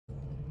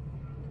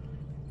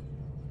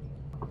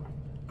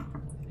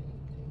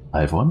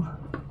Hi everyone,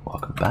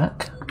 welcome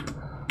back.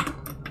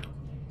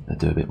 Gonna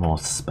do a bit more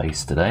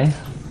space today.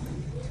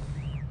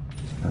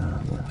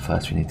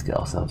 First we need to get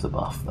ourselves a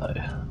buff though.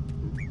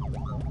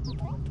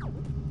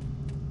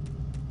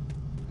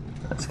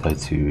 Let's go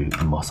to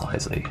Moss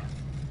Isley.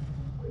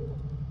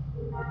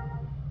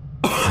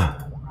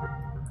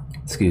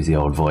 Excuse the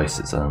old voice,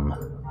 it's a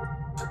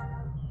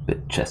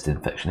bit chest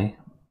infection-y.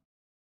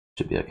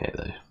 Should be okay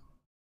though.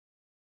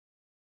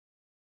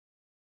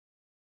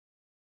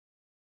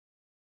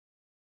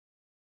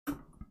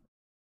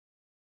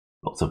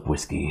 Lots of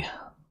whiskey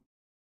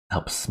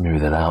helps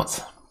smooth it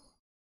out.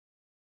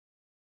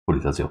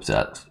 Probably does the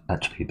opposite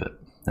actually, but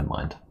never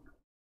mind.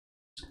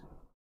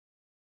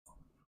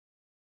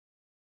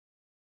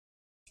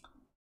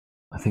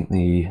 I think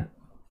the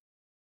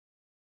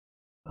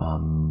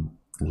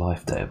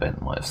Life Day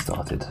event might have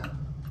started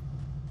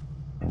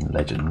in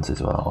Legends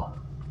as well.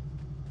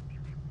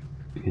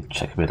 We could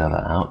check a bit of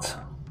that out.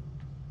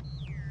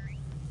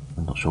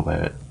 I'm not sure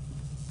where it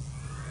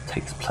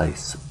takes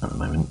place at the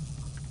moment.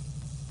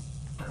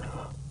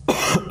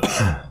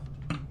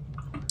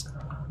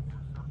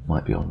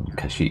 Might be on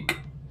Kashyyyk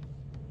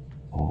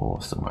or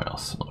somewhere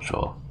else, I'm not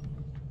sure.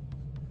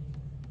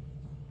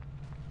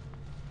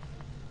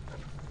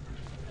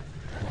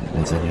 I don't think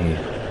there's any...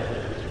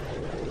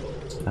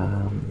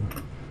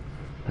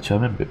 actually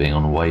I remember it being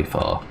on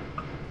Wayfar.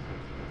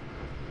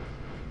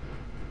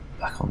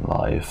 Back on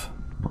live.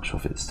 I'm not sure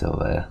if it's still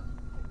there.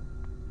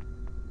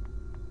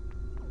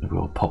 Maybe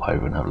we'll pop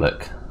over and have a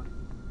look.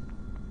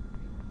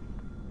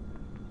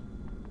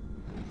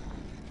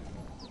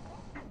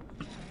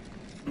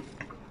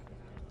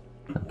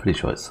 I'm pretty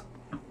sure it's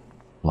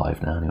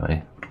live now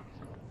anyway.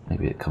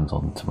 Maybe it comes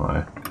on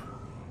tomorrow.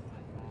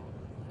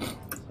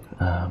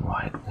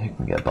 Right, who can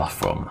we get a buff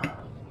from?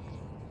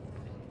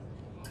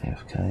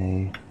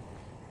 AFK.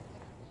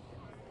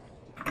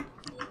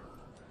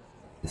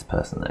 This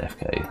person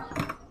AFK.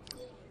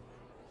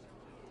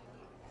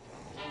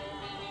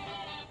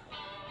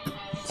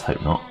 Let's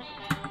hope not.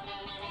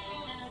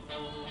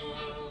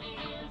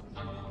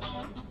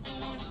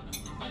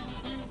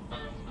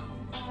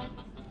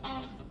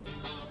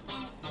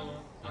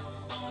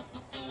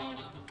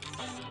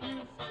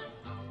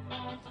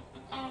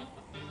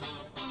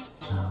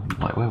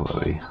 Right, where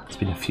were we? It's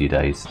been a few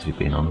days since we've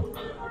been on.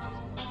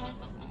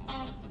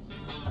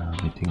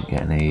 We didn't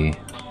get any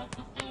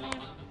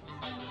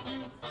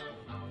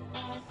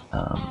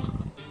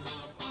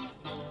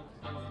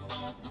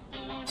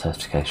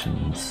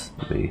certifications.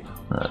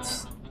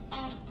 That's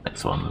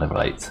next one,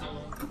 level 8.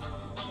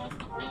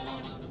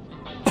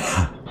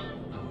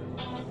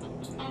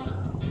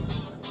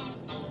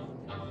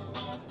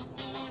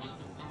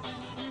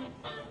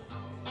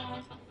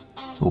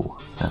 Oh,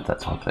 add that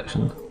to our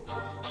collection.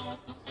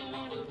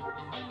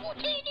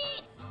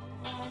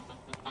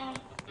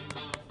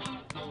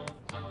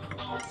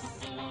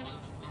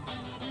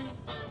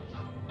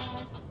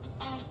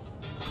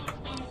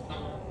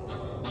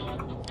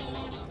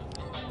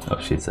 Oh,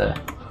 she's there.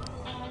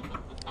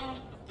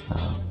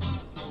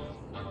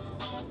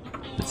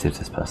 Let's see if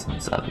this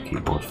person's at the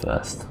keyboard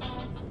first.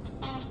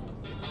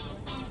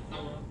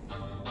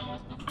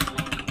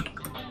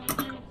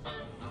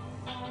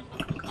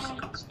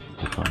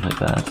 Not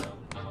bad.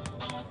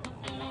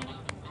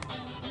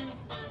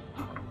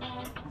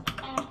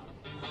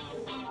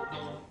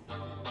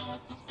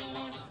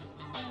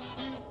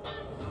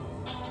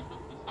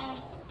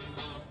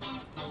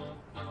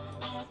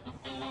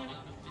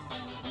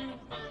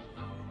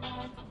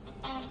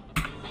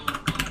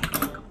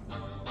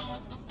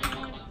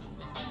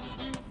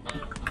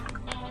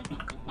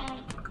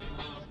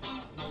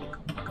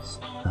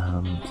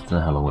 Don't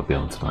know how long we'll be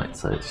on tonight,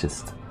 so it's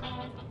just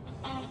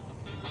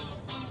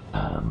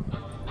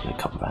a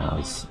couple of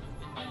hours.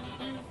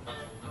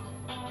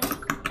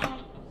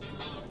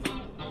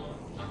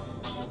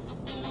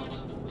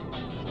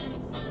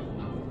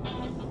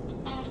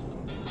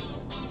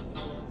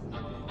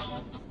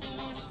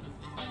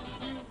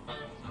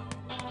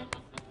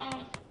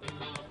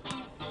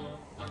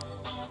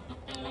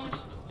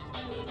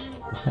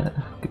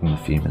 Give them a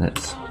few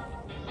minutes.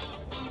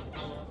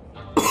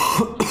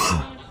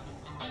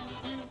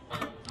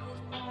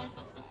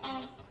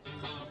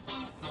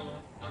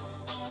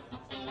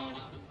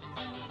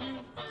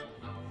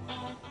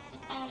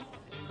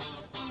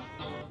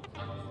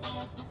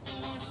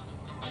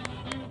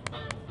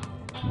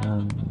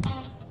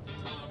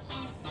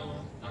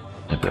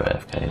 Maybe we're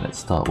AFK. Let's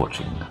start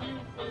watching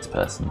this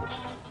person.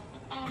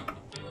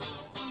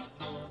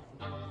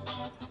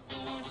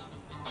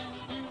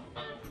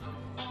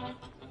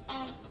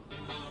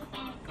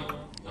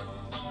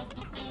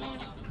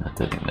 I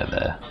don't think they're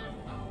there.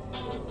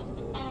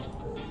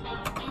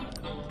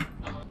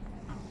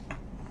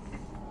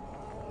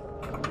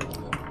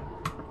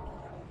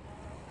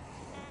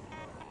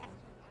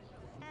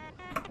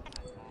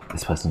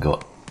 This person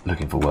got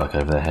looking for work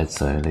over their head,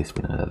 so at least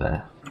we know they're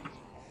there.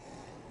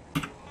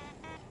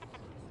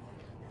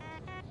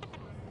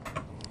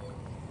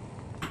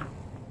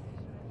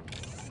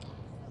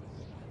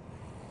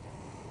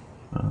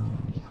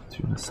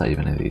 Do you want to save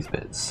any of these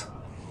bits?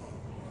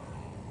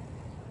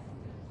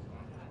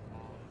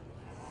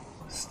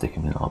 Stick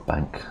them in our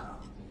bank.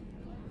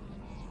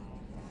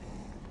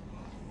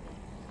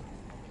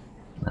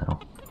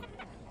 Now.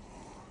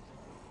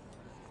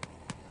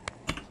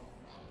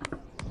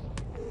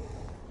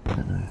 I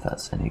don't know if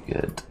that's any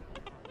good.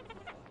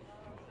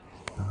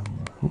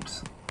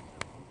 Oops.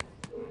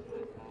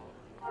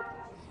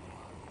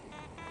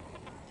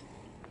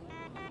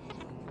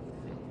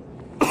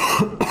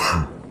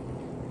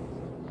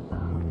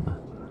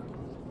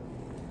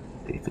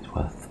 See if it's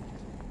worth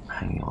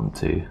hanging on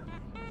to.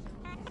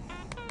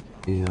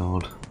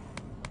 Field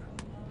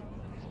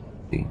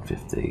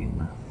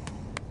 15.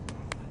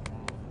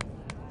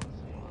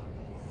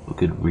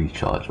 Good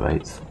recharge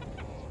rates.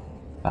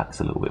 Back's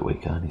a little bit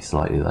weaker, only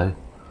slightly though.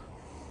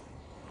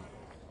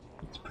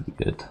 It's pretty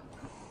good.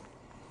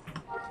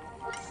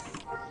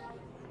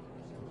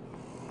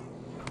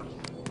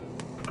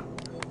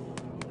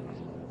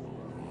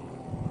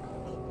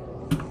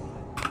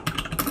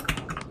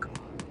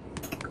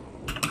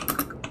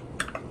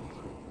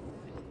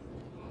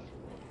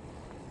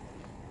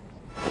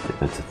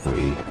 Go to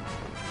 3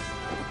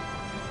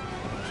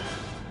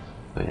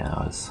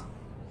 hours.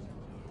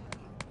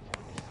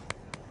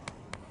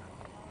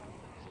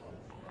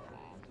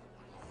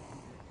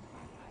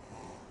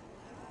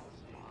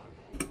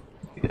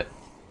 Yeah.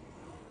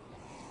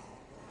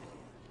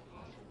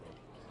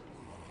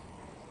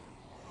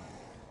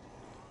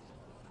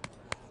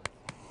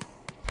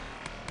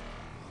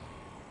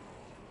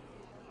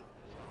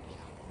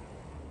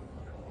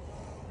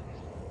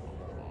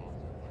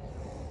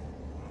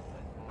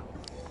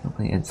 Not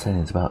many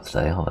incentives about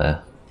today, are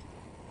there?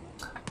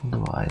 Wonder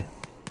why.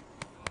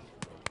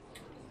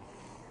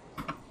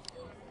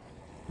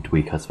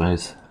 Week, I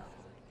suppose.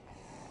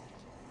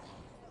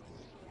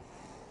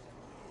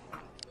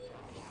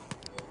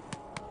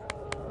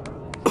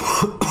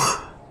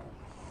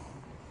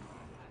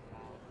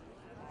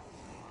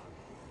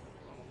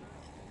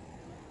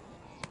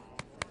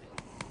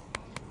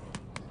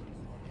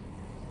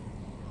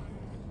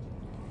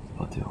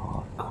 I'll do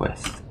our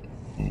quest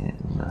in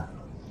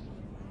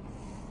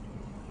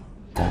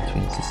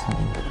Twin system,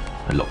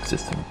 a lock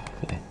system.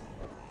 Okay.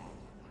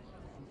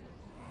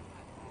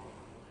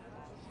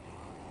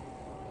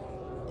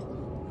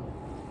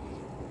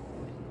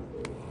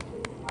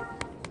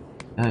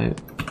 Oh.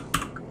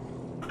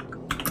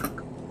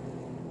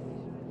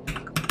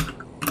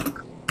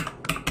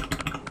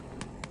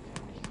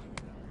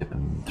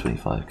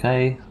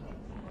 25k.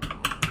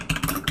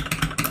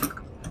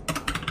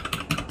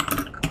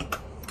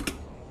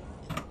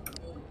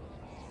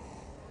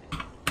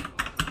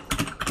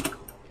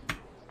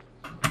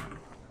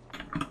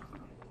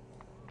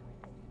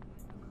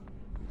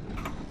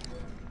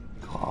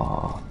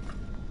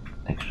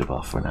 Extra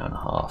buff for an hour and a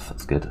half,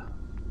 that's good.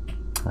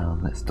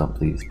 Let's dump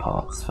these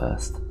parts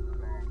first.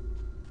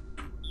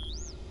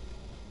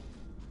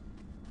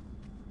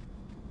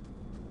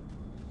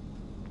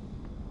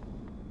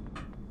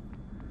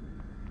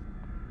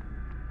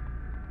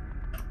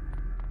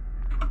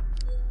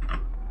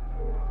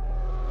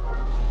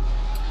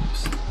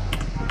 Oops,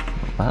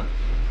 not that.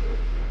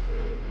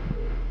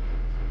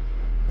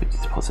 Big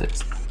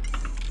deposits.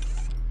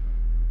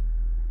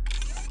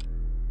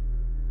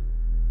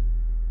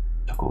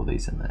 Chuck all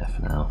these in there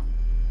for now.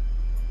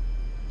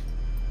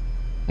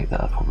 Make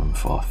that a problem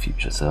for our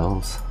future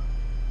selves.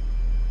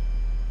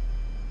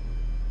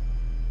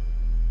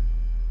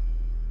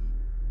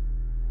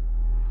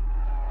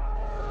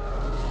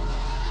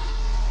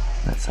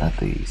 Let's add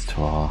these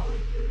to our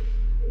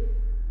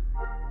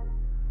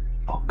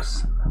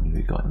box. How many have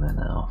we got in there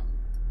now?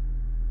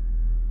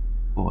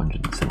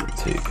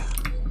 472.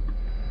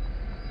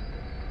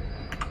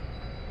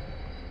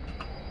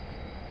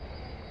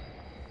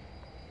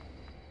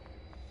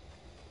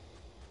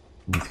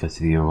 Need to go to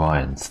the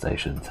Orion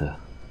station to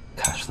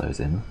cash those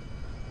in.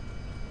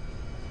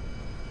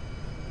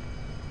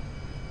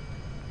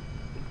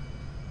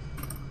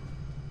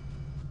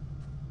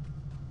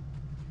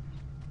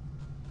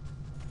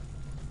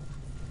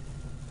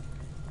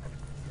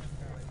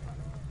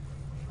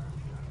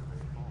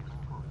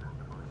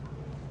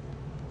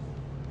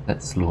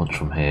 Let's launch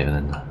from here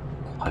and then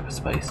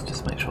hyperspace,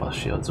 just make sure our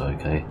shields are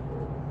okay.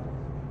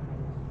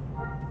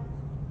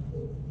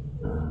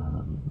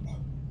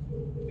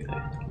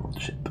 Okay,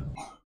 launch ship.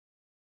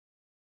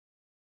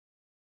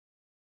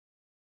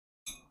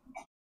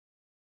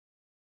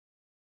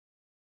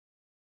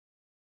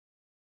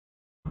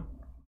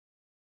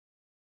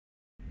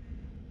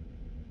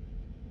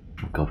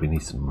 Oh god, we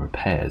need some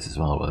repairs as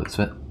well, well, that's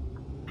it.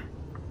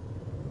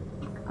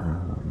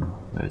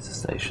 Where's the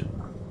station?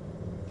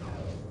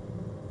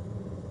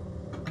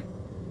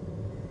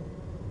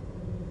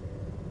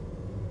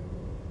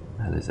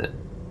 Where is it?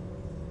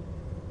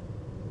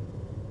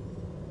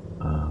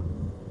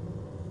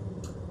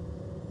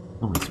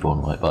 Normally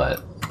spawn right by it.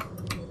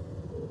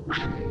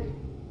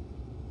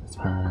 This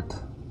pad.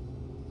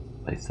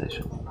 Base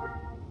station.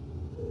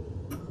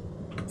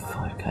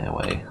 5k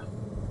away.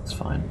 It's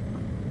fine.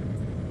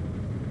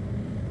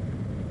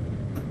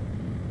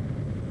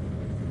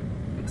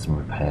 some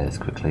repairs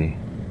quickly.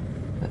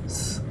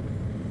 Let's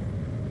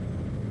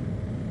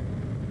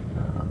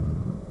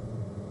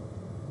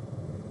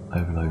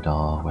overload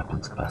our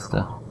weapons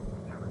capacitor.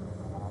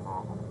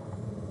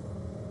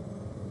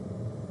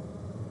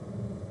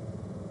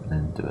 And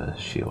then do a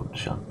shield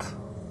shunt.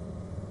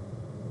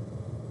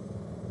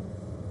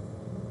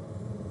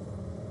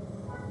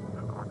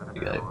 There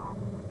you go.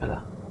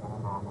 Better.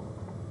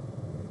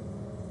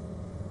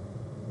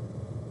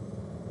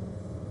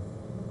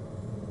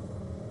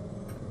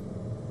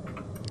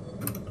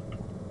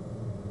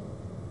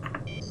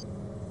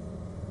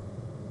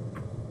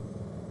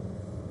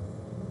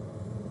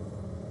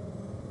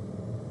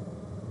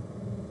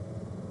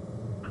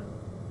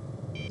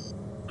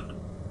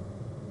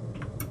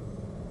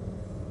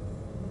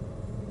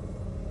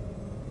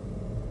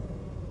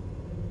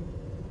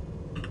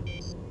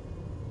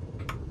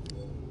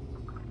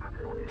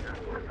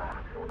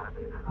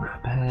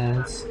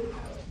 Repairs,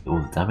 all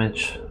the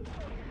damage.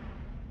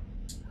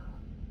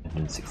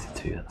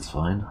 162, that's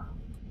fine.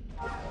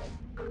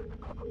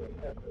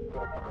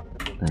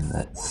 Then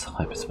let's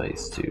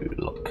hyperspace to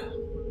lock.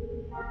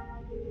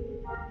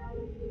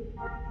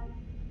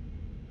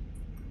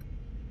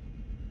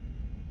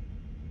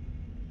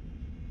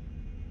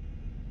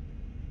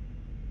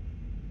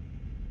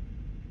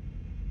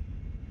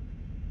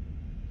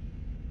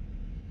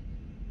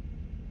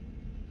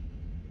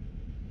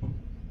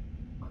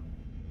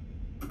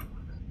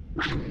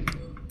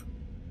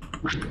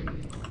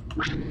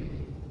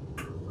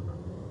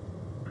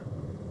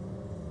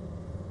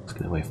 Let's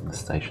get away from the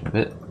station a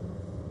bit.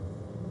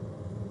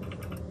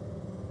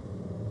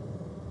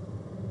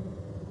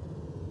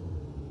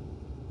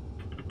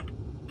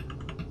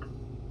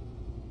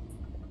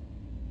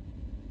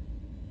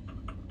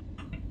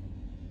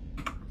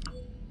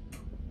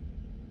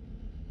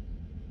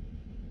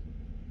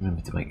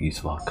 Remember to make use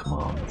of our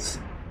commands.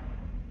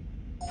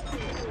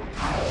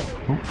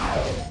 Ooh.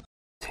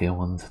 Tier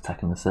 1's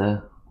attacking us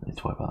there. I need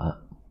to worry about that.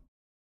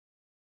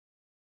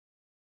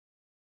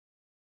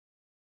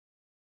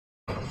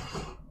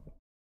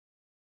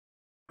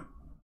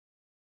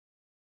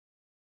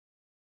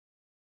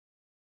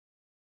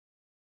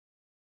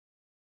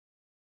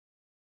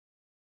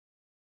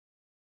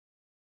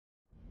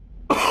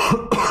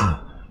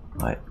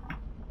 Right,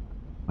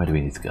 where do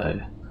we need to go?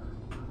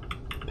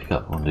 Pick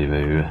up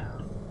rendezvous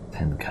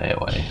 10k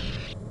away.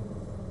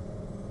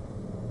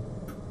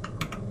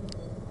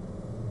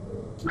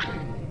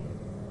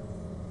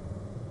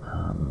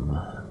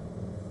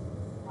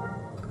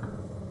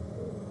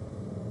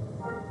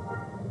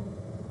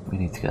 We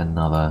need to get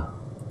another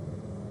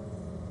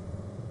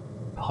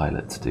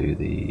pilot to do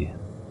the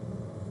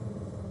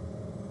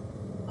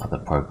other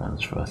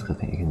programs for us, because I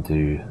think you can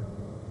do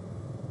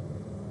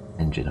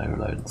engine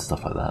overload and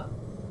stuff like that.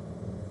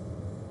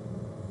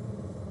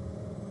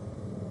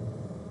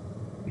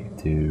 We can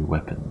do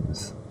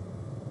weapons,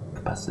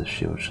 capacitor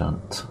shield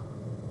shunt,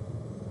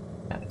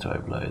 reactor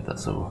overload,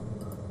 that's all.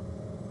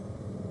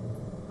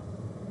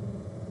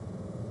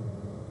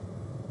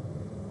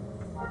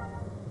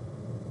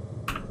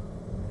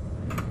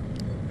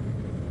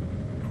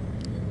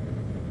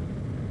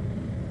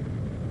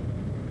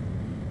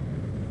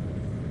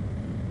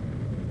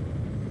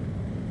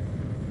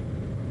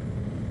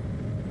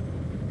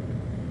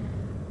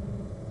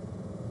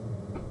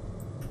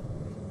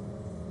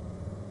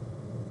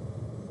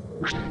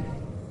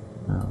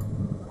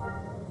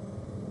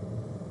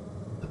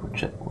 Double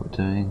check what we're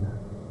doing.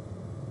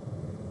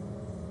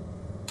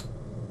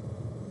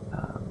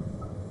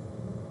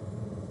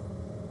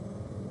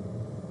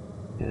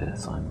 Yeah,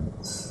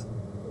 assignments.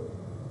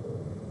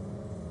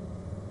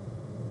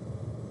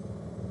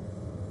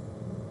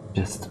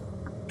 Just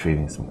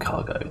retrieving some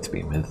cargo to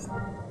begin with.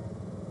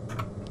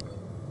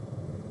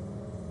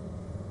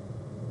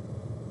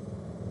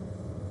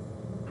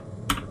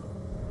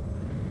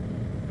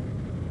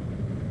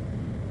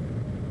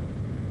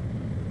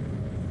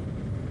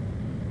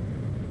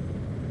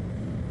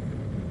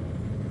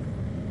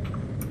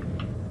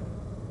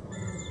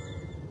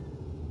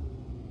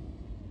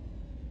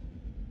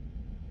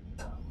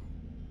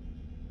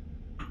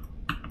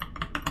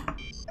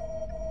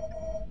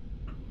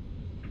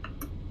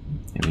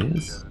 Here he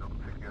is.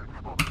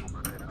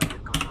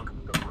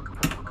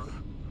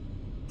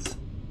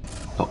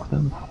 Lock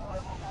them.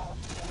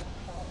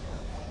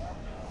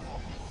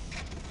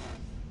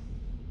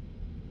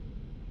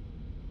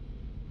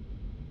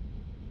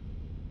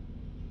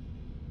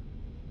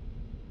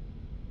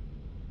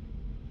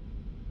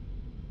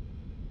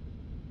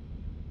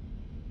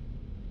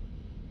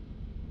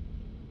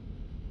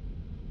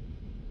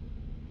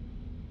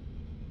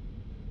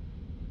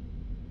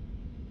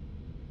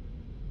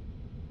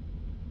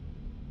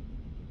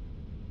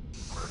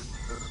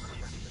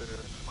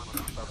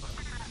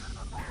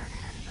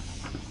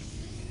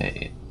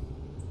 Okay.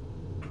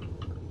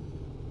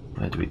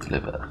 Where do we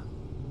deliver?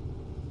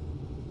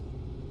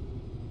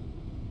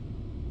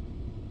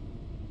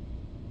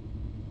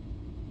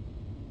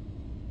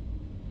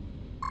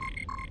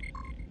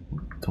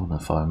 Don't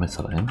want to fire a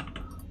missile at him.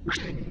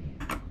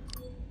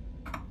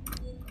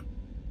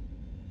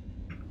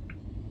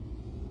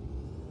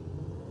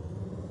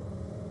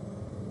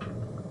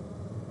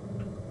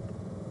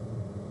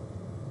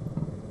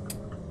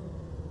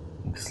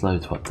 slow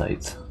to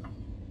update.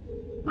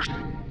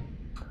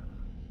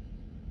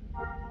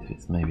 If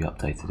it's maybe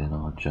updated in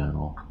our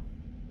journal.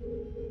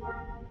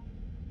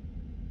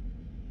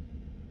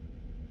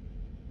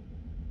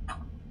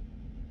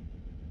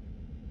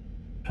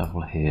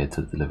 Travel here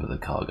to deliver the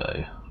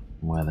cargo.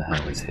 Where the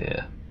hell is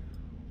here?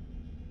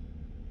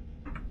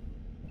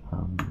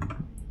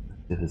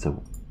 If there's a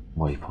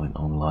waypoint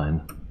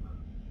online.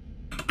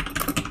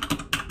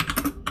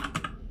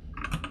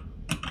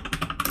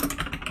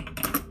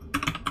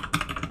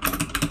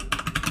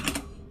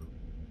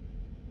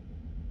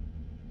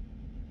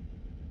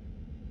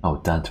 Oh,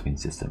 Dantooine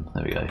system.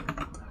 There we go.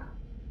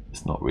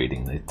 It's not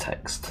reading the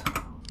text.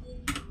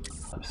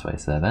 Type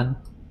space there then.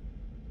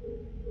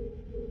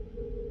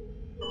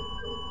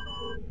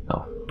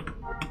 Oh.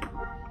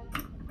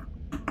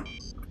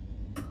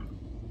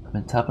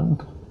 Meant to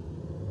happen?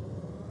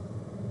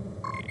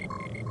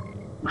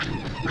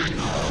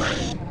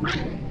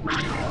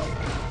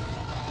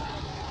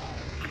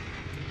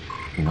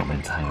 You're not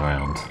meant to hang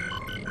around.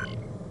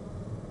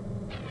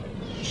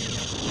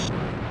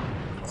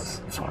 Let's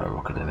fire a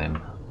rocket at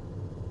him.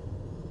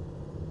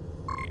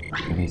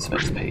 We need some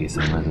XP, so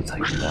we might as well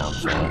take him down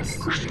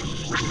first.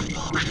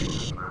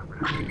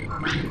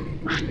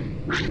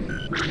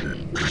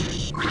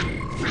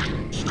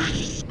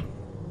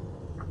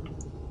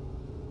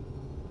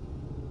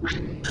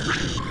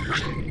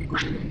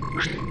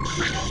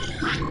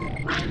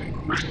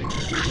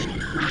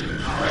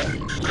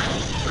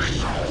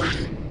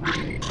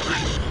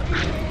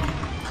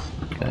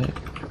 Okay.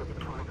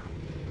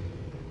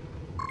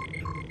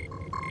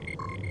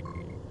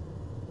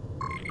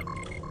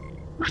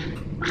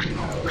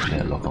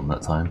 Yeah, lock on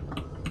that time.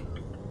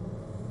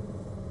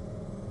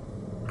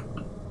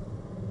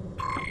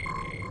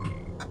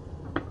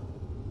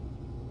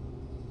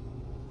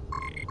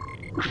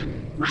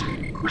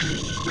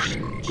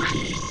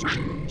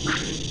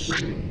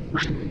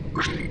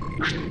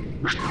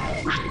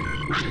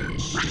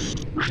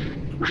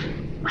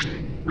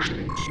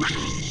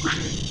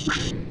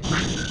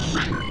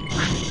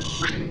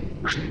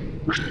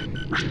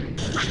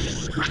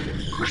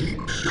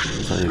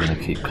 So you're going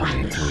to keep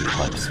coming until we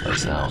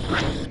hyperspace out.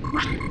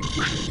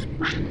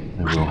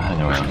 And we'll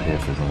hang around here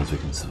for as long as we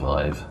can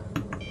survive.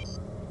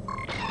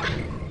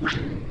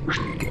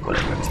 Get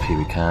whatever XP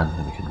we can,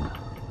 and we can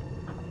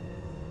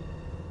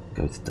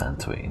go to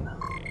Dantooine.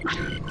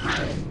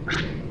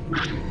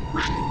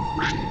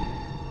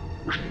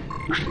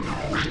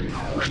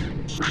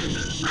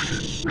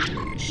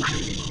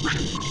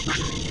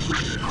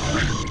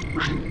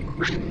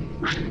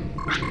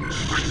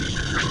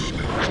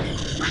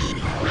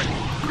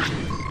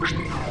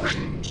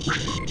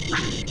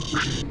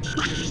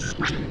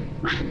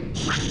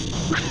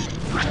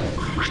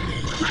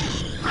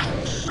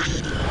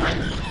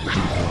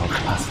 Our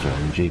capacitor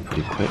energy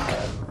pretty quick.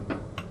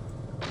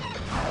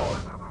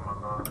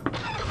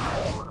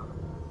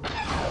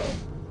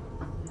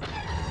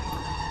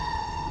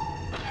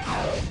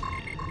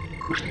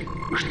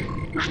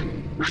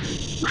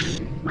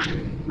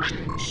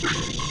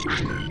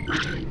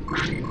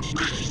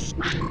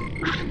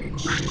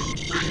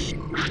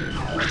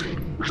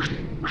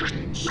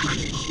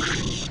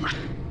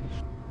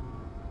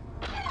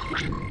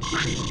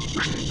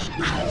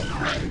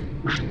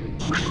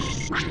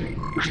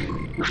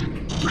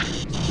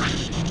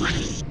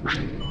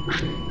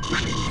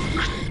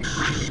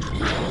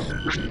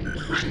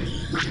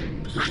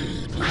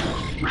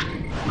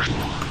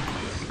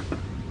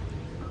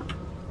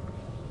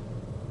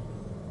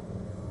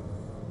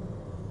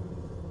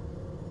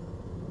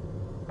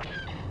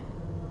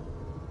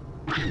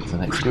 The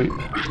next group.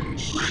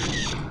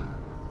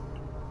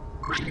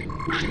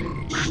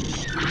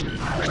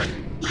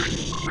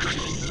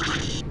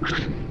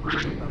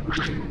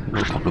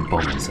 Got a couple of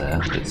bombers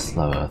there, a bit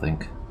slower I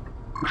think.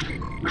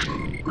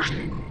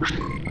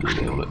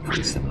 They all look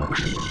pretty similar.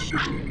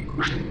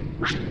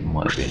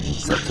 Might be an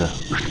interceptor.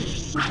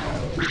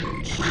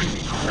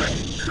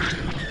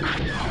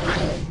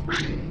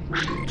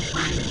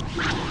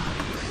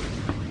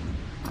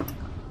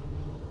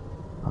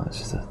 Oh, it's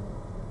just a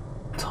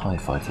TIE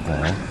fighter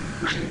there.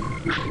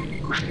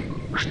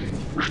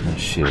 No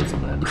shields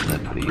on them, so they're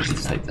pretty easy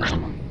to take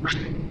down.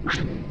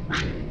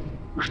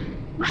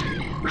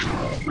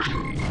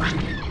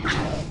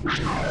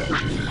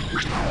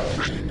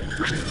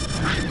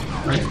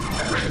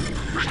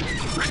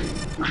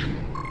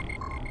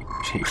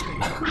 Jeez.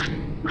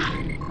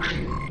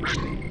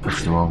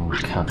 Pressed the wrong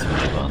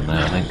countermeasure button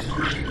there, I think.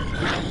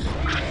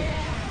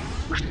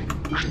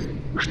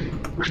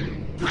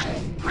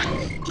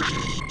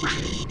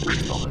 Put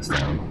these bombers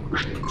down.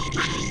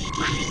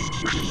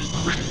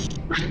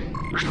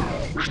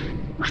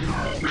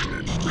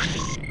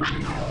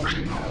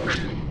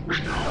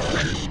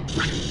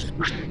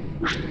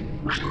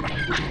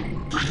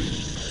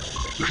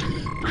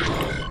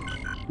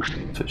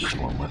 Switch to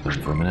one weapon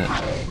for a minute.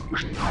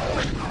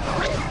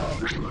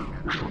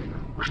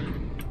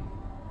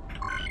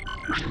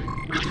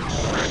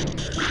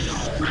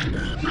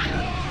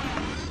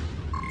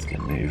 Let's get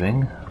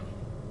moving.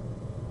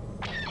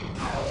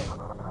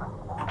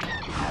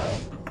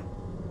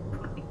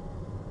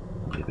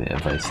 Be a bit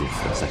evasive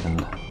for a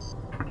second.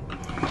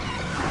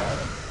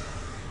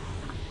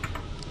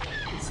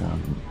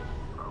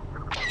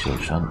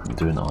 George Hunt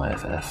doing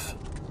IFF.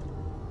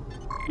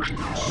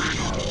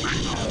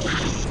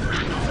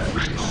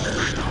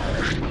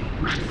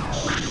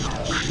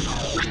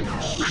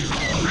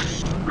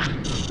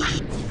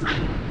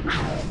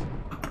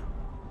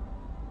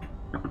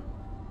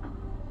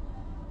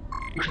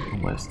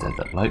 Almost dead,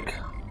 that bloke.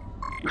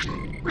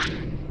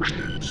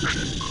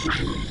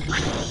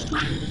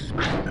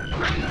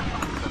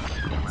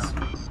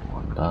 That's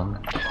one done.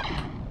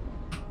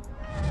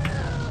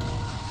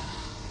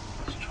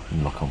 Let's try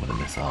and lock on with a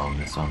missile on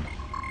this one.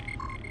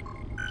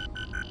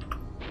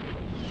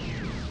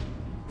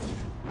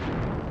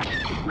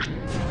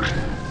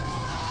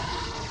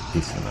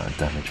 Decent amount of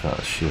damage without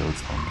the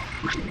shields on.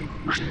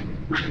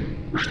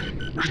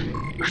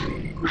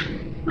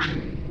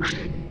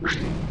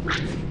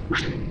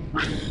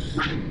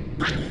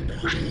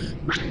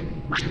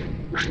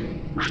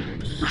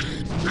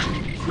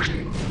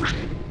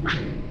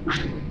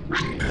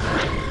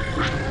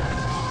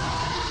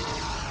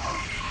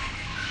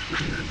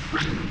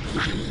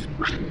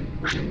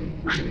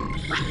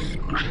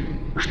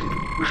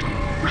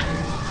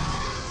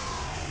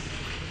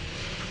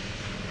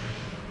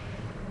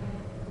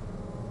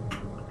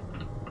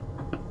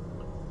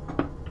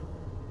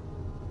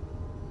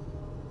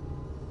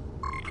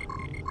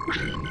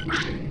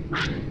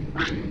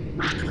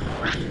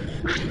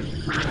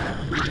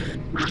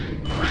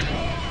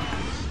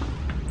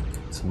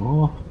 Some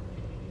more.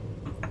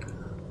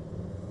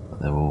 But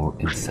they're all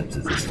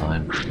interceptors this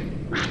time. A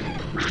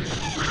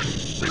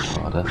bit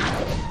harder.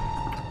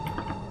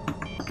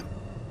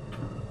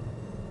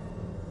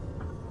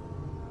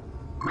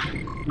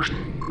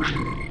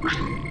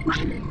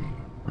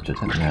 Which I don't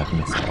think they have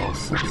missiles,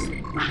 so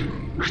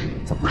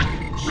that's something.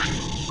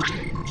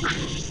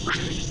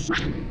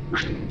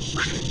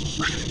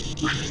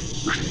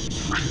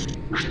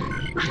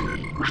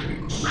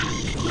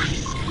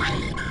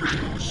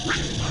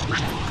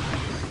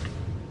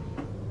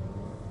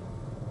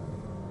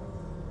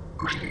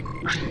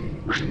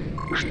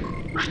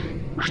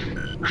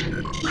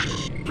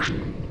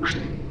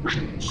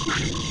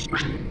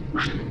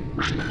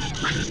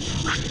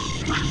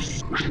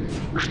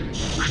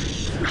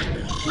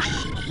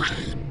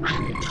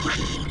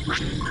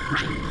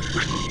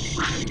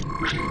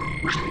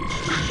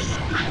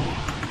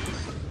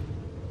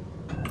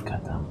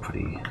 Got down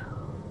pretty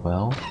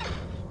well.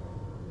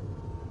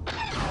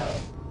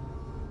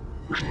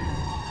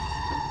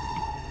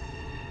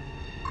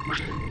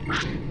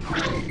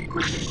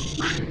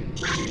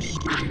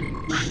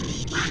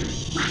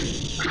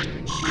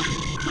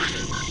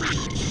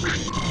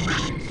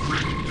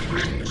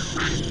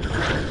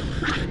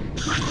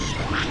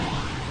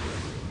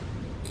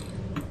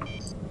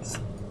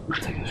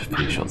 Let's take a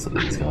few shots at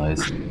these guys.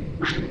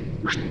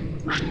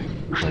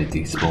 They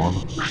despawn.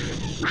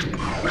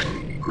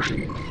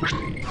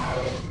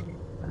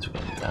 As we go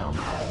down.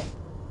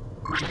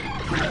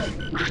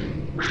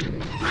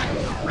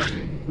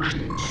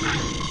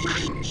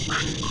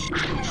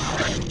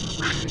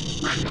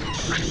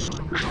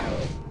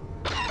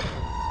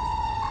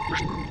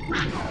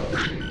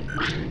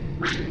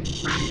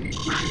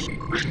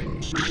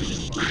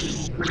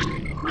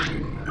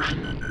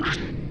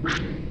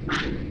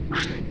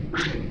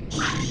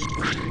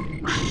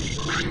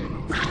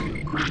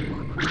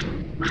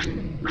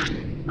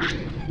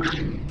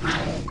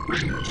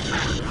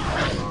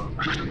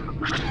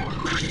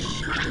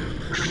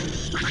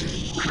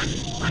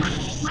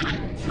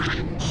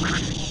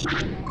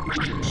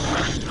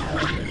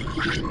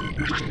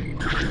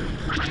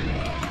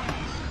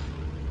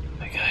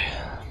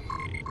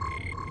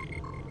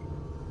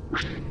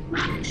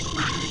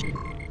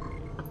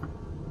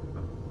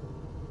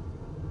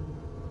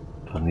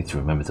 I need to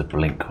remember to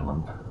blink when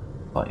I'm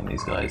fighting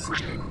these guys.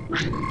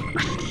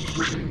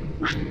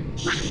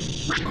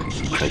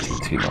 Concentrating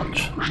too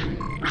much.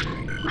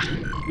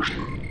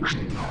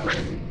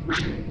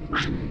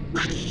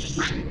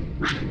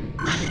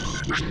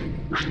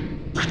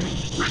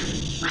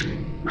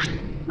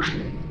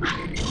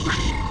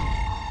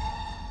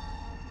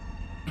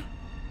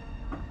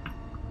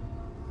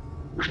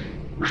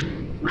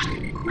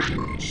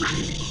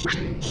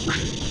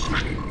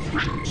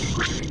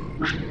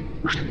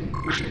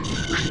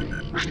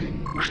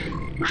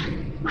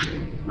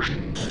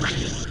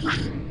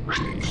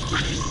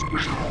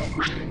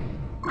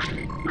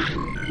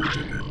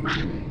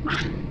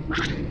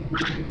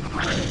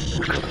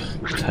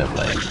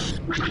 Terrible aim.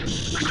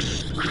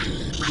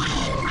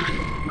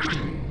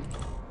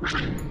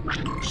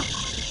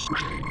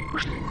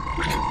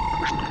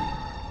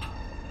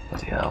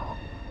 Bloody hell.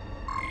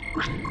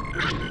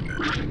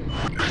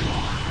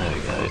 There we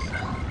go.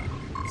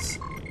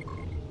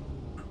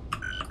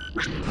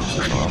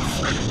 Shut off.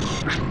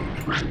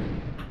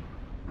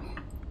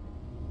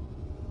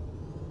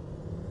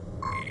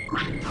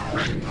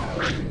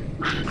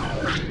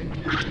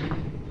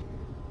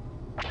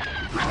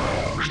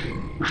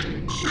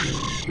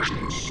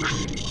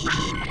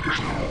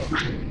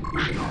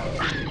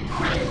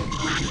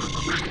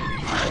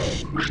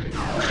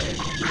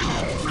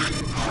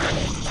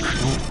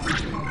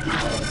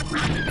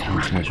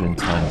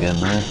 again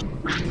there.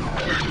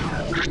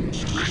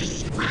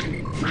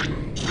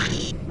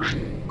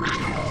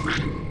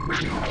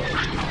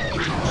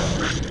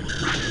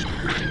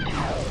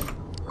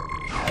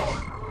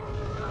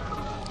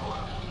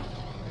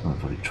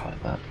 I've already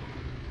tried that.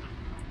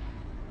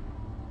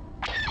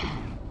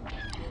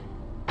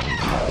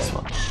 Try this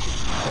one.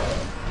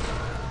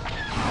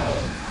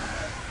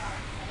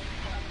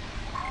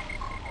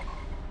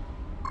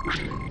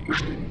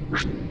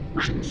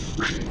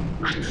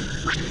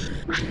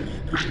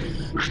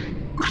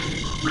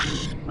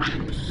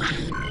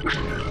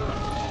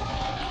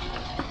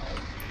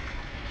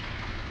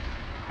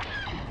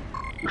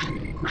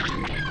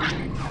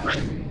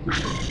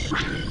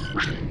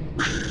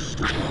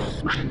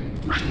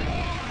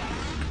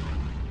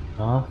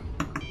 Ah.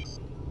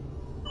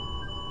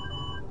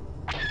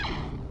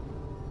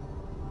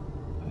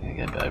 I'm gonna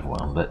get a bit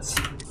overwhelmed. Let's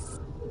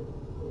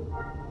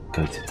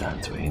go to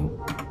Dantooine.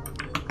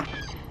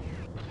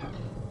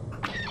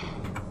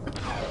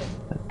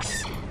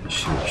 Let's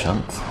shield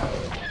shunt.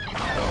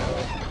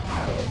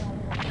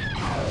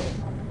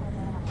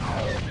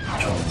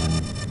 Try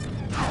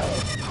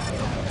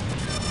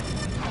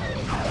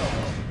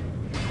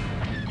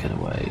and get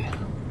away.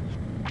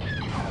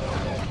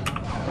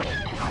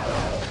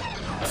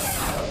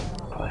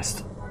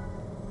 Christ.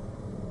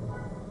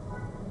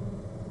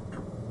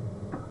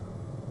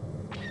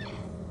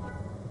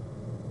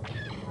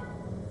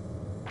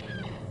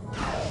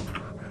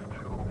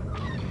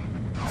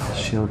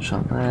 Shield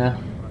shunt there.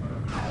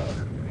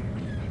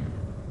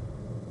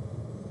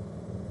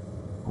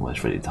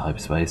 Almost ready to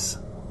hyperspace.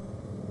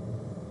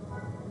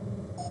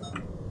 A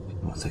few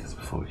more seconds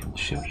before we can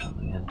shield shunt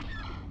again.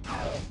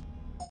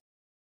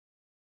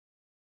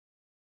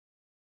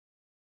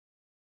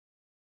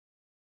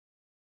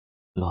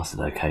 Lasted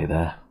okay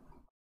there.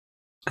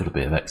 Got a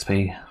bit of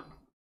XP.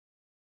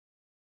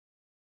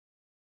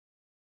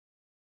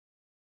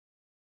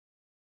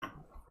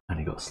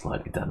 Only got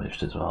slightly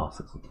damaged as well,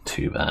 so it's not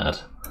too bad.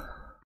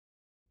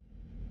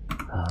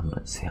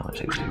 Let's see how much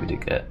XP we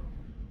did get.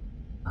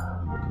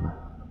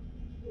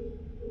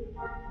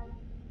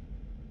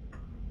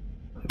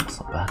 That's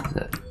not bad, is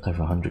it?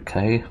 Over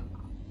 100k.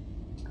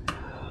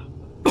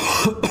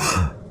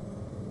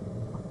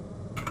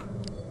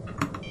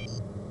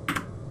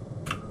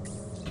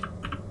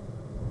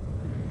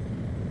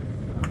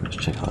 Let's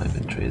check our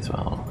inventory as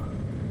well.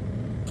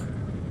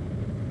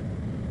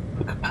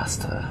 The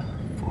capacitor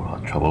for our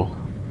trouble.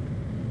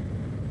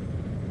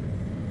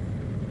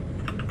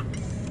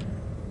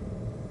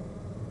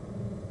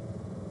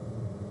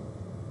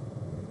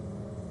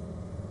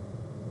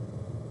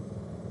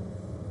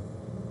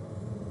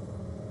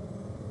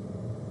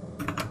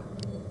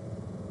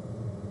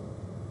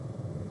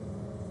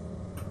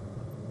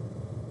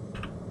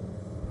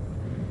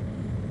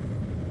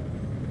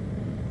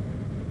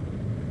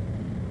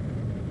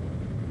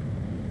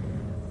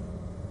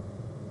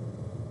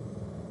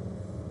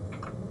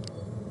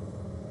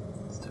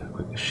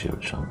 Quick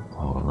shield shunt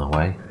while we're on the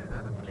way.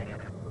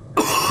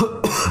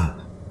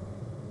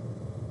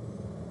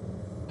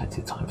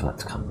 Plenty of time for that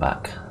to come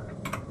back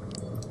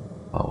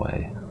our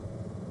way.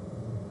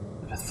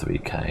 Over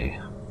 3k.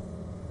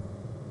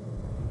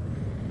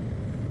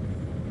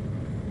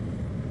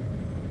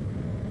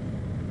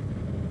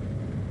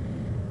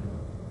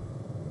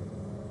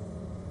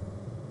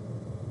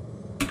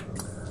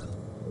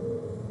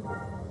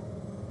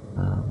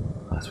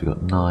 So we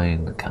got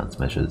 9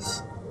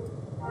 countermeasures.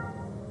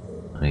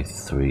 Only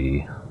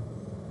 3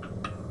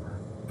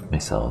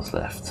 missiles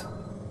left.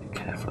 Be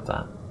careful of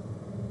that.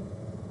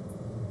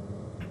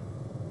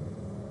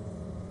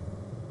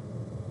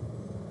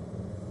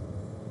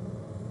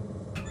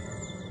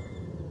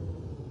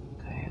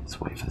 Okay, let's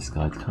wait for this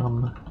guy to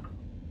come.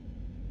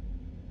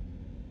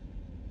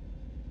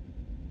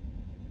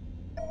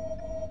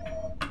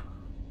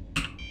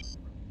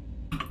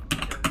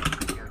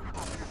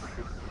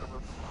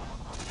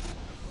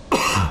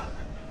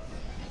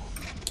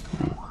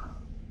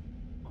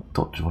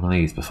 Dodged one of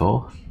these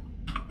before.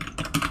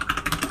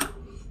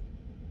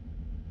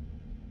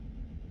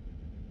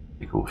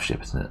 Big cool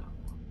ship, isn't it?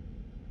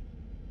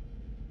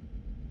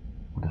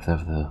 Wonder if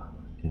ever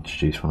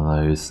introduce one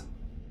of those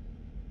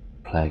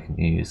player can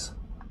use.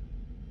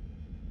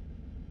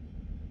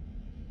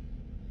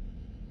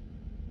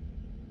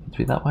 To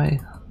be that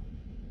way?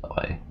 That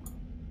way.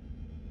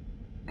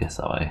 Guess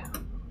that way.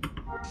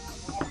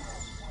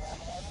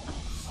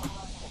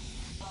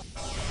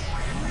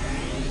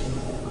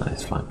 Oh,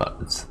 it's flying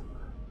backwards.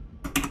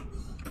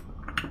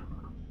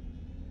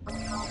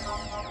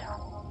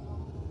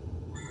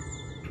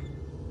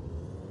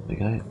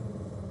 There we go.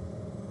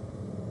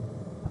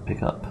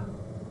 Pick up.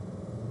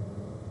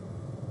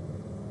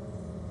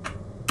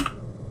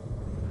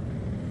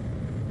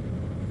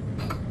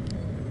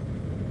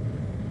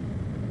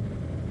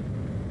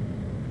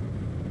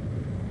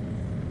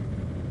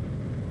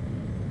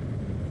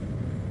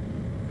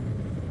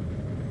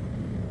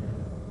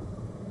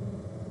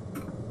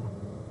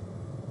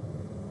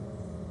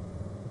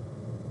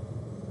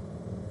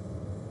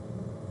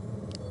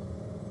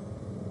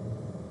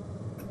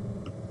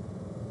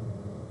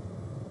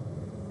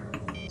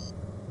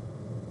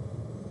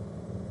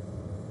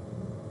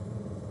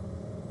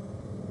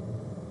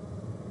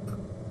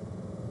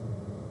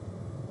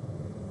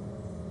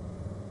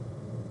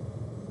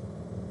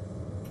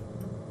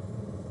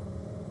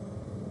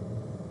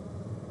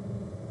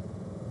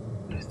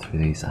 through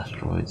these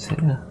asteroids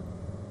here.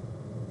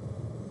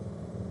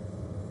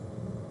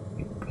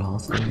 Keep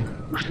blasting.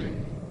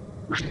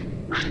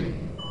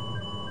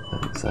 I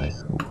think so.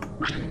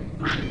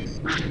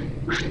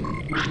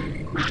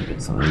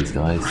 Get some of these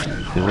guys to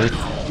deal with.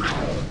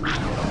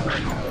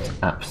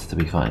 Apt to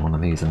be fighting one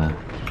of these in an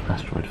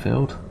asteroid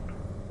field.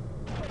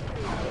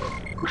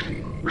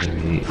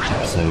 Maybe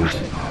episode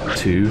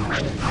 2.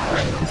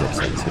 It's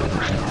episode 2,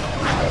 isn't it?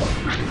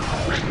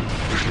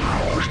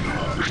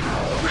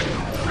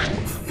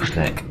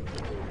 Heck.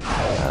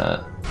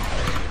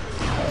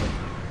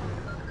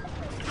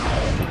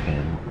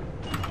 Fucking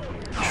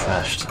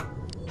trashed.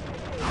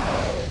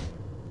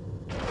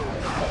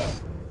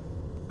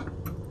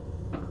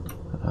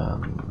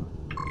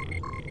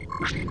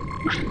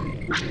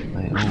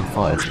 They all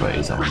fire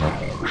sprays, I wonder.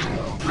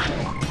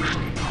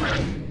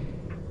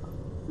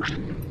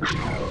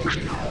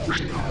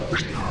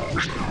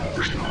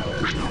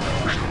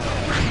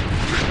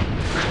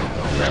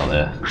 Yeah,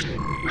 they're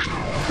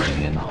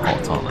getting in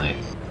hot, aren't they?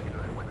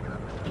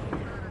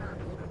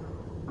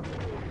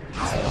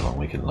 See how long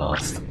we can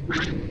last.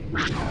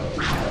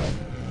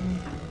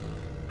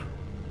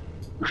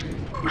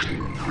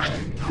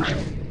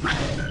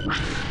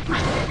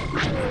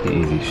 The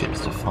easy ships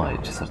to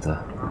fight, just have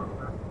to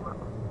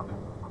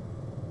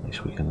make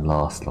sure we can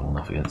last long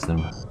enough against them.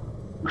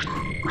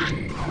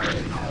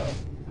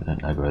 We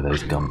don't aggro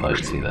those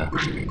gunboats either.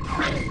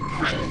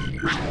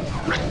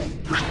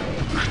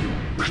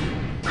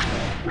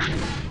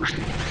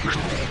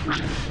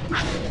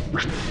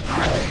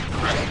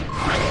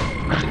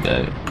 There we go.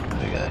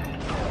 There we go.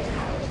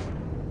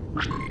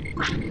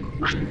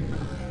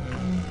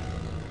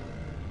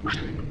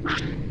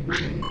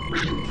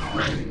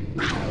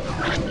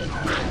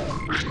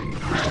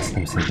 I've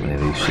never seen many of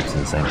these ships in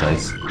the same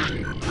place.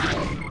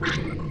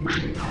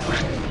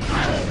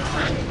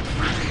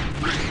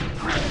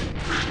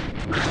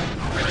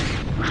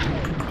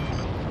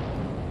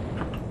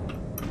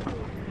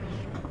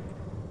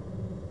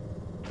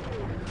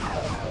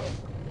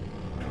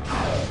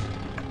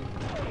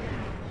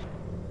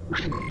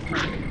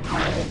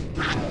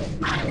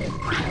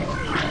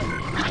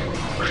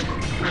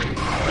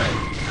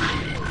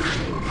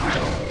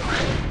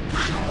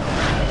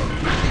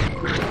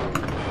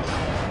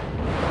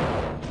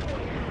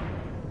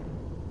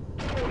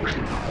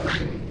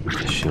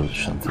 Shield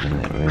shunted in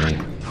it, really.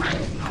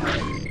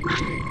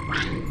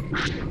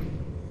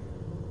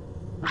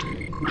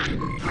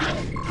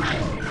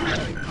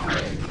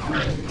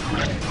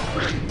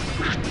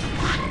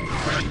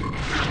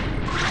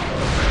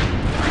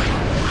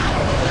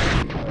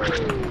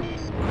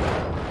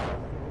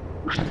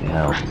 Bloody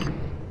hell.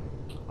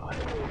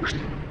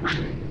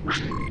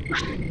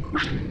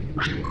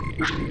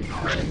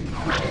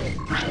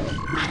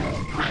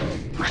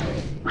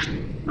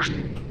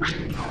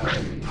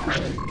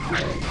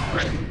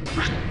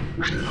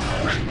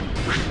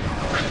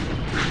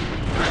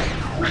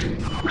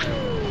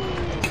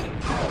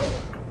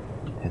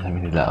 They don't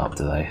really let up,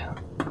 do they?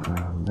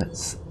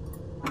 Let's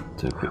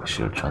do a quick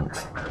shield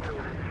shunt.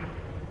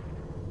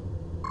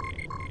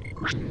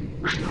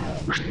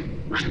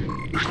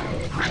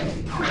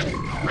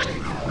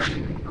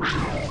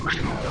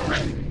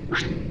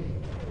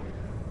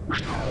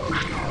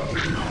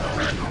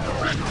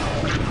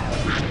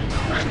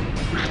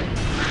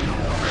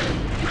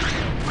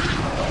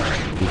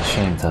 It'd be a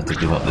shame to have to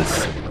give up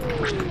this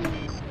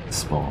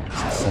spawn.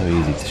 It's so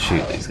easy to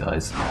shoot these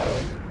guys.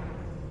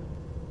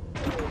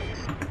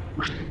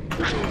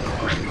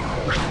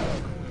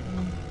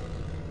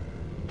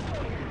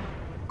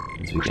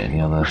 Do we get any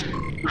other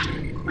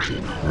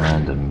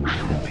random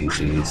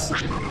NPCs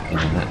in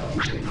on it?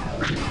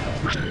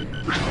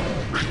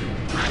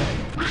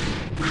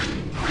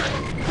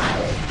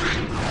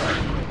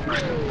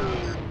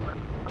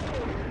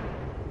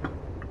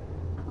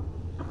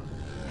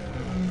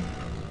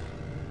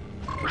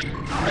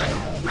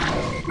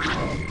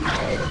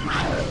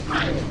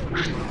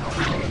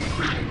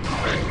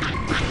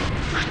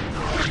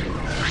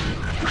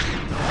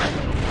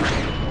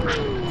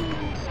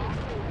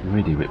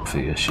 Really rip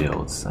through your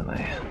shields, don't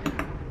they?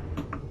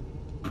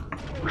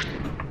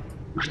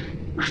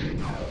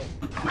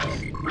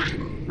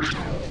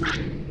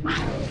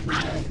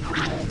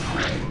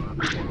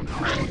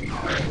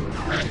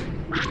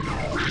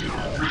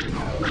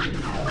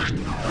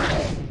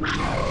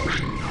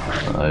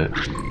 Uh-oh,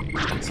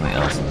 got something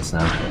else on us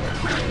now, I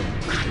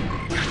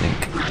think.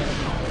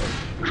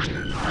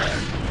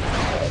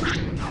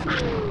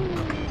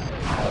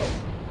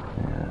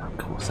 Yeah, of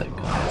course they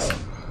guys.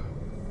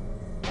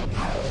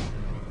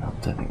 I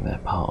don't think they're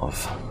part of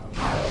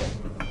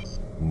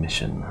the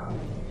mission.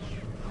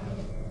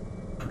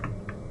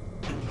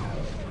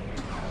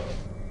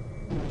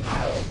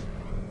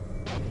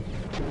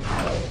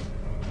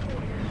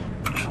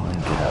 Try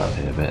and get out of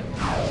here a bit.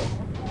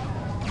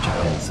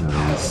 Jump in some of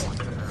these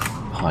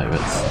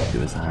pirates,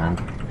 give us a hand.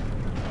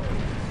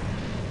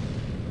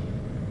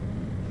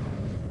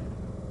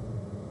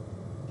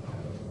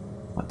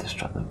 Might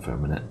distract them for a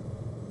minute.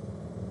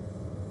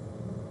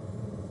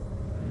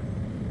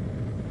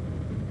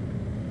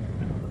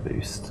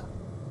 boost.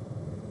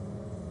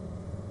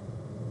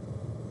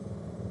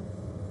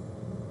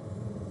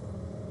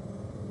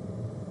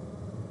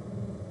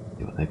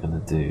 See what they're gonna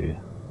do.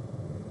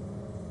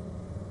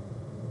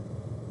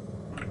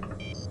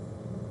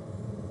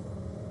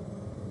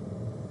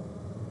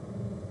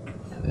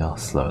 They are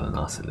slower than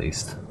us at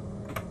least.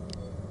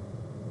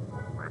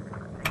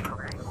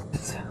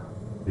 Let's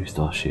boost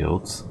our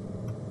shields.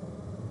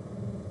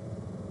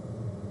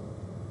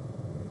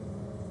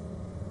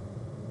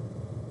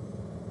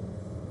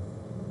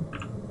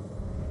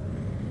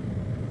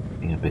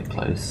 Being a bit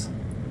close.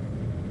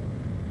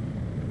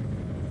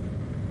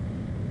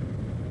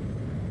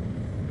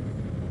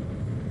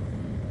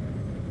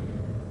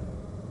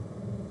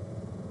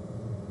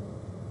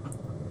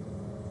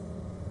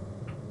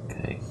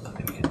 Okay, I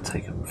think we can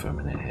take them for a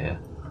minute here.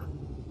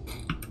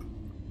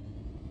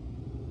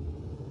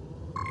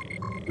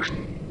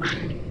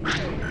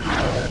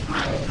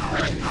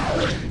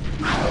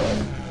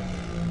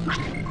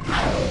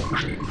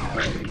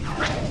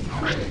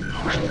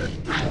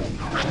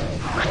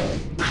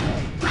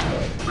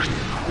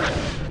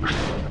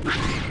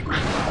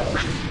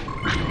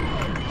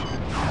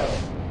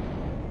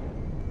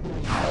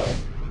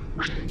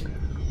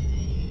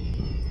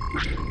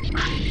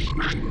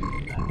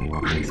 Don't really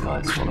want these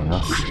guys following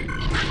us.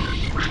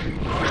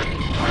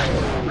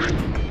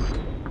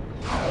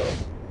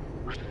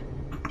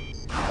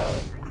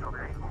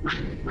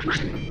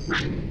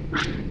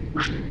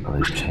 Oh,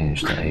 they've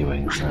changed the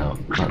A-wings now.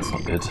 That's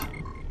not good.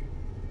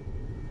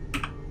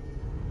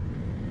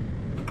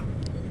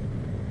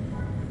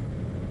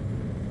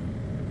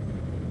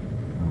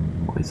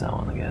 What is that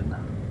one again?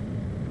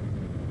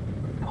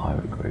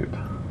 Pirate group.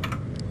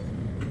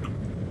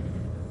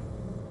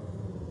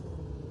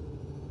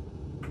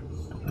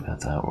 We've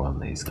had to outrun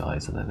these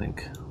guys, I don't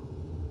think.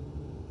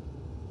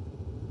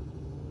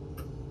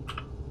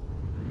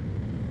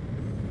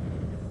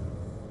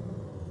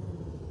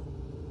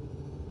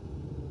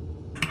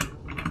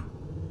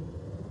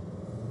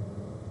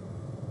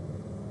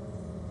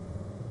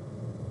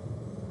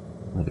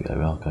 There we go,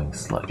 we are going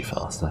slightly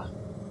faster.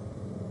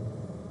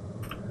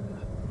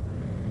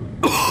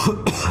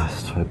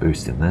 Let's try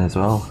boosting there as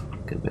well,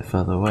 get a bit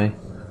further away.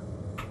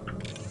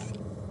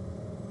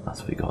 That's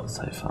what we got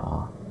so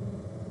far.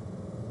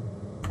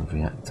 The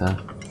reactor.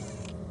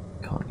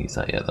 Can't use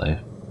that yet though.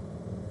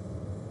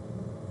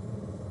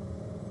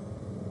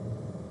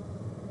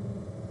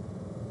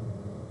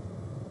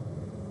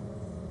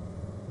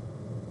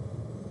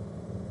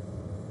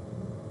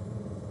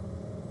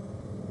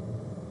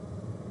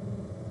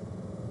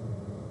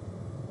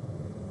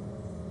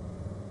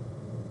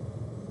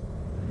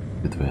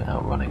 Good, we're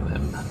outrunning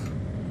them.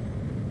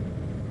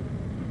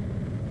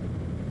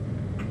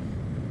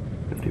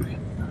 Hopefully we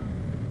can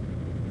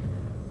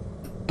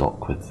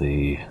dock with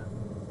the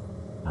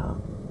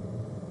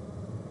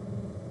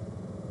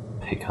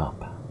pick up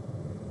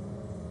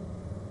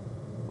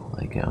before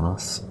they get on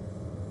us.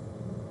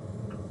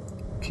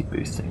 Keep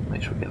boosting,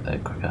 make sure we get there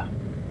quicker.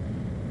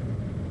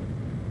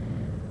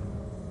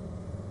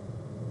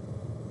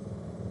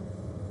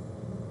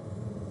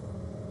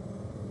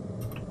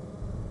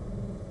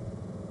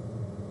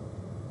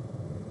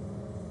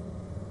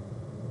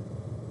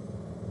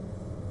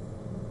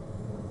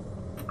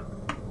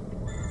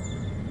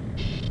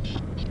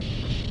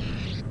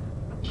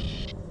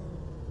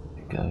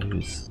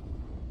 Goes.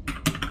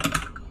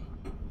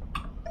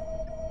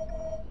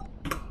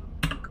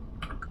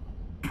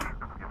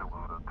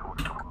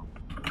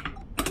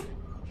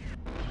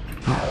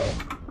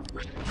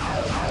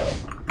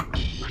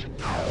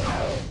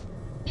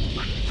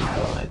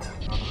 Right.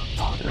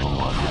 Target on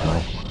one, didn't I?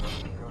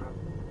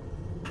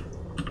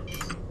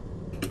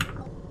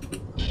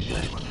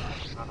 There we go.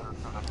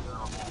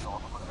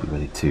 Be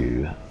ready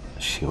to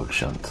shield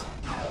shunt.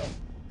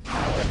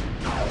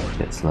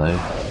 Get slow.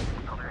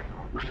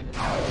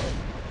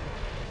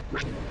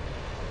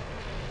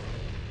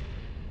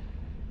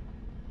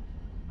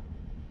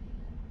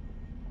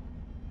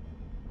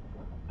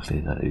 Hopefully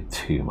they don't do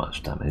too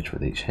much damage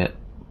with each hit.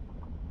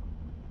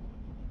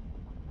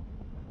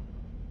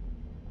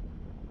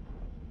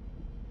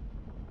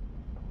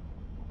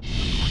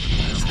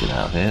 Let's get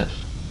out of here.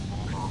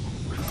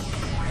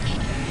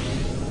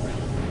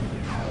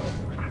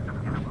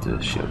 Do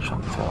a shield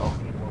shunt as well.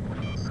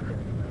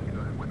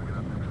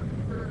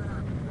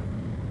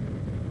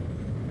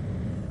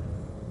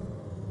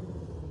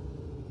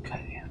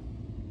 Okay.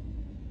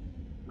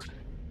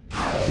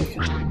 We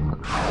can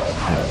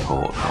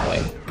import, can't we?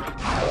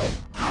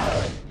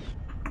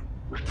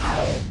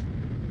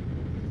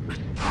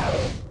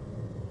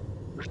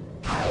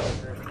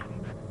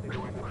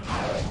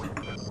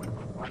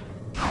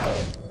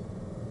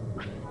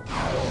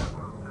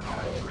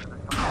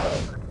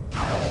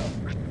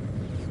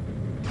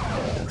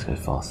 Let's go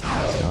faster than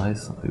these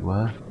guys, like we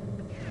were.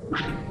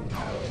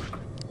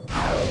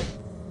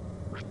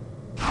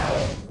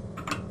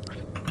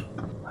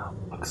 Oh,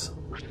 bugs.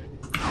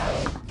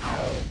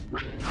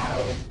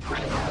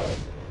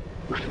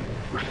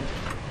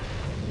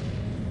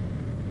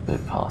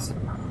 Bit past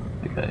them.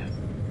 There we go.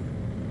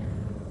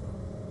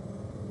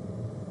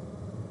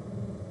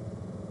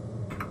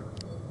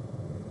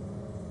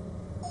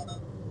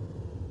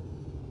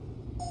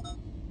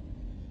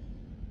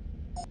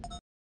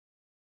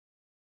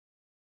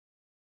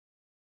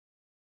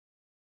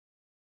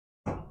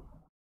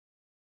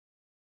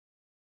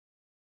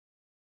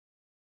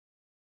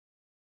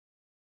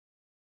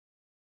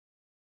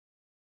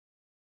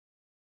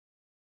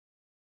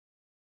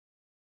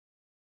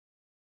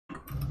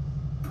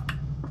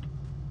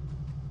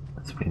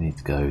 So we need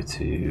to go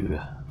to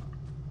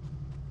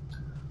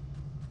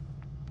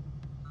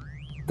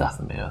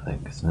Dathomir, I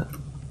think, isn't it?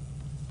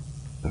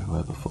 Where we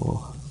were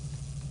before.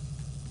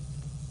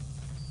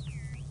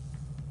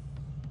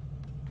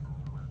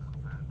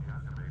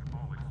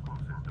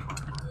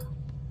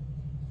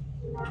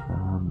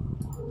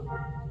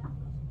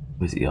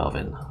 Where's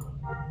Yarvin?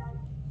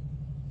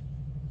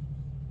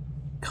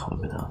 Can't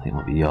remember now. I think it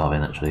might be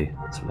Yarvin actually.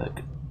 Let's have a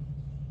look.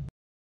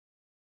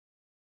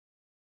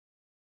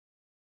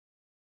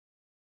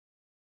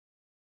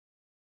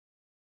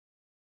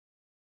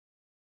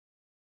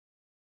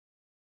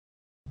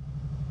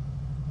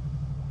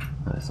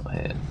 No, it's not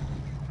here.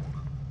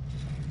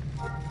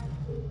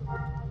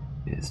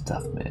 It's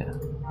Dathomir.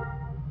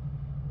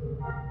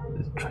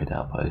 There's a trade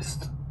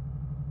outpost.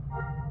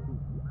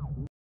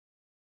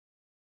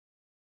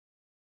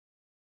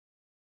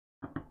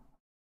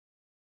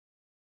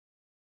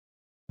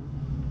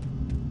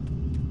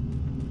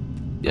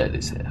 Yeah, it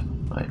is here.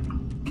 Right.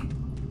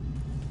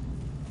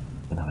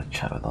 Gonna have a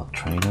chat with our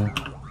trainer.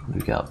 What do we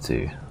get up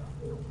to?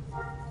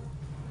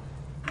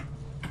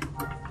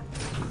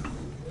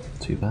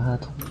 Too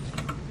bad.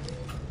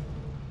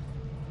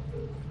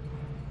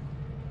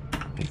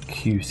 A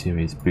Q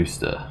series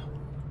booster.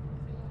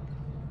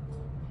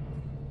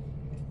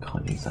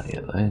 Can't use that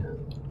yet though.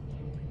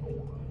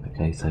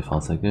 Okay, so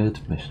far so good.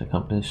 Mission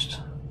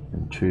accomplished.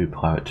 In true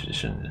pirate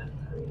tradition.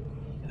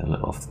 Get a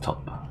little off the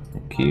top.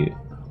 Thank you.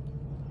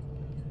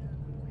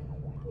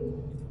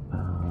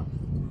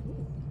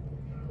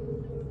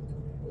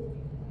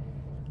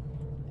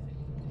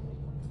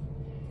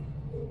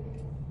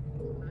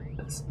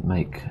 Let's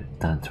make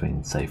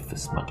Dantooine safe for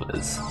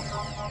smugglers.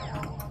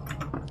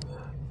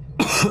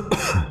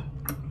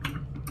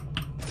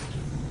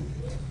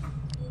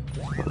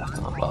 We're left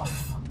on a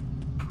bluff.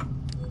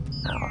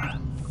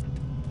 Now.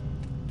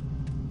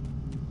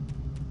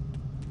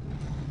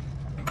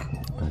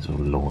 Okay, might as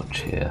well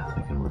launch here.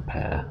 We can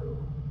repair.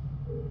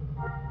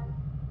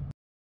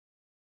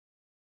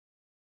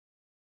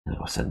 And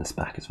I'll send this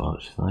back as well,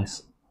 which is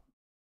nice.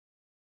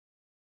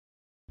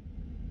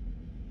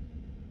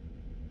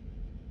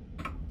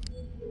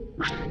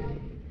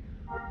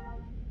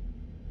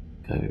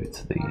 Go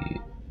to the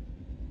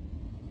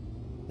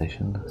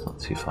station. It's not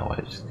too far away,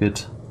 which is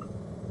good.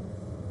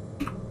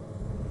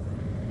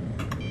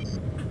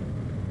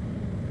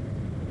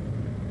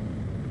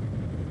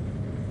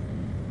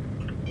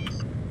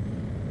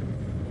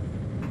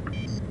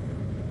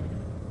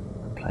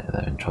 Player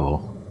there in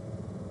trouble.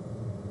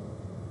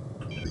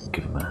 Should we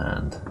give him a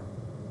hand?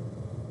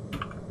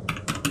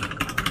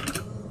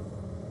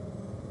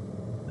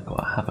 I've got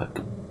a havoc.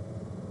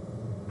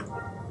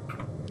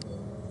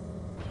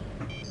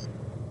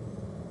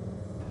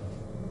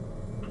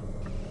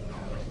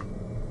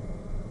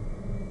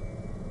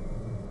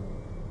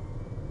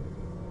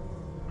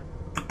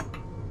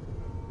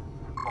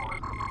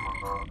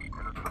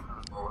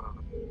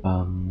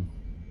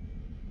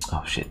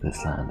 Oh shit,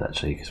 this land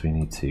actually, because we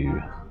need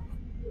to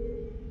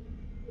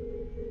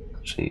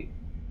actually,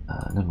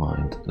 never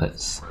mind,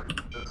 let's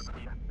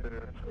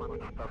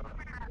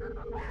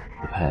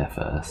repair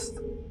first.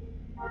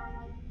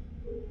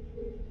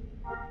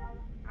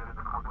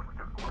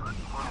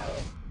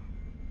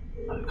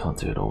 Oh, I can't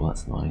do it all,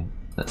 that's annoying.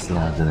 Let's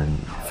land and then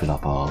fill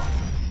up our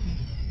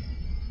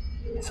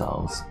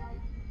missiles.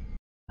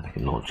 And we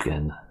can launch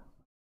again.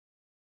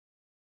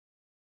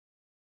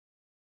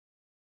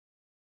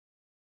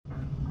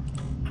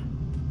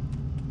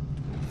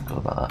 Forgot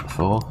about that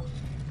before.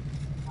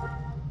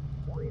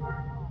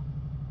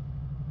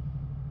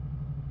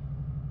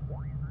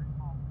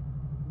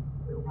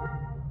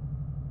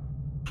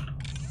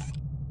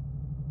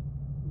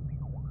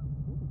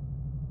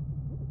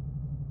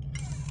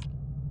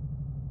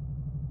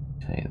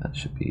 Okay, that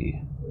should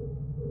be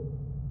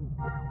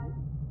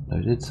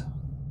loaded.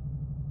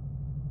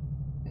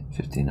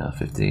 15 out of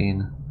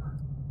 15.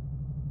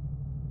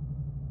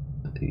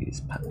 Put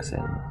these packs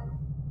in.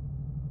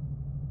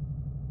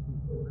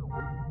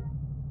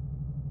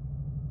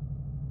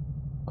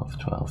 Of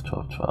 12,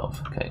 12,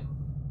 12. Okay.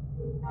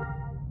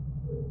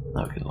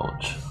 Now we can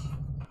launch.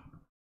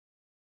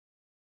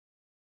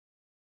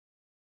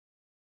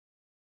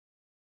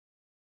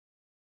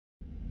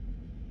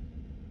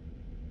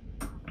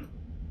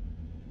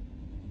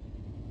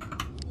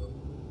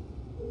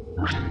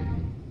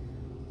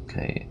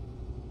 Okay.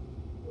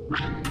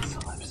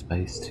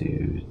 Cyberspace to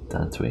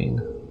Dantooine.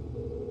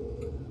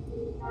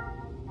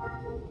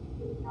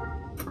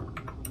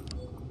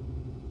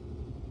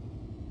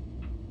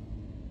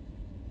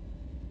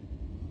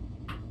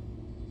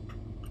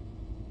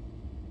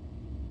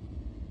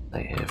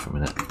 Stay here for a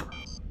minute.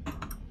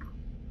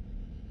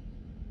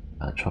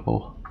 Bad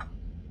trouble.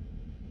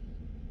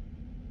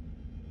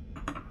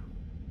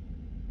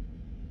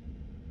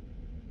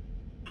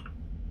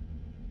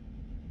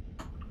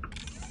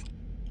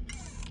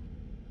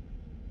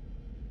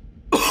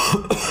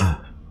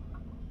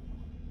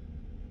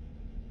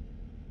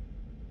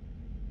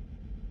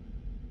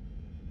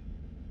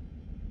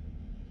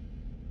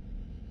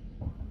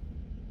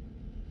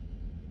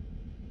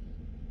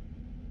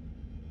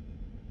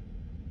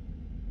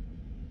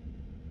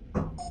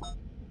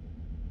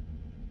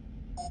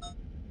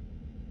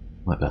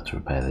 be able to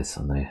repair this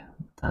on the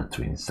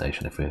answering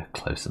station if we're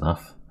close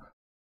enough.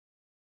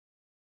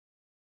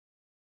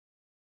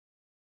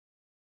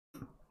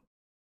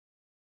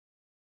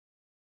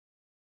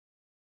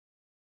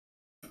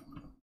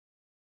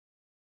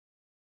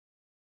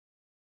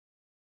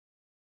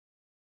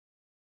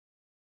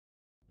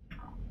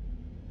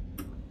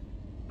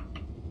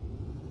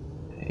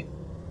 Okay.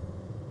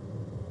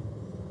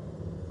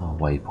 Our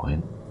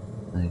waypoint.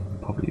 I can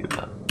probably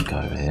go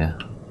over here.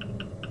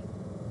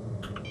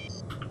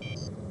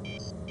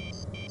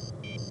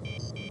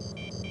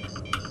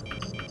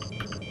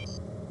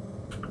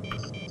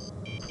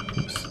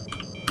 Oops.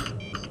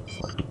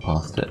 Slightly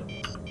past it.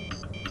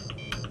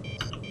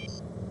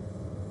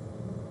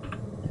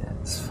 Yeah,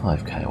 it's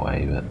 5k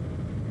away, but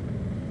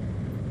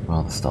I'd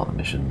rather start the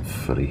mission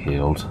fully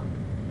healed,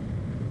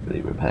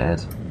 fully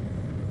repaired.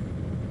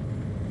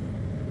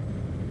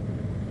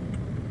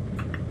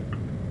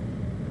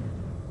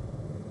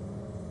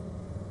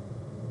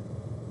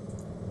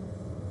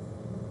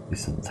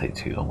 This doesn't take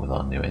too long with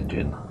our new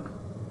engine.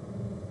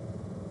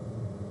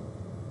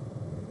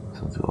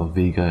 So we've got a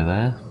Vigo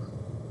there.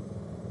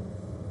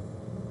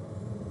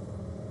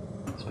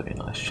 It's a very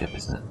nice ship,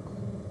 isn't it?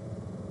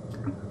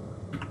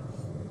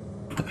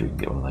 Hopefully we can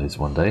get one of those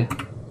one day.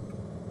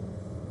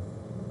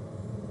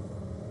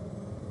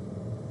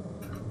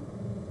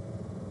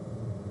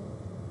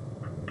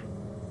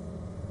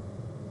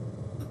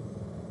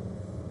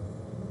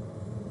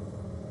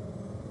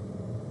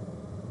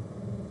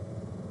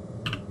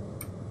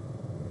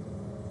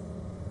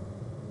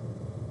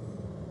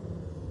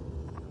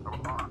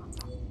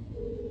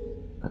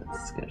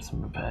 Let's get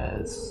some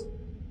repairs.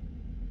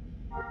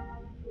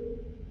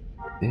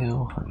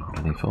 Deal,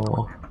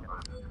 124.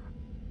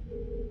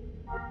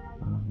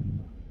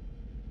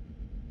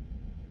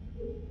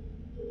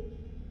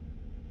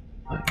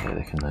 Okay,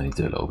 they can only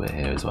do a little bit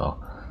here as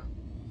well.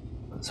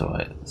 That's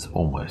alright, it's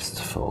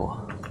almost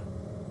full.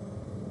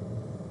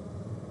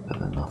 Better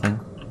than nothing.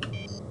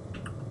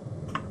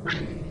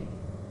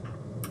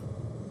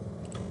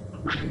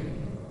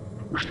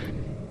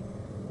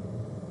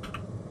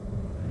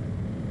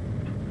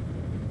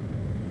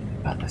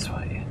 Back this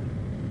way.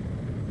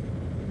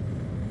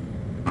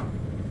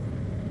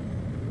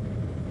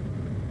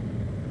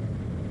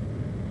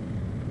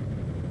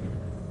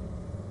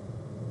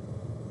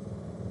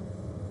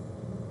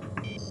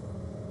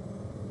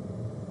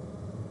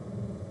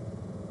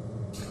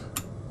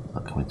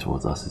 Not coming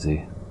towards us, is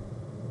he?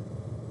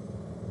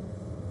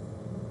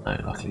 No,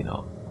 luckily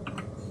not.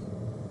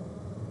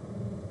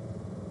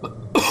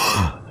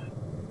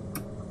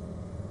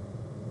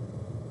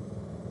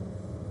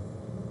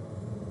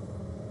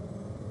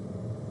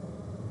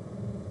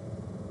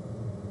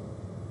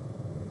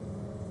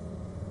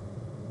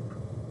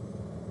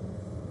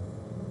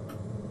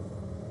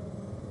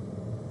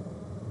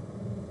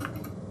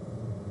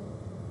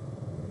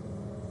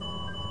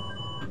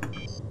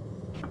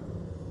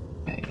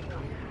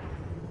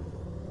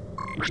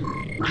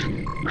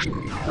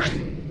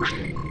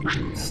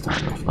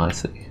 Starting off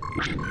nicely.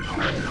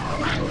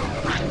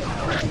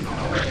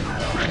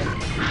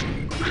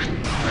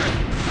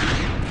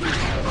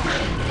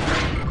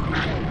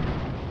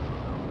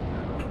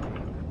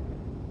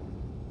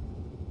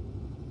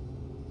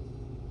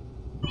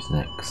 Who's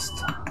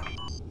next?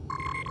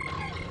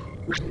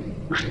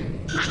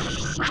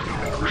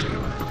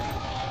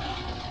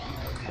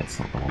 Okay, it's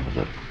not the one with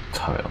the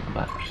turret on the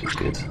back, which is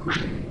good.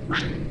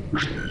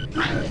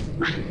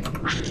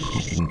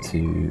 We need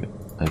to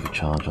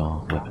overcharge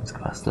our weapons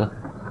capacitor.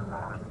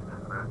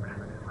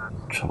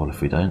 Trouble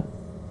if we don't.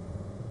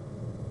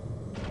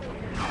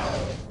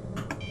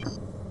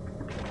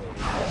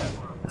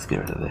 Let's get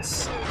rid of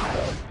this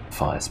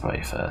fire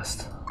spray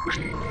first.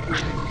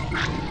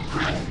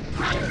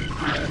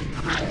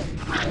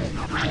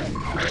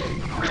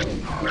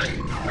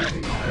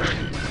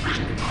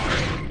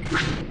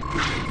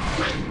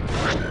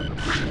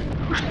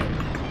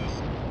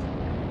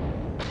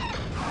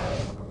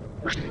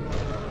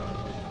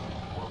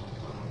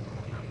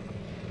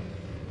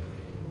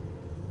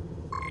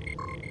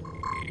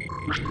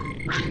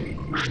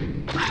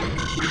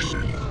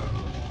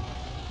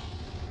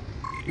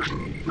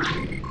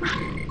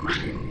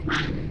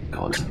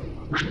 God.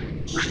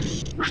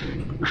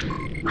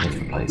 There's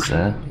the place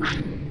there.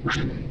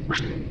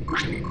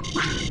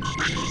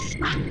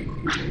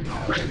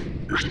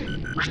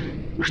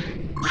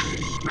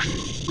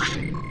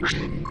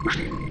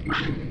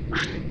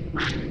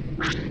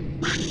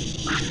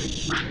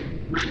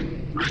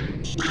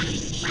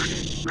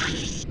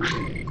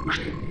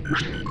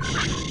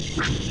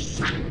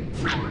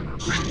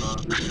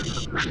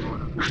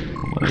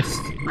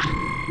 Almost.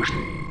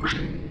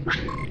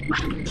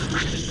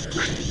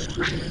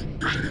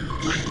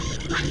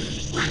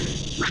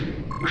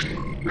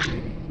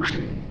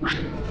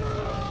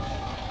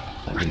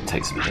 That really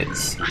takes some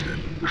hits.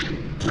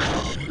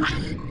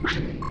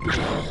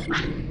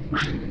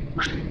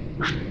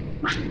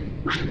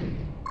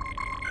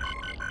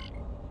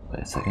 Wait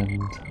a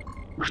second.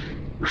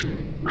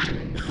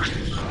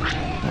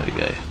 There we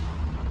go.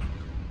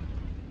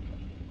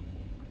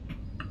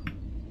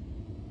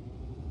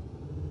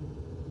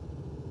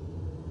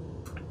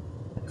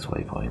 next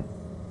waypoint.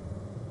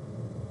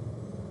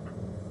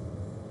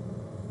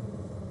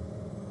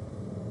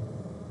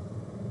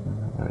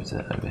 Where is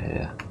it? Over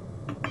here.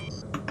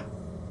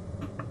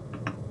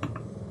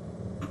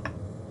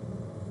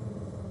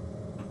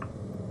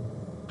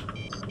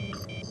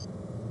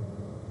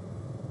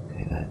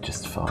 Okay, they're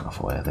just far enough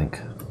away, I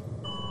think.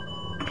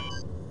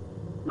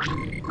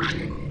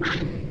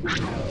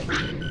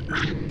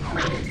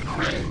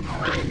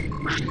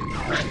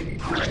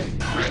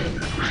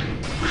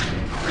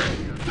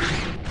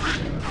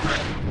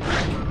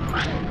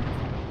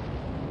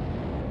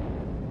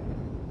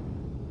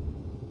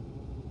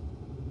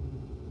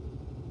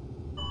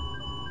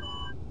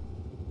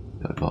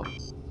 I got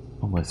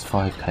almost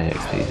 5k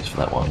XP just for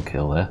that one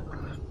kill there.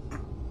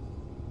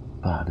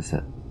 Bad, is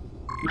it?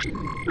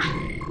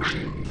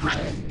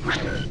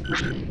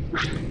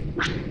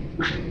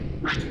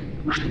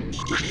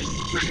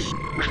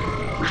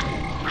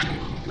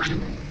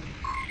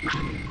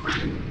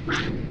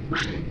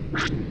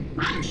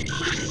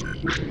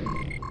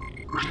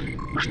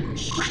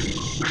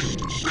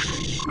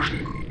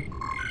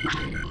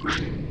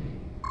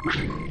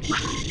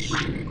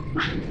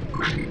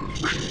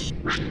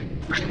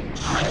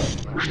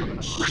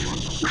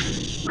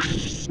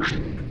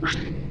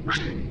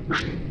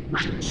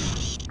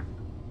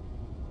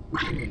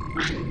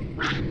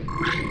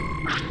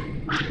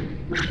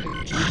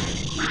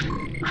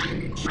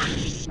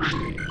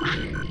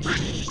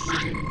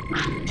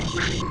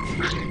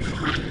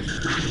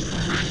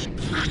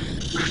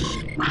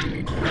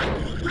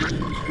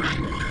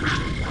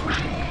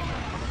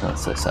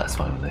 That's so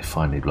satisfying when they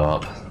finally blow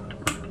up.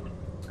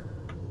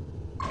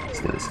 Let's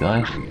get this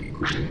guy.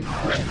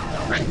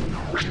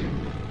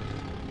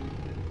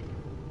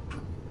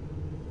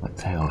 I'll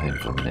tail him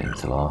for a minute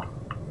until our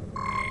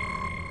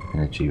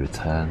energy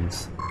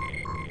returns.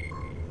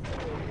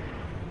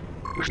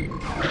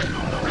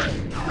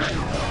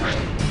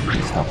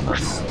 He's helping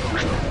us.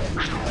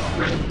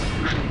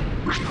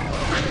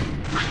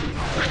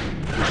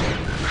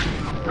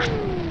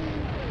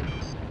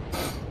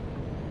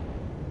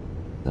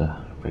 The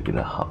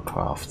regular hut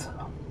craft.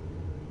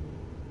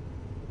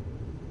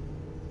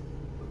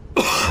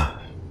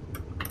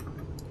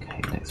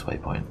 Okay, next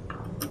waypoint.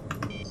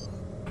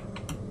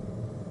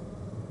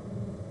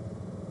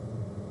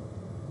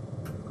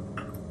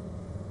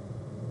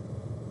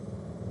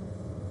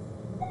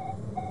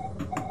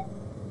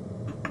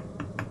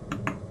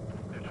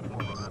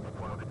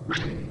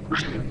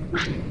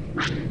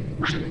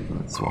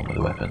 That's the one with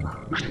the weapon.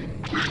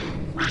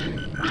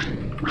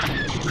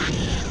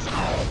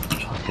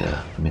 Try to get a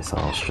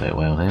missile straight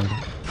away on him.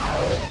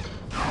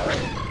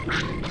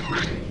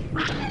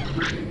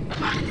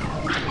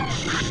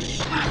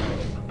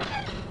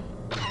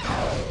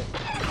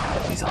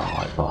 These are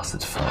like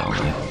bastards to fight,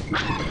 aren't they?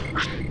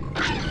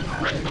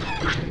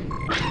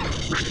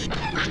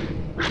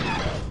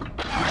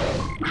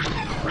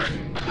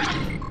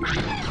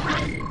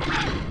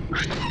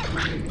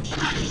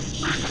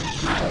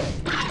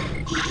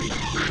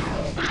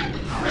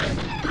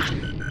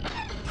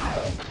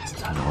 Let's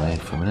turn away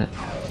for a minute.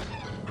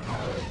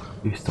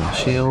 Boost our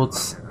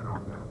shields.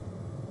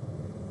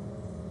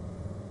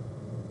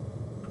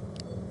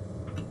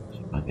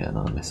 Might get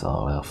another missile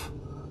off.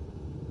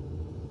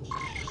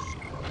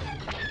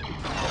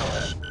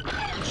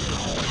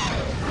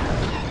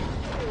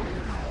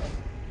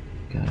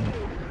 Okay.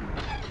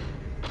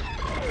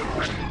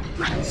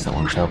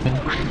 Someone's helping.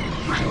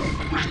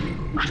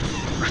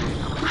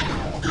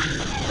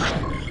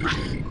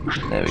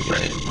 There we go.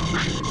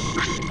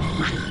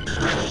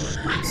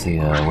 See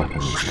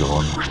weapons go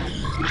on.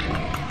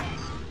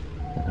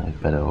 Don't know,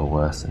 better or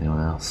worse than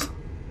anyone else.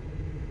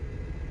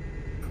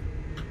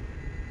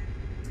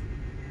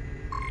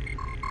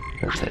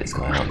 Let's take this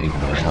guy out even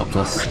though he helped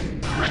us.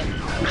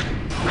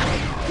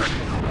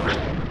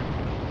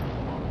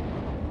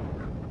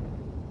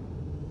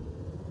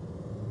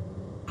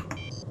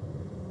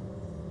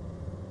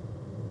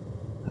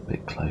 A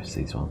bit close,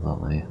 these ones,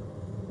 aren't they?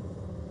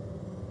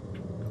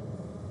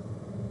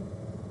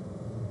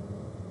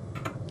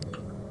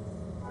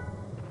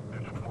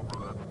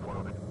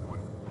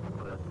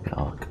 Get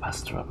our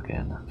capacitor up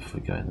again if we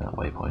go in that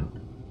waypoint.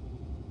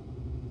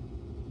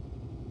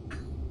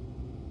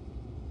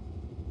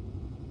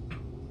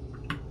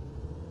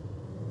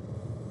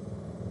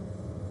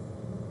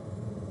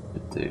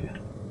 Should do.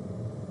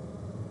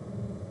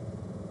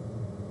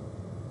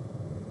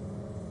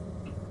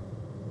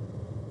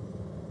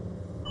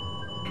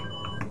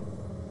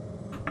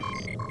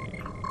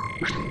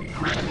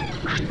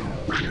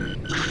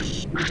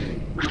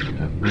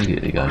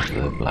 Immediately going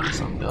for the black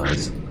sun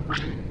guys.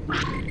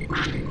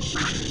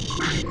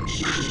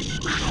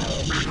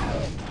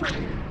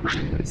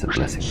 It's a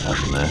blessing to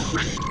have them there.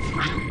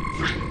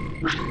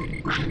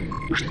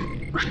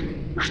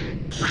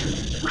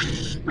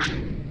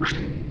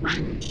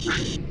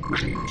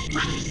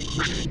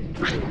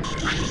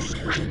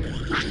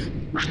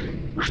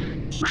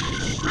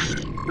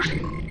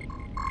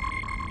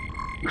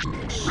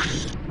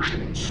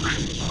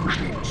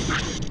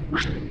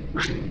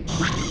 Okay.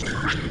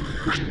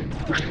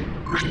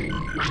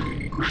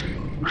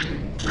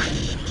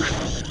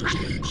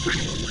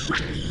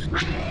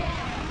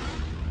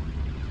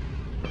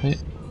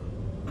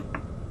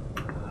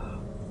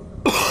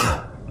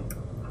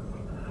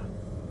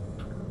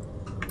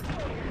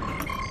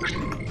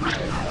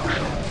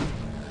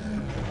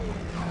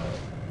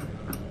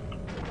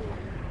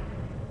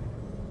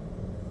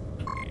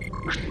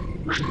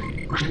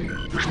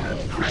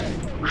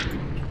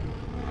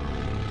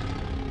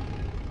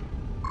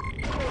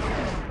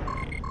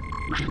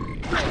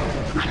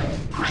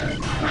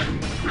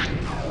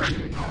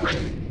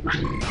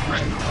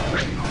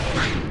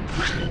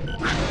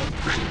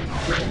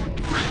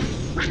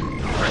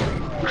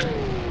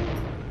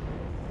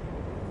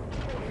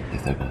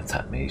 If they're going to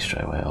attack me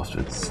straight away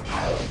afterwards.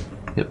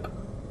 Yep.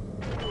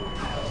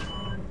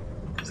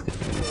 Let's get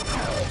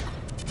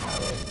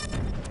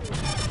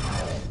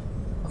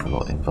a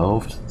lot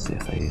involved. See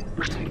if they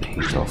take the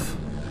heat off.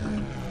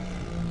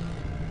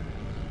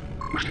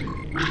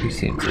 You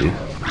seem to.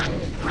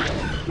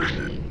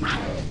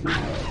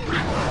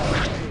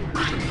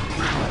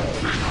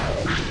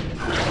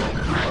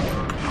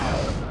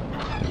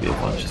 Maybe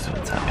everyone's just going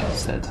to attack me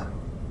instead.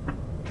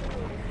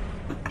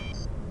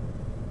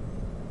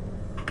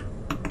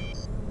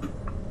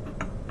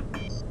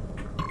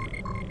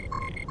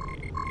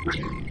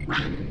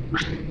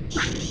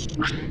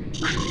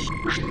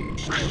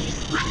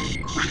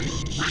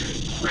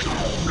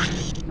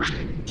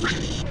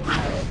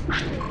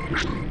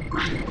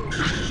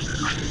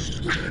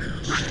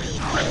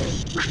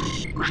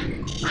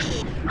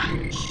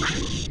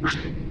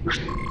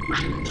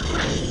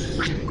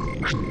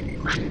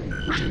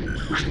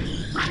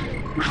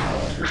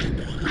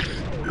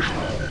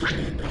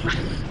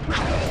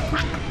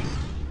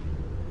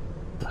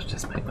 That'll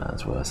just make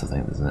matters worse, I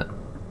think, doesn't it?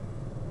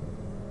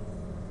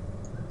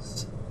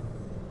 Let's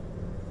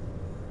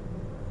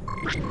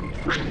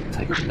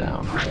take him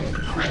down.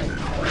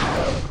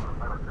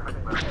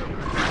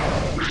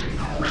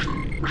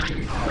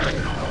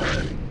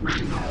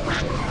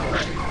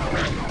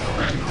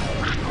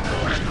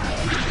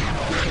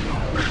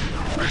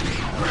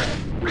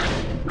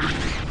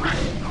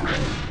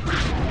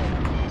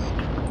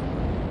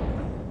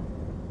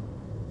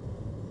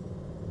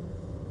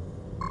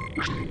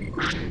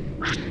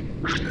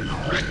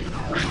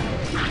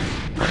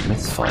 I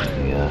misfired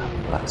the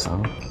Black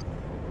Sun.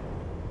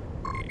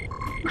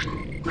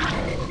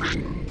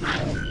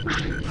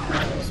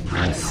 Some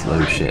nice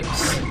slow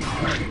ships.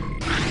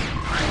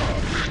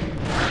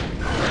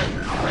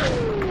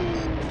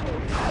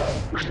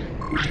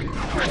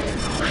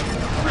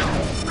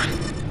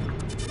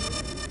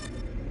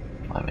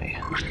 By me.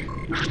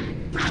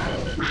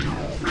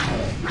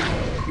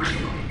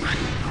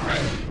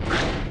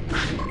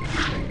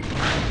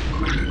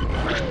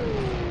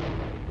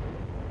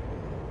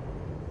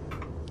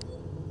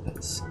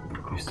 Let's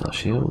boost our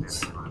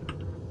shields.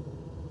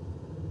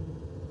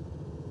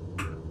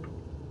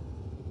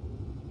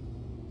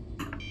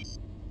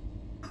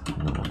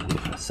 No one here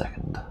for a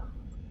second.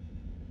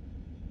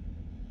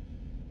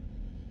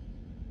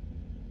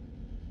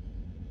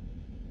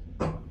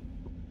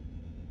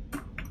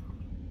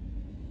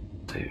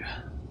 Two.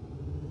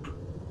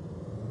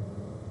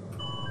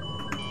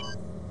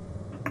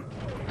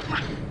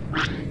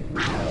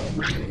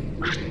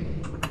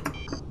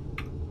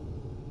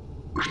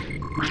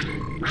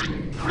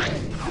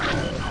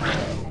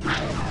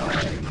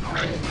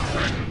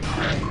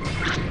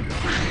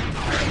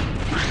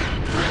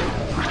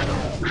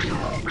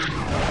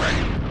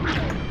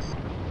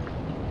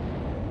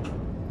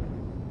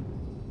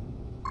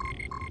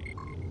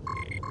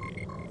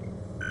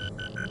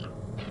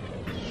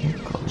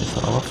 Got this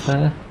off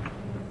there.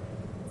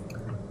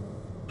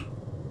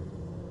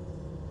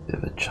 Bit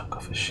of a chunk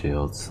off his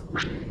shields.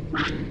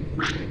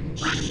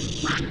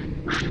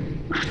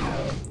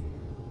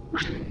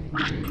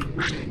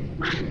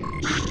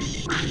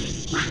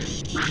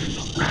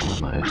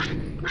 Ammo.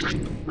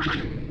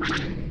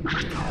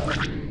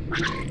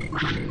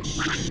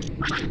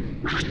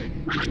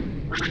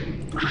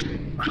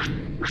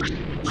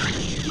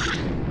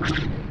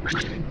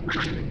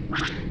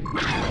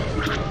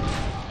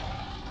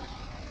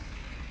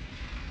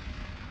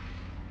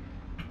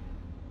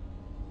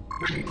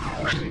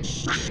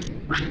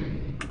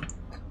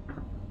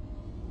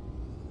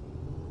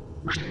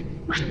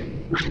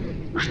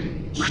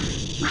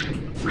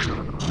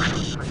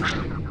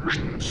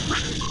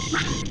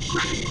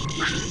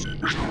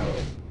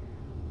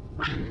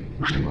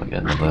 Might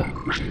get another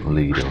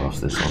leader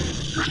after this one.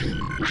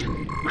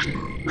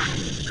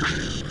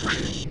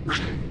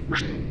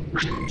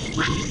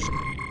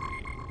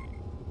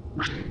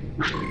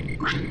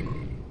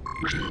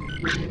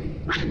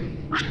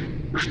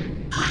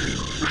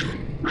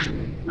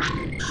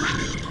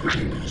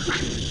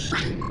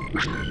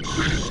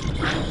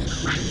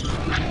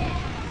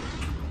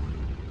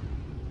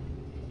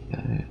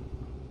 Okay,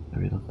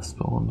 maybe another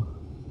spawn.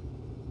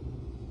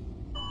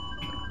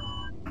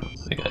 There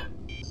we go.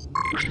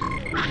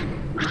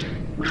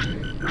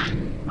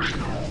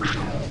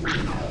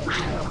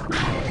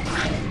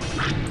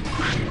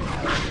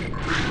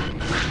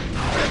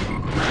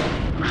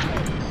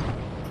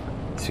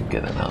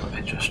 get them out of the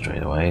picture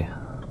straight away.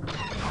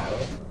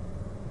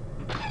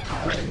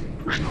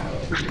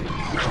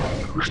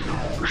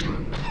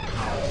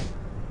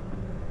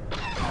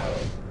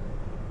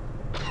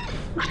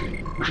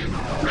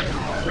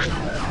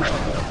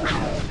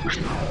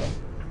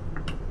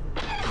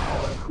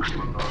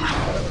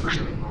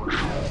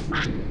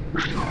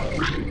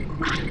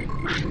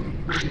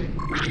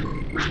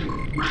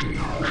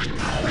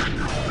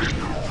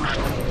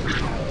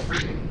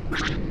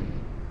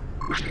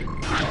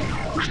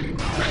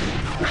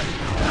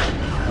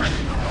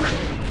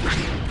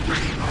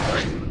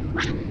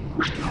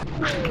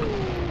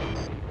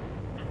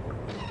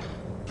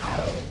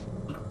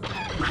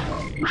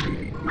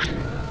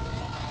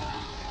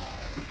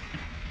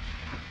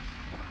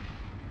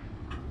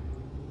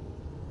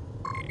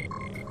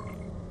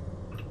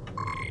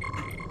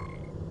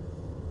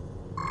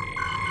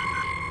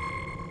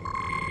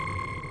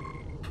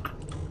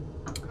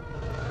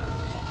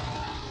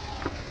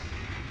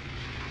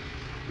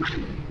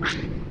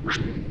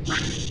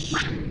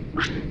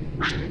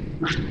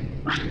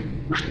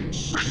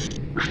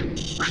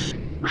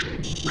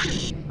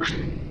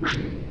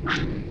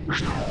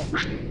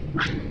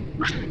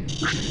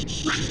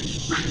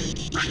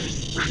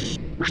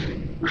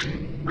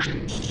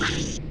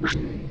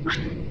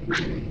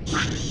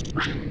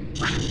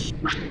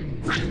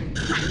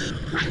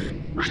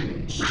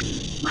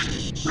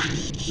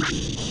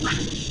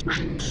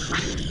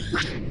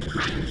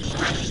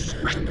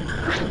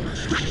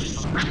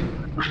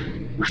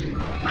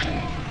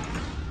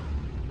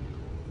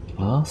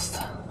 Last,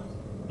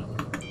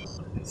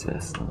 it's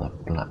this, the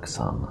black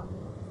sun.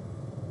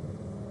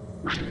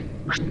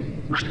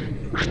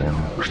 Then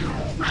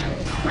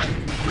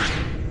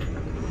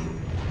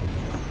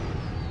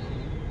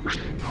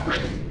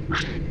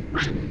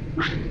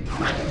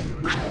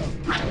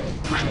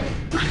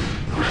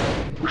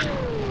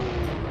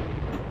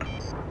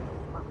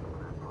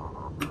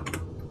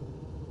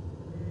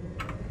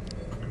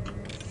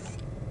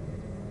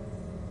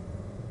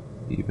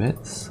few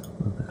bits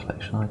of the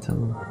collection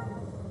item.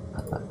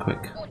 Add that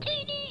quick.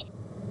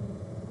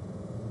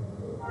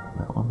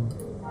 That one.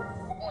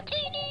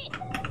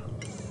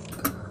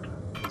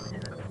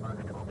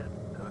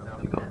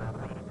 We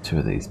got 2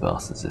 of these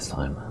bastards this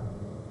time.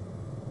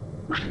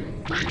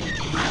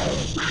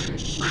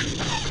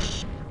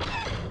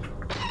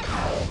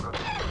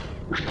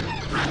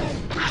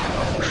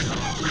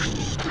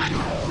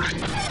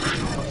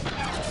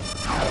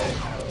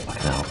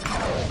 Fucking hell.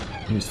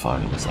 Who's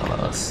firing a missile at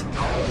us?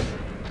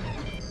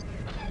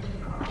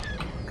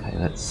 Okay,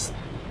 let's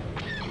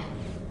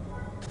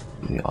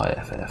do the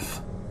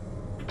IFF.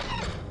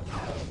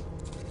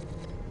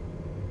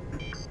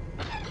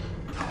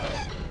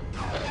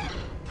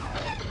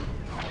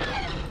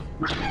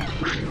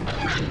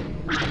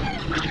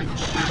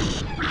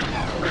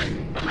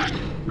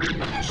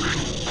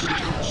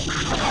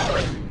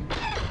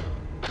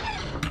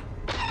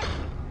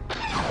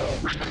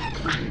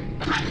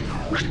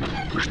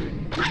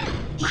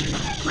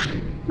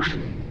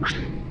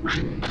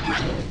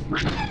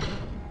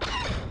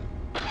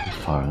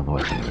 Firing the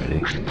weapon already.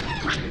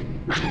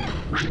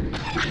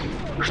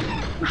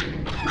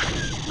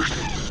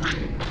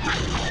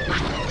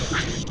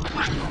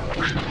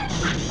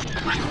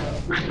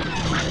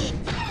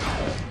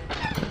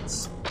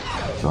 Let's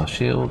do our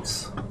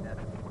shields.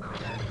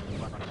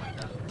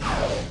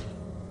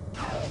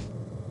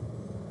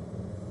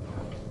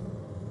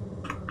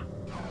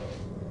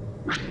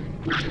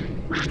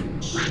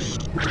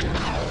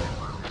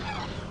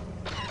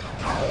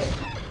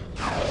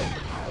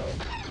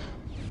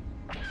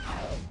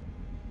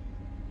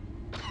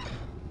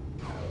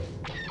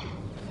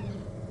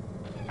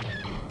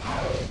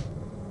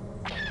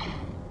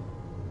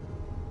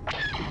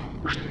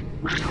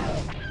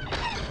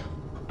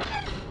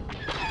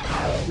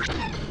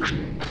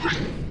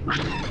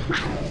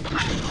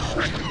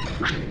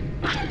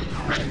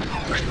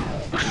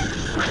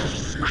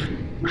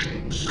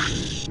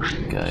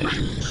 Okay,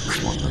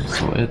 this one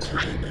sorted.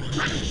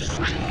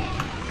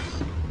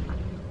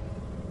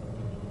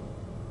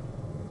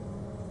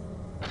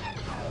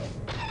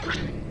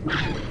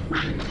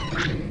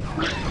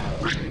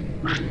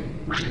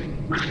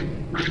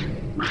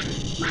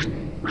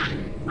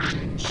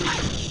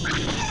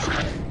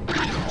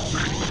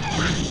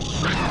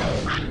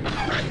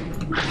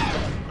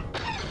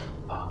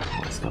 Oh,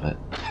 almost got it.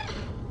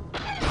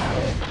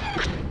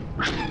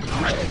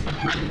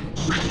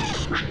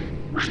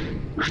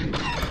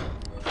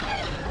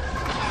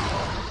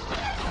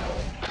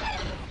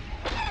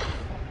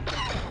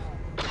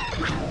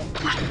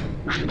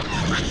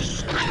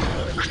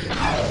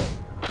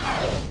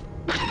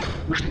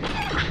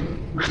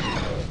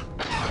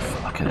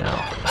 Fucking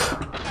hell.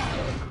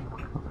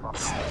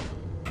 Let's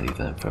leave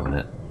them for a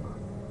minute.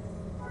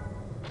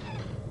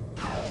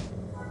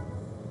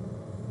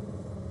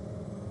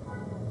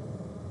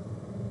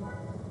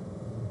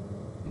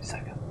 Few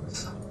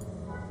seconds.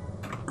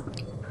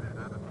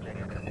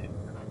 Okay.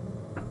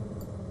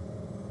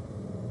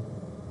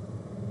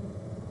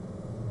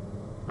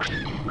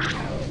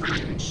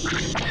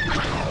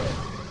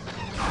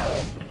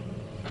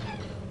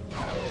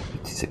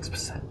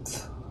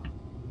 56%.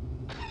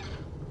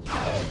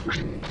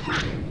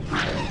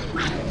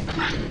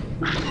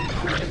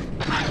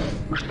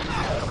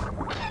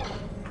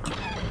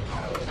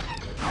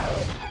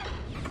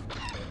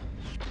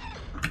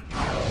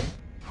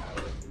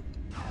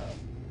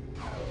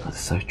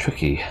 That's so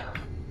tricky.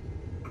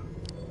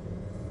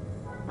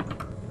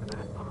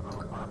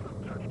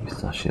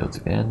 Use our shields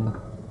again.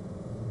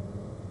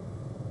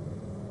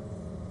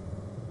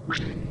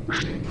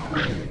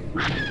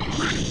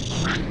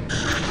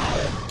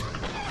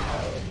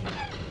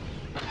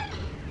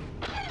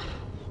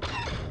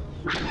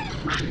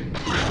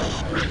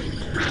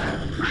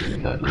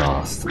 Go at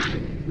last.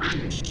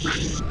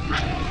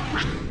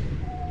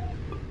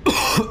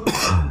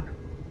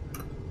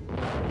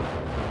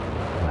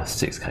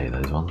 6k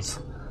those ones.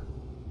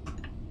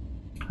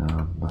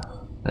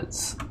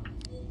 Let's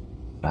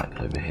back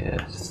over here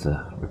just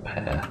to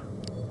repair.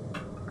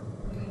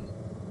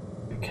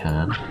 We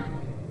can.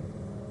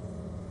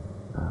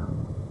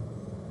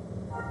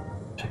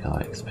 Check our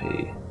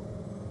XP.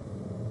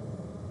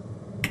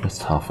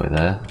 Just halfway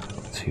there,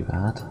 not too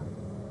bad.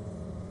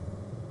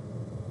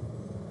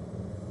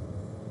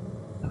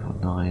 Level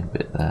 9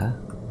 bit there,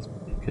 that's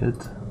pretty good.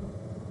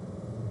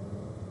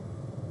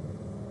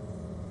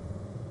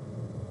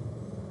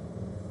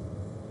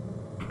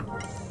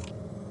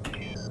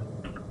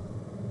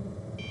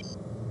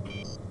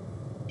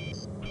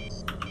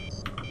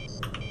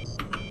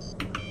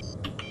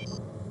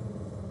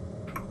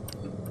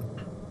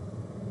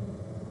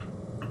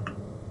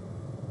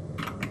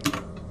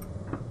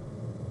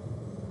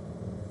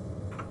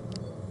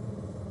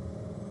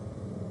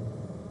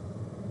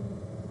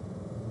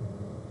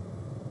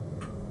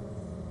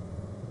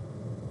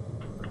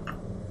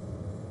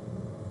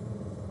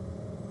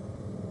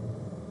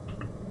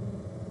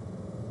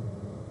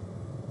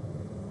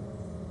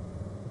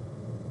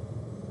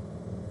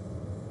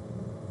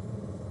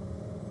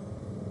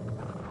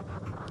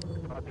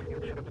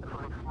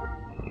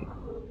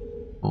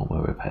 All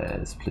more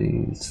repairs,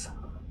 please.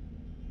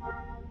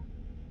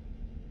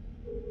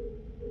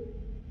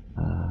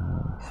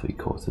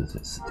 3/4,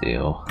 it's a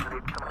deal.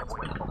 It's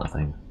better than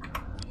nothing.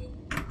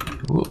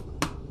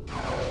 Whoop.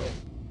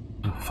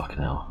 Oh, fucking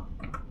hell.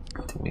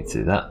 Didn't mean to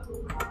do that.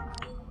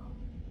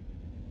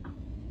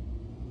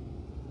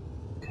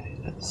 Okay,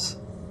 let's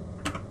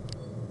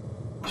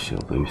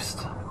shield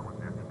boost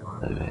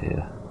over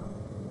here.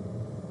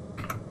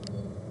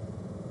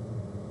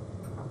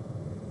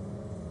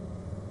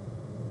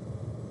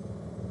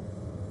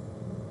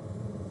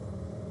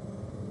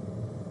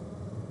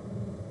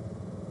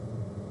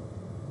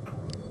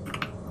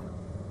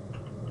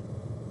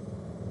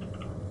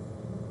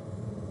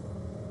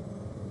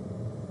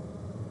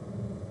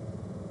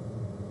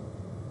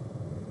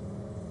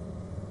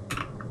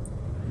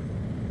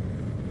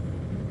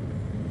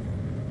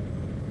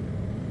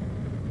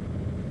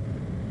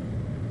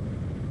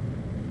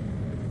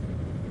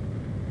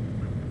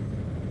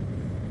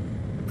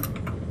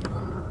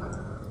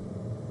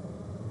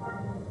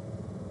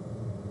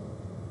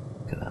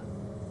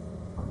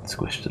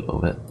 Squished a little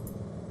bit.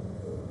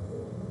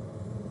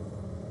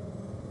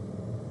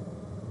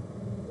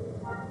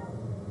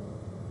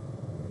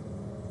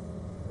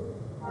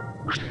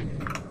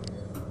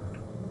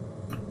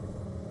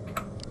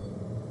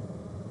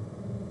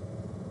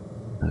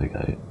 There we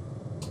go.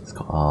 It's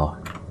got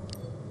our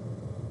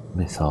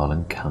missile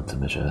and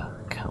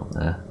countermeasure count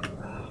there.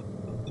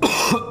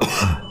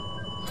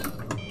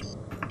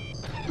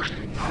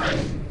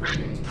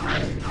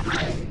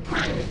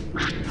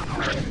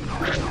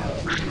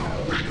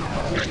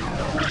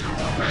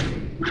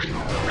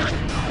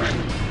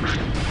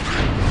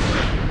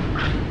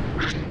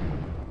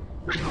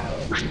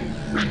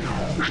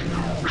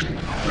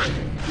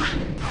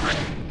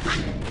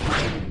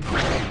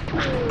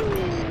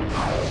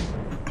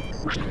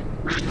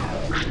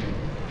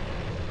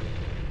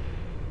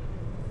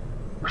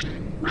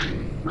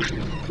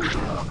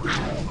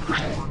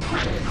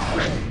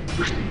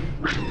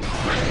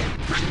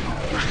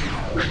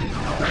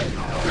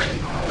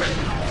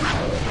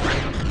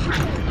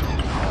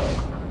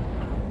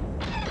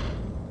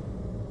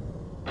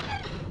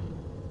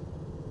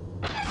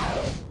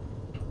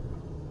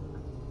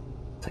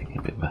 Taking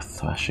a bit of a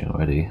thrashing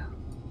already.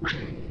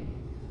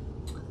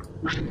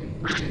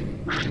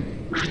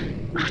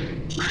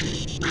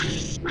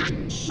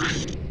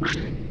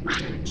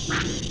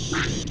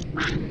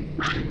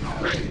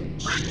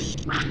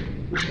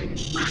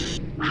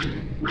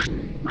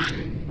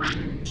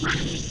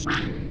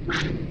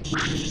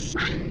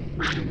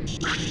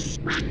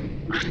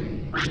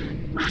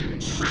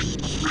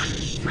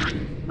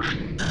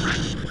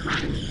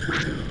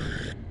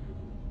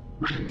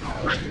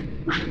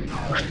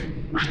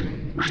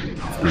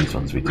 These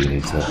ones we do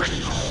need to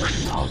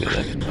target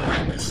their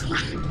components.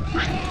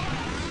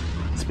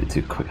 It's a bit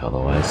too quick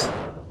otherwise.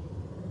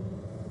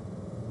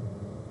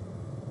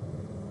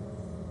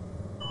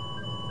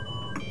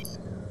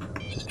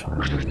 Just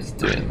trying to remember to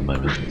do it at the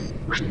moment.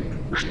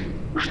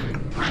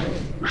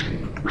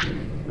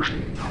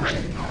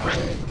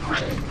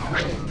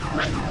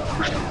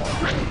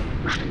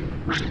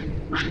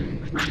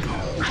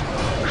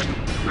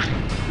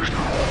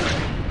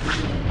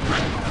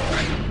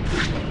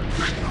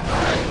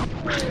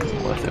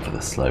 Worth it for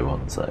the slow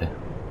ones though.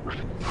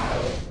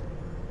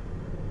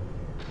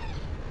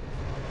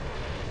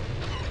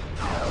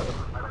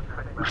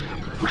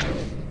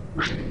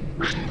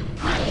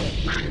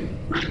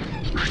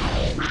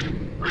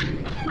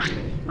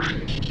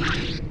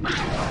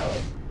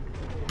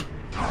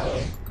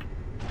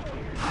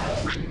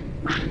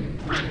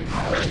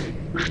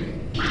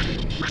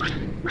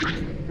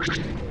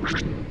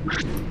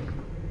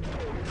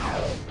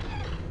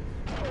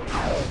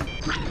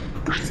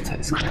 Let's take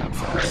this guy out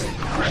first.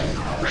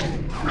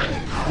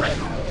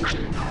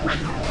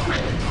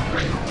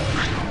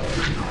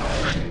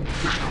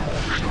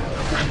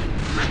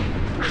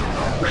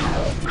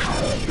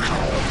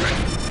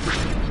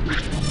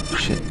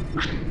 Shit,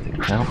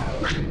 didn't count.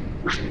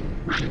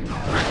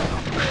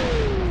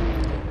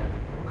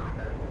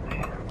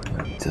 Yeah,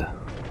 I need to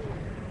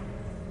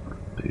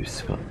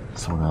boost. Got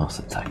someone else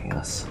attacking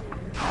us.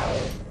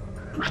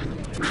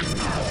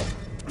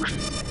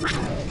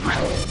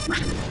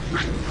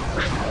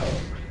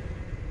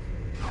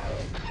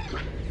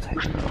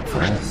 Take them out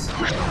first.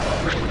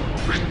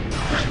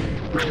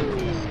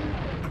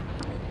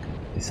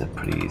 These are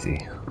pretty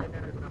easy.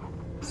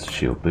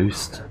 Shield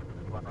boost.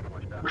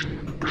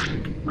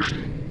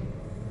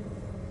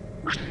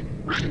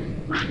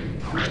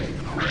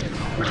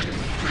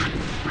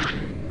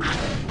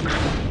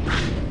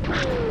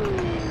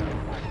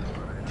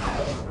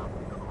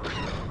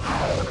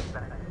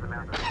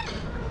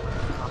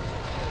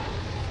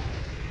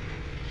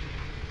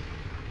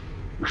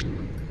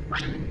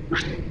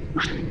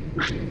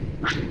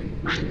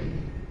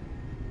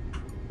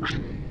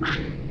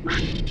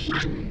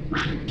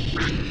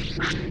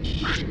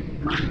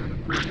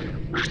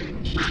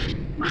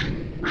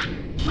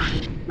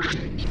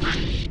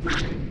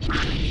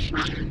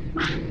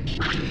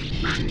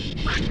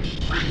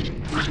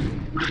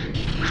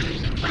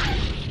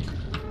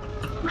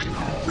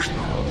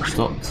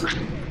 Stopped.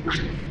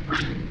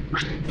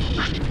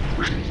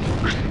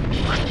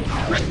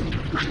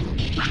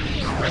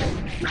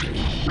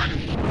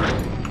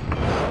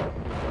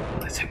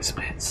 Let's take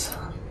some hits.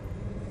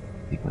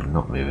 People are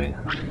not moving.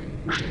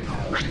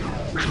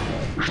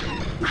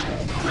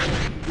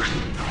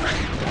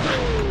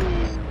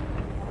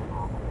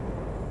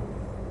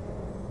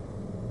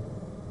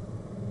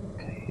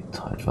 Okay,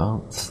 tie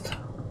advanced.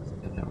 Let's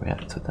get the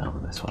reactor down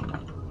on this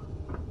one.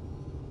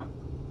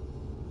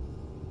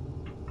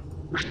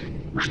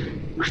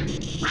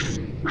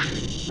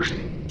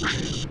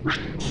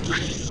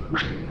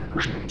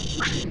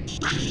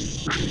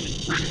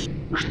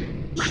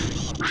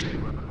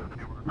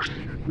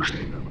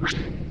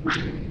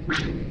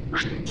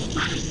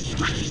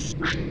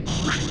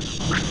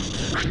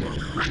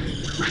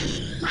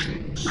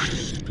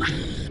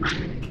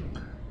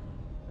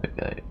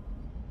 Okay.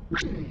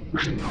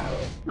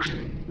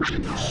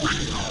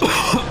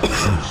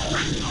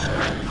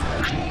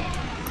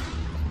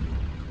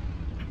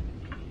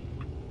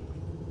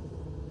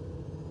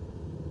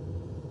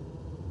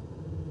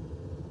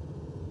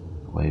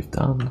 Wave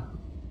done.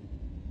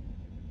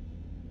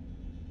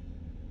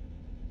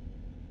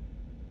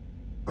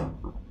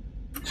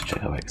 Let's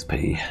check our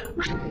XP.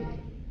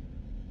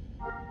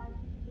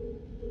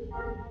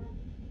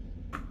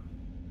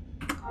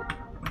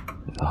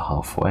 We're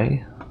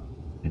halfway.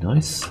 Be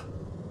nice.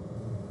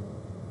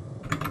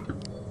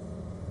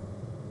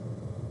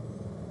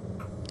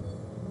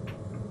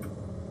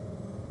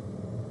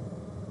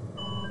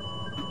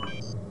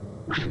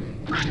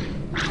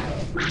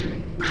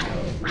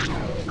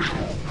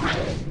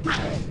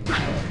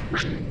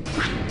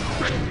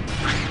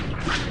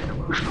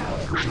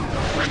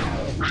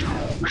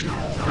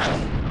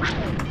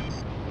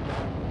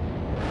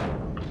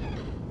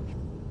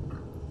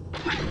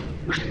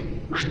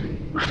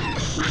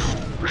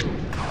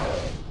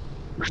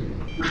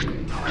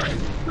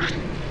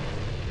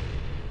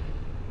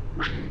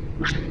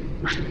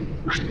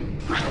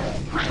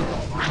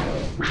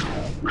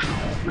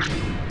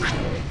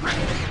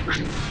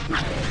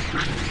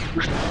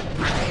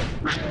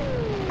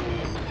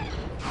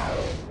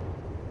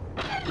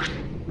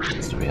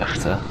 It's the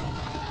reactor.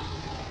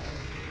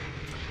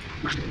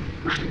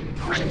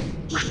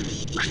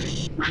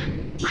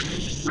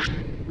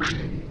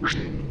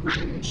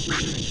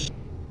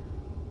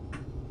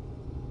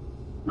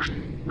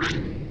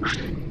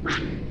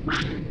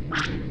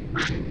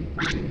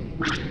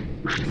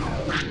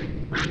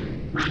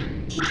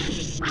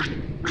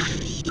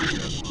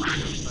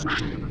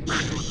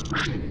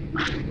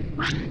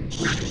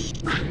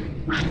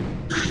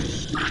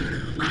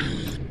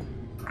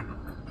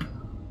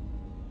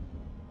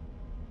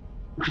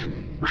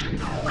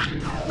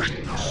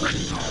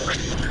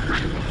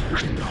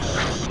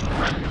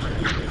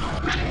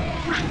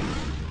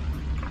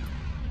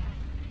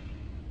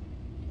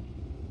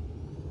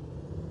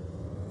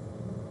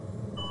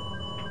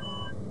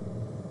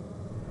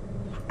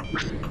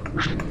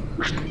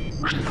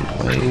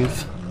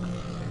 Wave.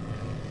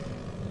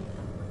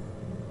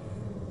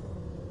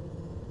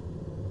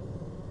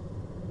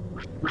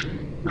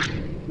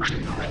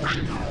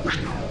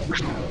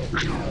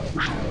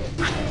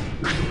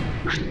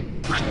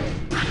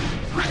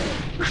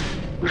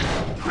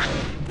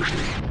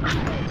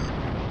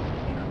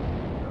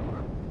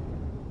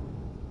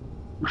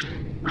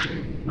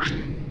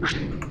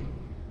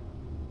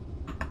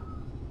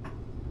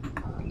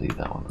 I'll leave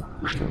that one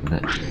for a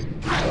minute.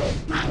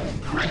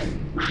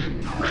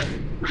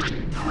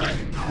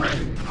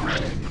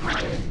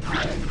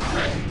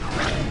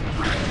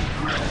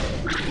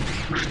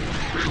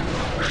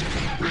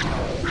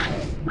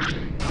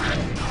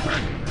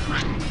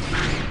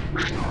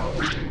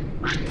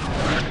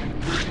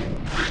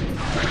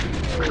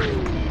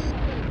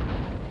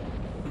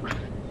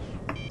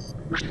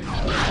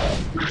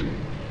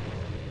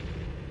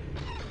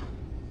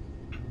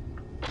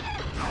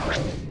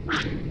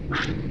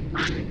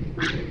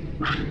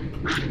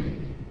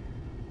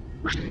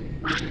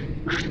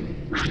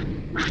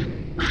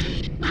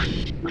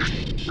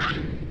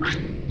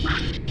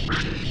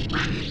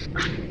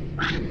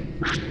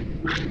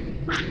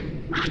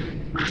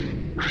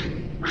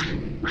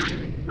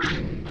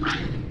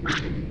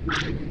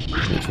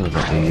 It feels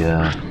like the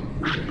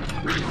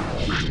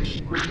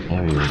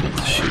area we get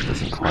to shoot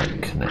doesn't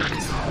quite connect.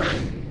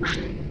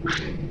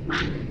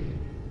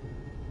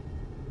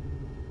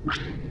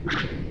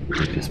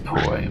 It's just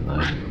poor aim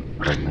though,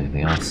 rather than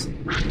anything else.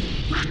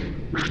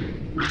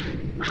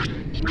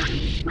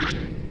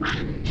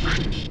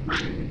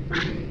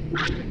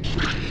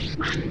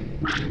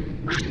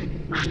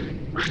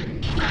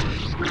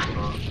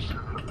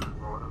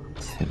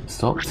 Him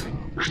stopped.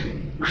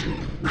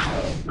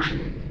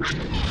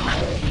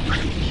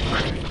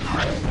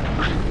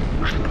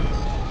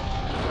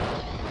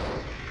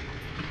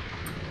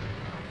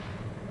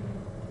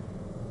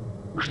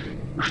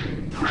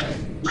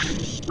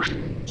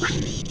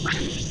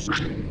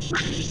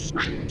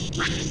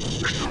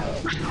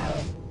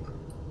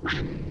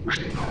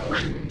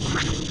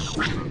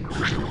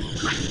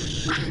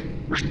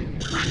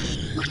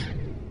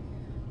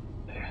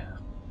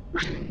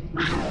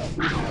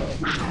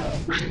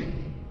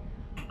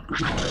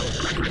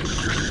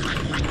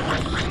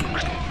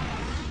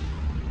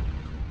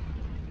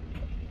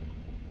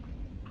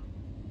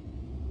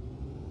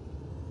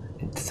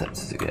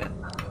 Interceptors again,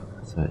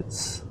 so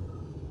it's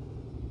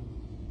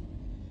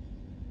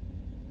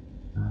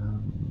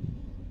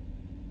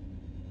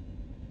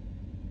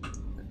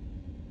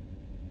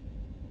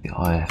the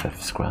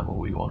IFF scramble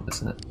we want,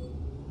 isn't it?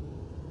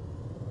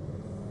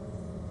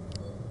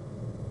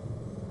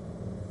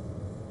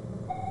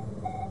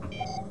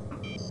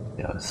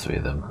 Yeah, there's 3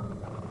 of them.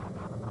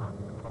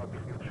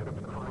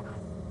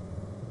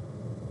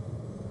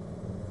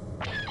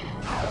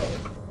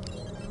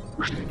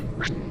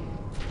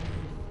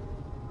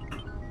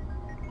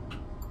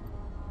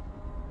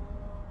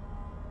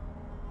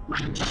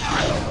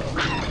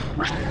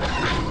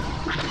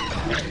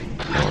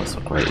 Oh, that's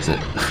not great, is it?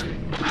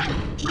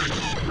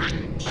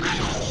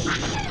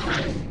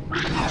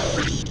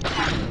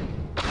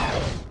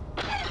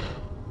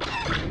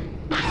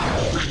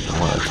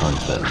 One at a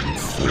time's better than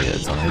 3 at a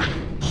time.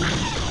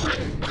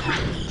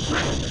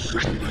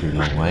 That's a pretty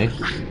long way.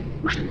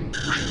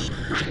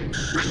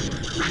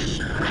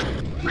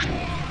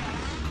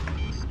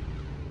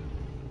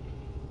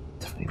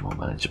 Definitely more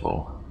manageable.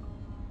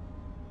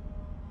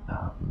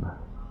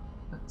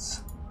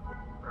 Let's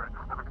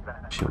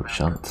shield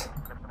shunt.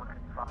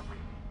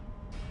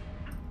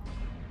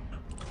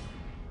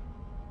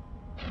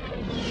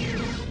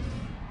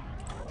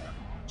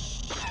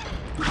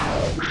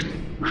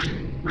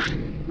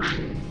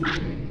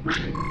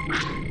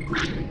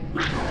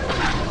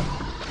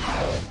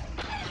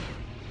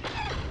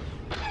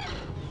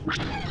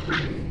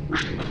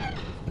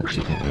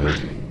 Actually think we were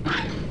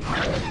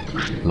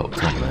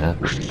locked on there,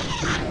 but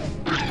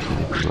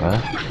clearly we were.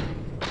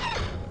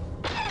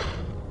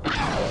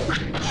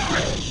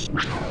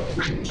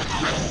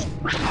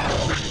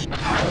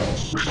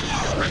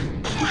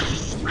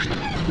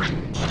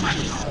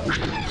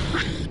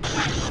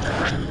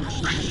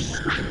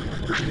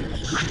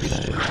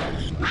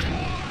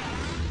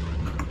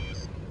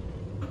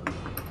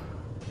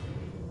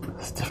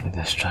 That's definitely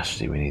the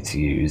strategy we need to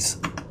use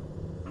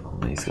on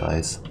these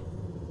guys.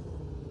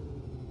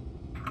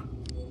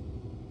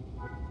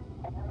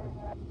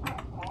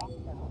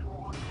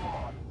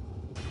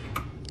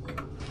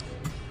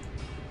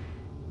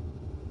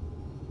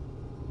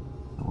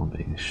 The one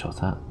being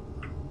shot at.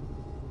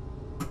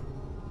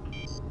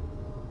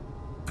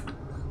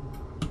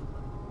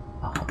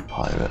 Ah,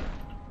 pirate.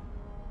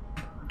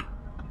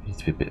 We need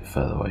to be a bit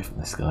further away from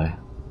this guy.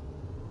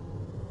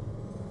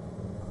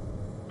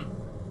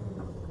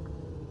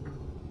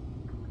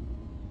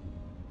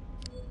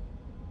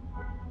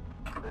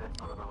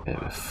 Okay,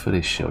 we're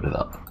fully shielded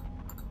up.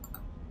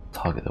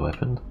 Target the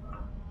weapon.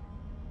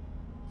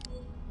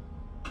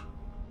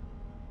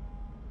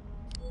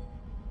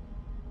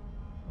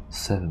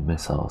 Seven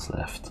missiles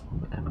left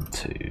on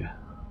M2.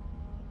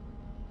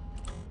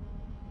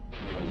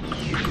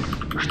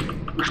 See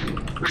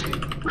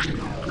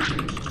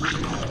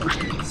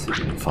if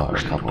we can fire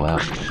a couple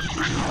out. This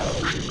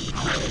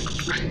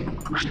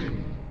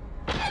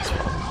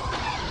one.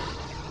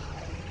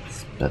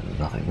 It's better than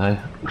nothing though.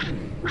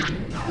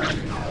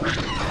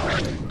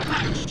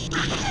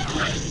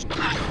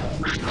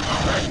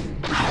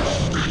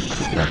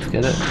 Should be able to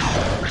get it.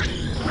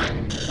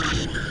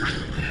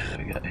 Yeah, there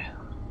we go.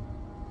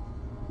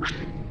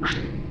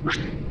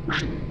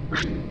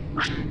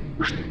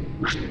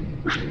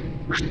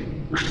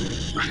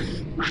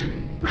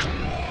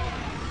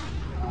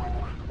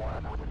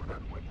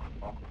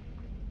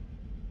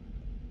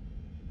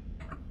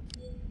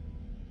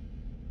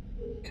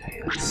 Okay,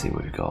 let's see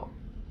what we've got.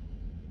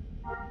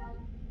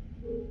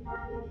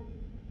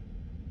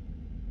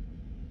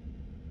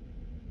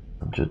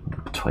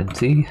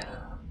 $120.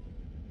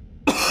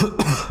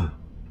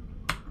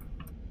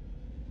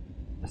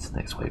 That's the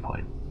next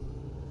waypoint.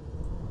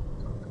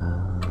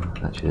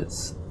 Actually,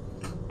 let's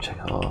check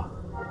our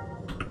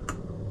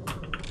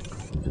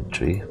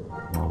inventory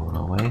while we're on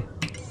our way.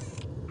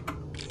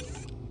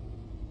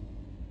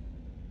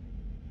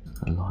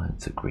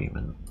 Alliance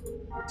agreement.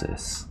 What's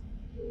this?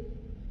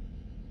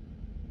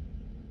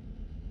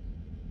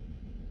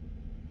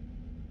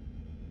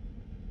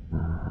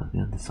 The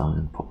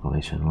Undersigned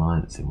Proclamation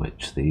Alliance, in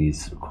which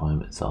these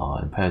requirements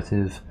are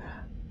imperative.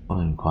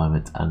 Following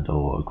requirements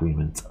and/or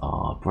agreements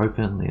are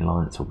broken, the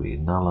alliance will be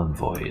null and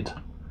void.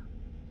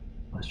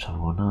 Most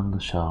travel or none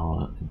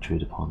shall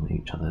intrude upon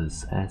each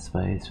other's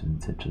airspace with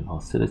intention of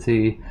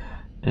hostility.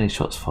 Any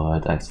shots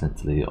fired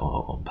accidentally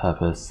or on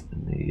purpose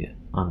in the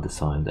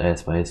undersigned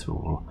airspace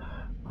will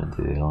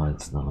render the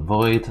alliance null and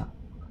void.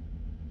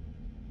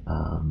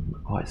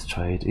 Rights to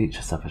trade. Each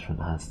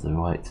establishment has the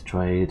right to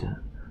trade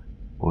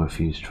or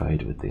refuse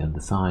trade with the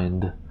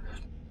undersigned.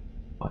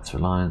 Rights to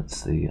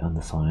alliance. The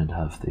undersigned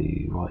have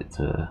the right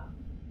to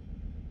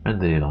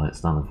render the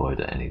alliance null and void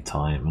at any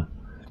time.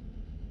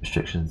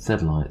 Restrictions.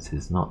 Said alliance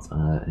is not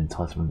an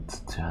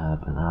entitlement to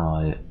have an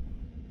ally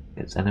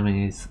against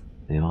enemies.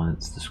 The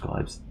alliance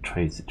describes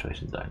trade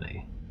situations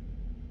only.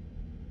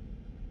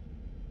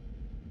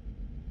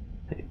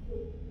 Okay,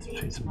 it's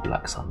between some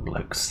Black Sun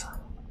blokes.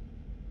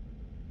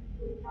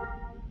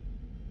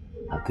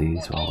 Add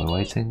these while we're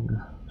waiting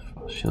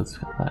for our shields to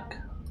come back.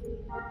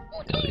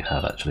 They already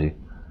have actually.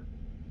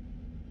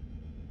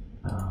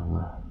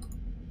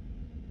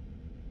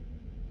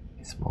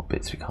 Some more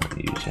bits we can't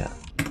use yet.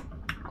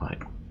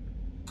 Right.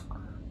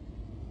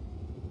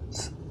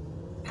 Let's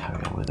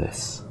carry on with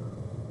this.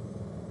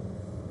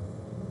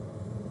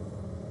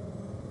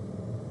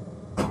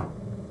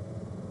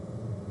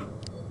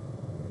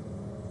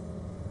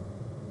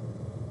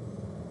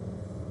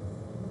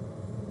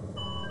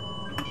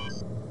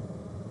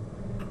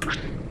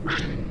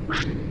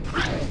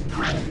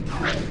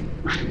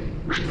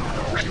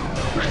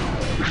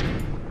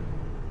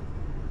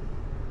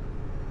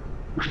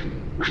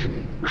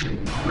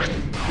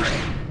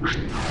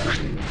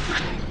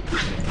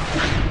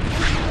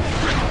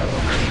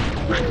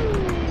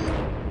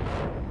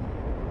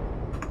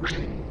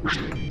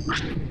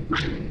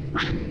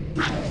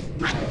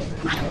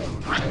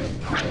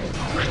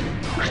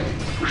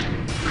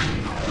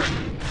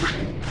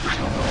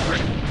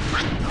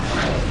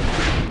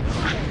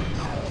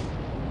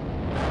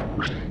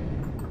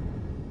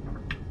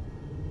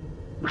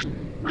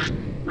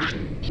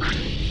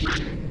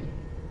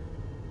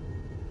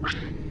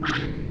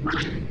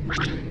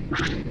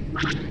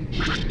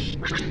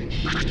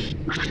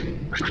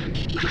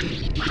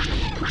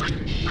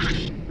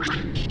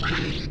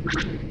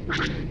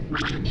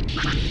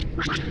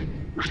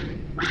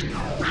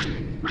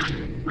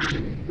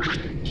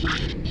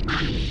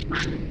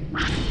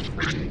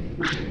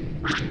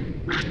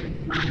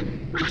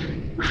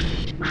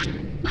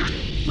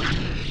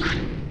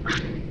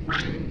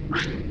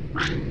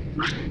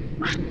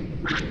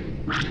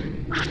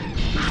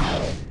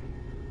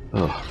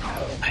 Oh,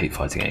 I hate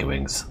fighting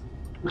A-wings.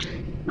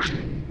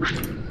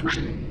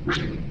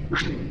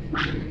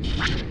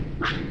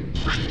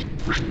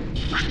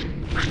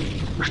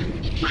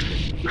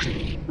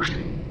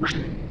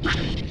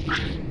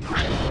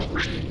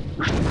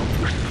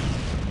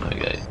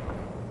 Okay.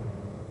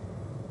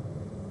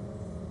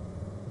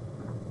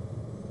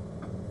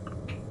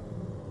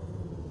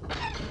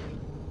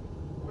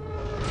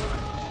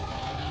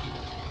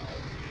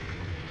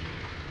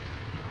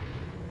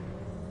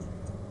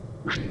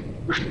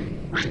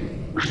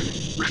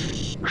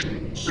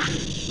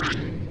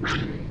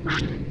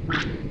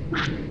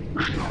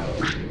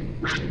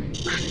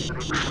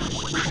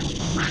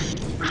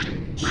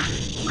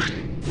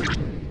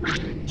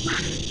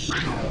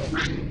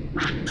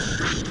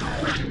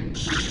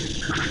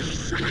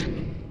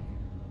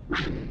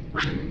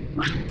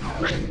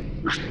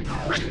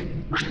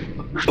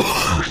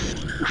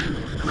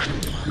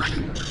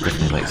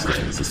 Definitely makes a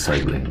difference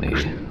disabling the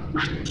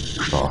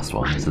fast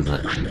ones, doesn't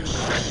it?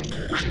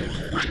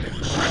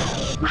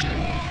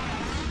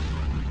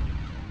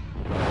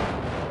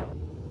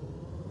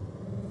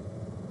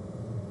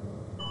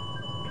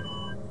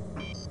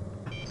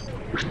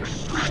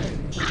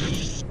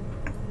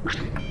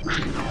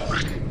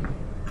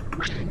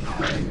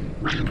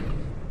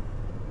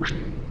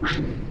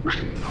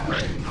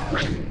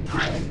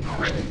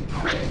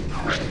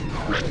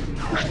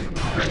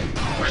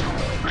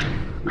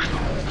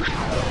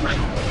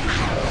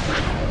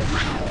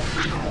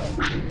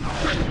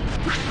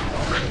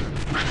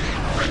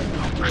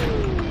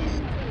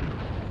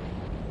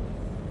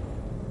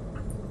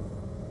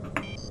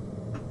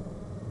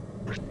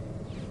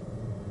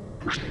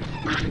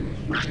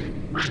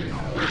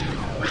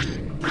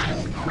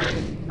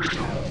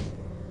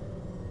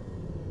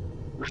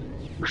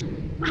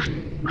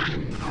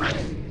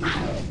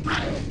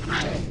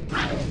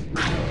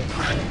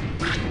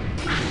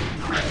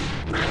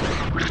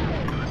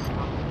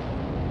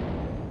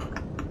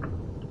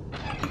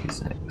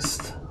 Who's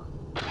next?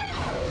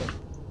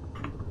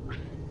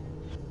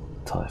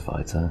 TIE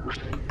fighter.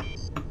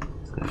 Let's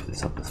go for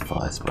this up as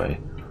fire spray.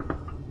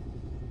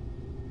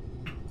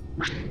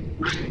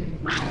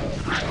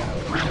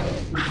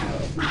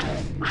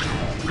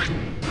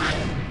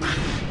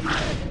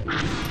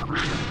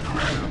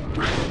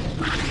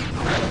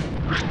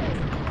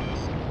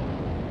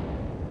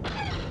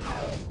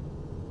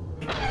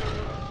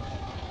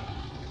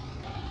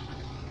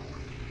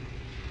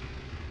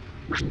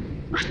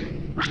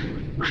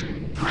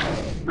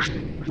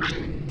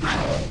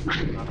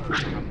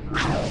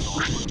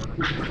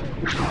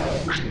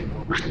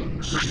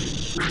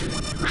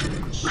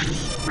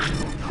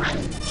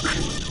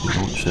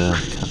 Launcher,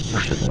 can't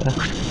launch it there.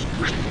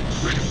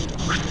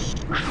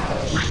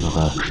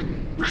 Another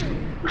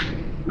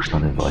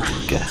uninvited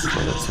guest,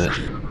 well that's it.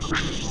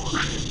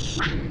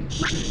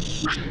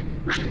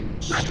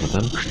 Couple of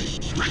them.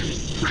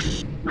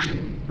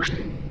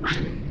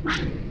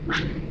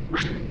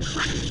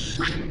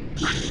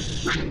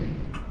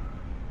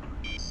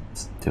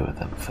 Let's deal with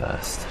them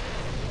first.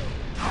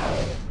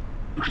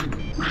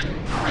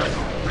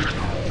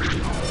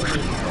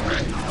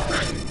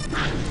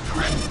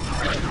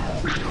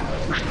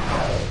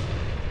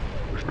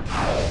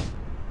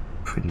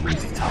 Pretty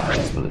easy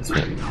targets, but it's a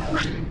bit.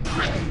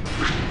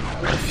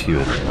 Quite a few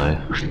of them though.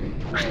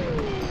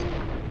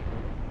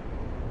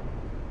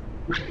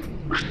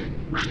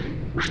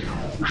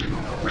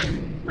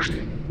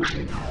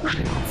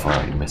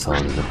 Firing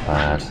missiles is a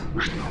bad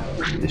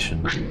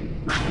addition.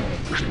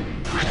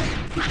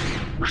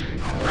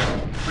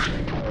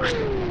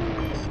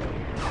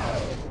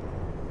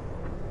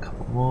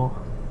 Couple more.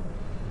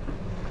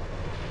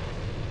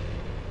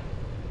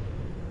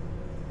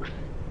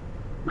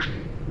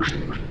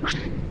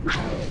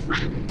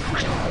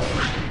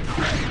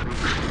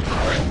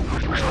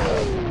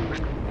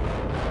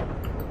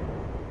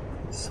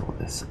 Sort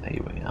this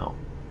A-wing out.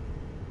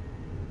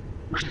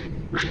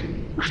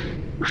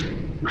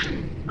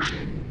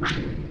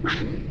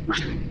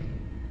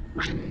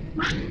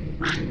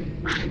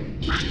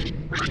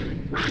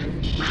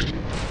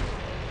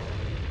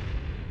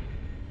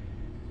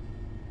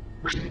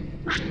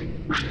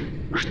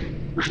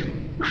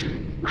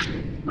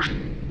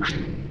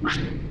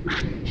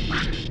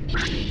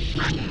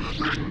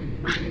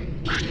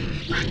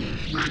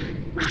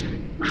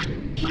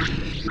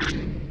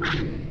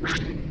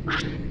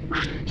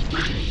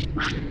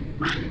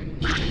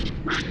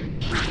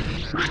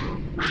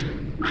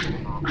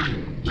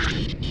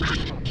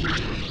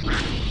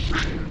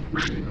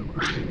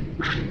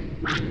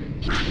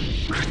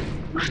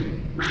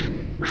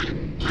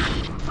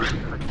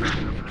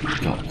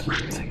 God,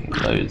 taking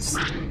loads.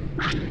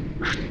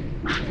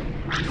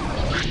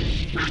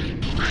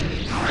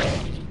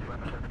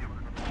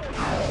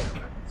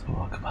 So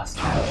our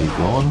capacity will be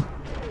gone.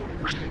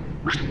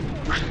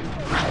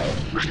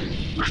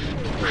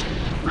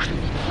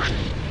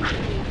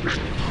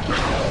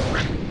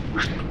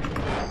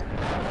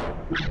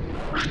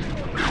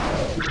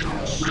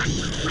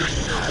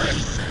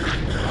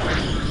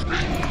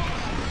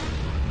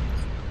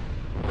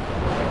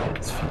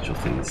 Let's finish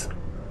off these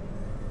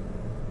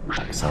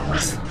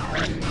backsummers.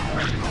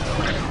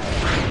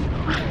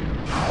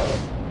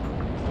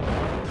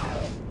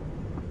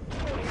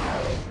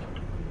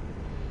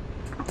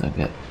 Don't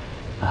get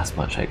as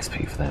much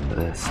XP for them, but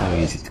they're so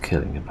easy to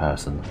kill in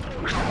comparison.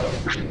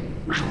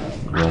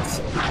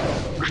 Worth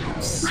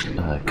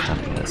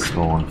camping at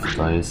spawn for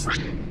those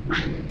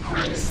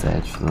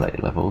instead for the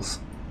later levels.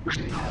 A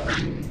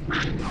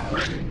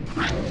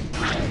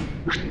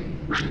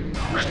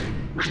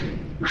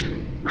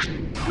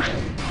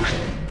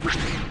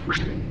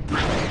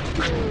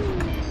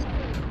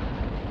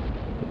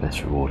bit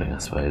less rewarding, I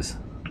suppose.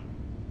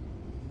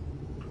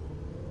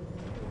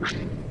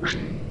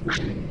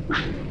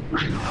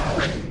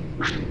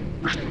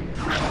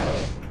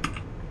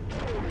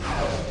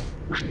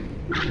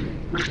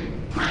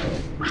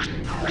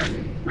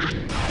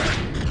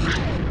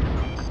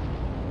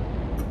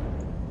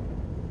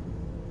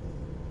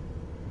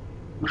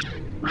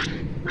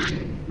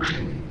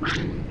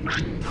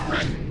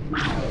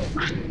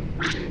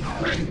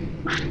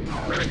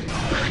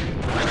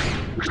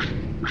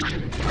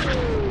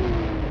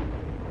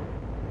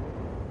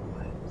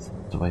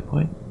 The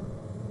waypoint.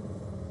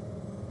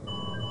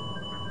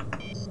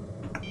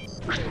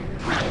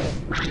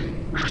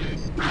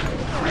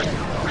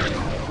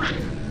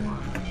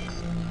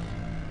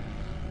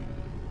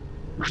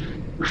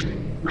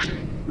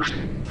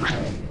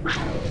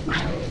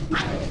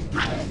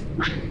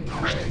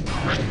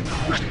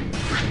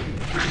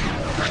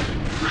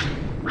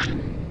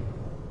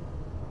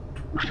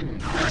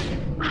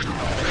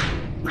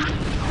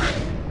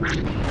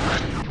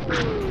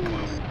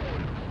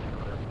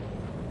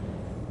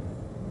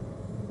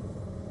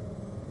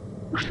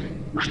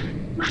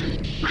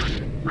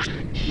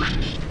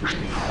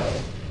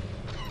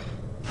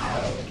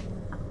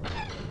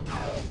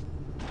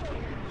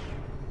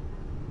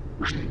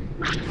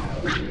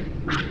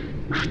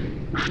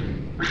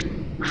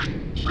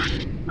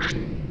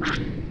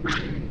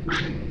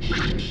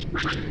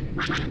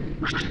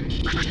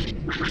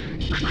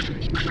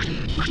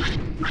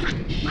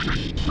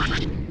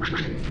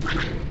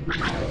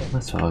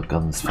 That's our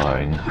guns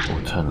firing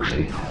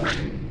alternately.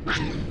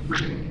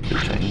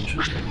 Good change.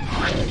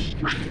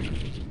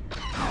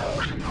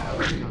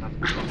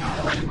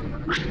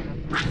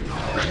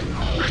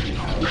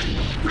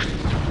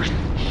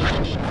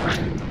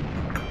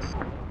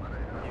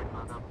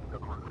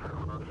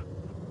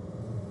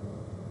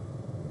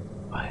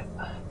 Right.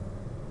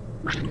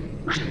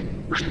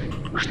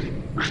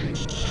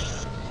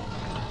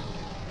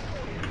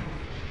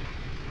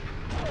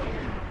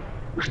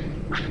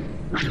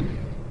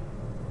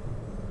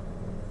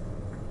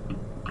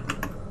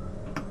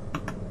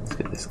 Let's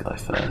get this guy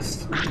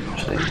first,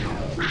 actually.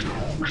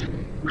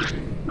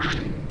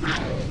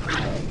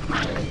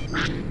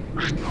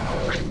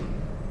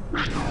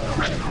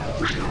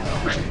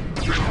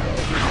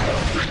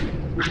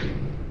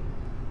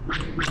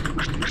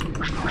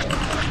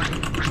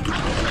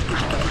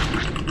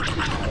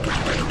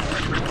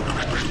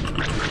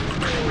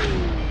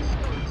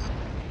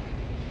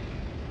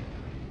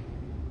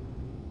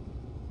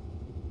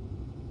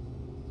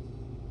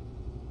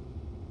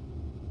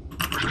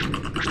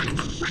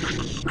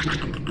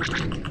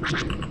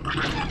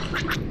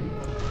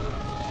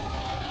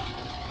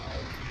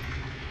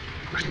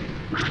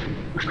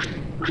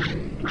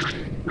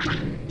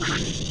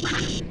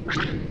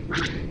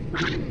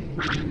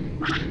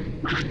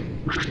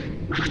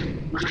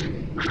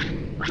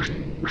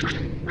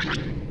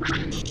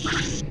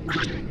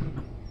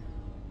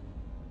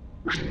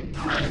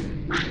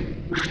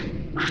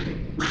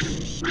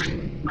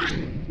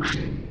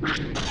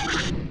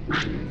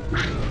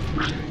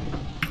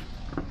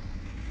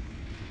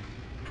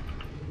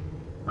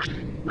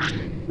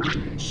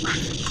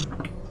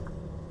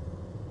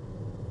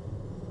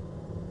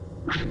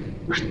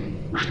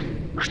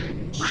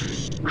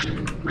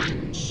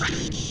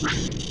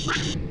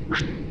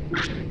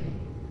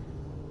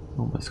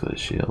 Almost got his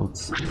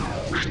shields.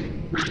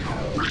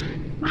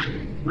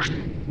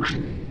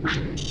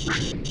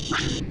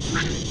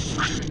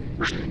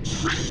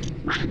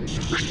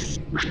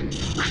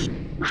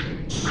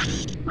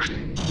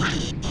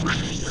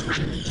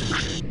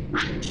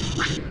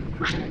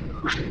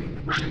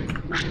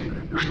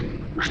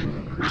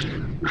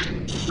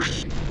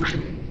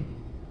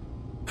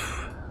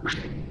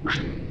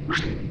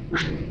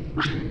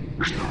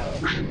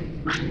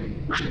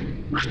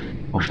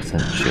 %,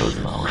 shields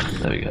and armor.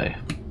 There we go.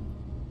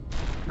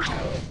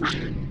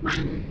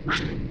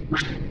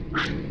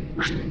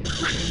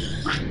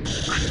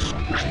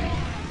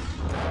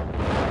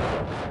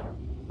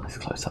 Nice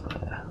close up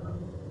there.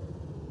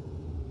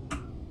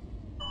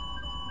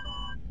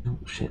 Oh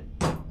shit.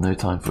 No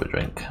time for a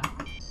drink.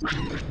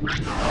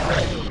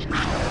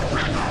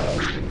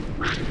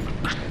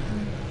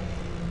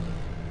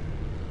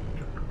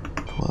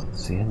 Well,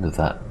 it's the end of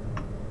that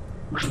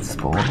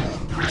spawn,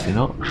 is he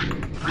not?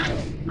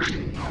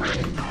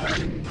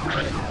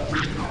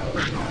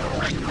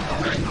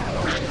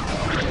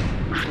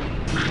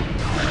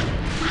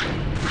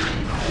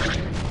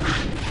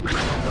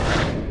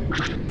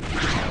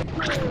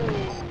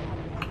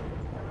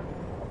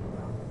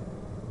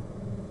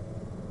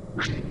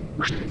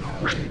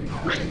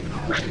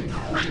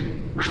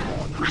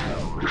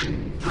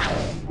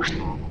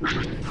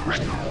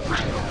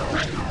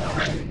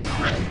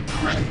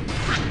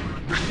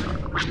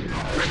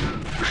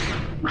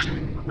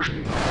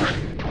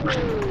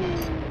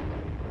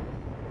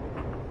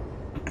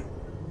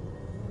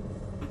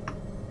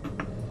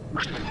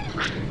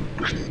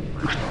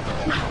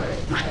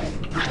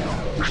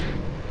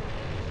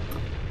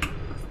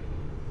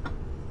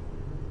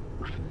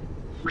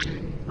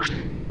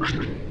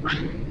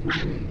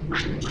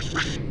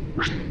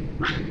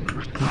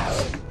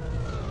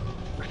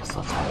 What's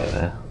that target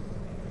there?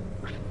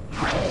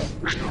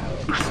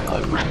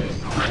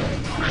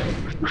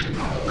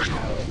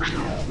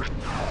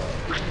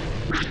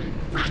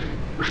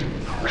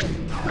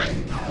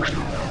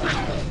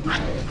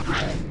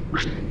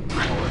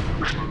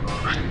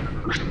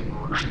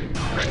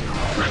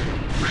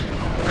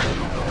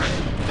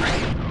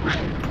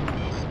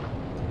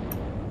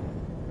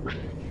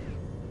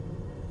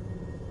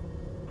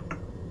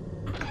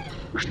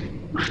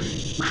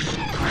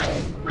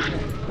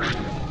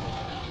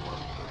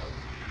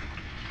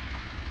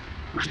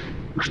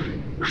 So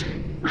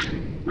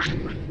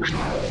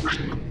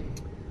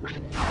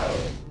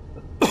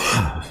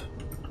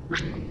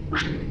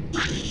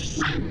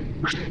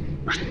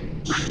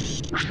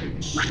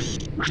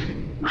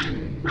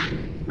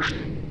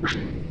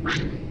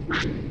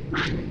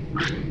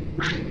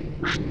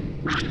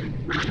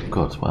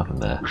God, what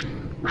happened there?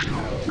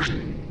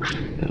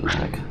 Bit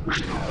lag.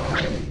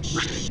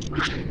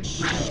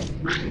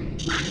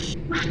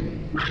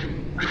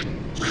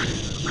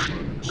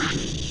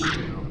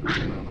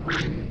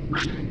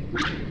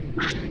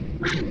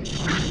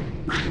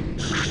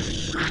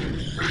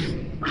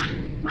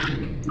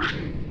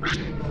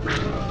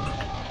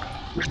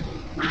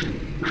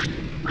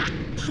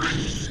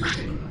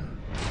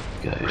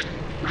 Go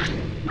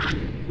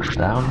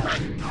down. I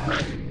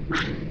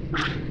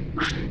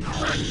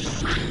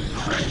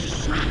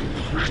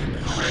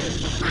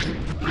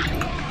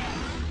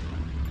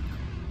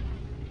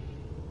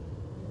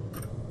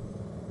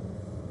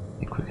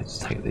think we could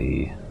just take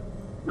the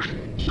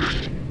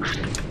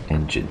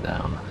engine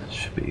down.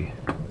 Should be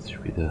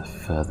the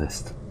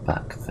furthest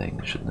back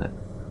thing, shouldn't it?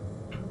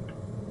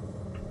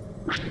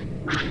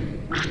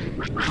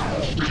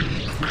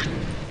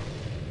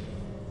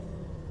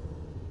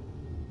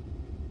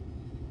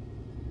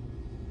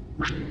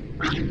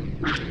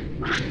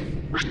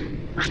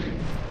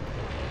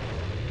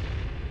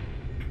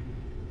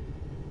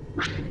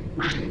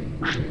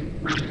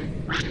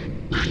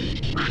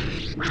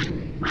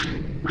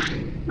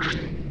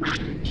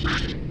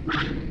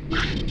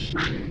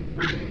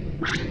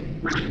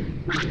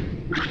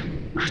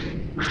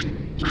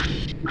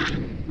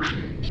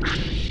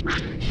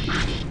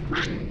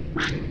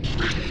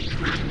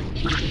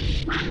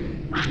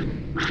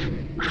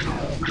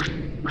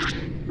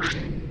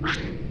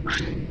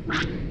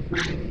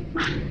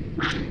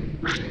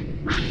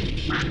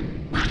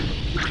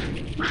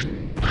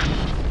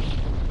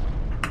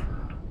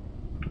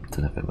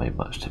 Don't know if it made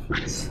much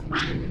difference.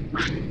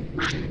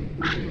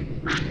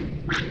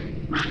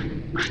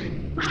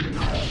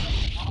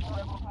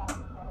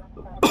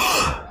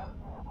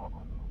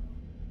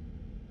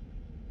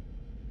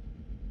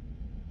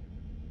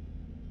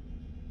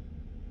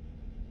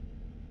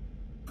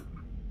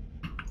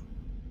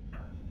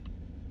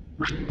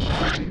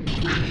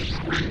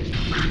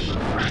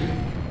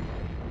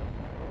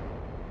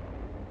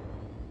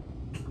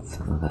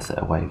 So another set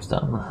of waves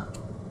done.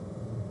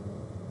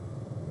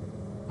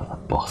 Another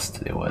boss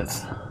to deal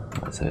with.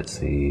 Right, so it's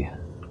the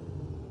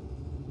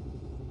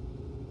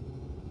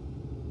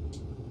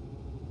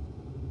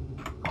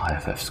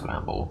IFF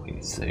scramble we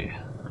need to do.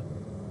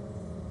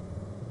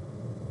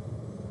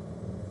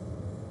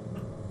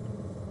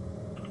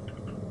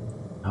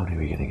 How many are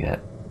we going to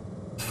get?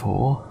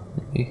 4,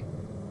 maybe?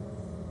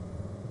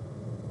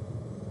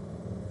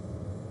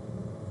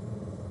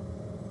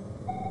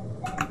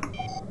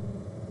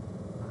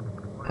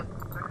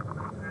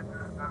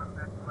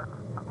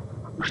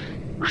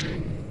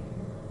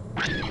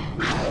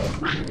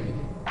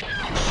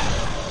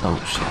 Oh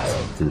shit,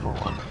 I did the wrong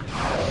one.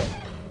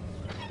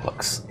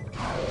 Looks.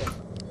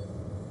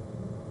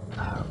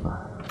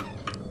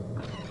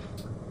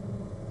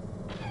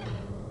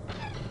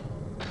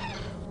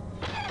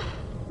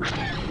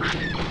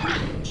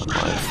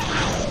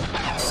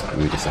 I've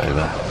screwed us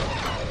over.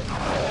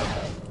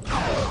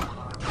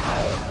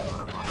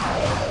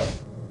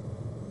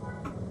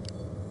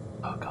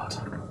 Oh god.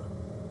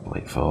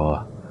 Wait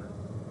for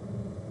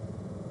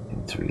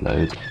him to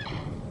reload.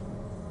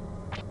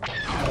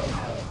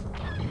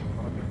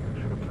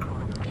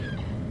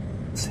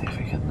 See if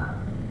we can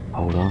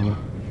hold on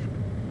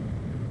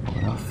long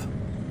enough.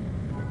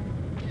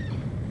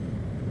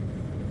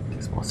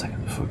 Takes more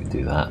seconds before we can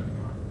do that.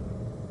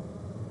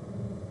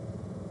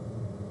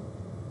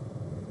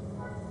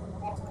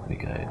 There we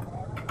go.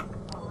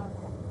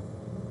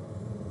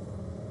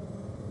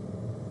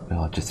 We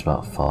are just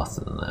about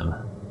faster than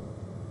them.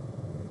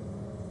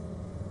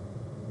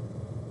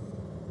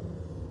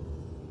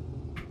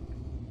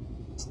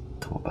 Let's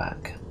tour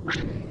back.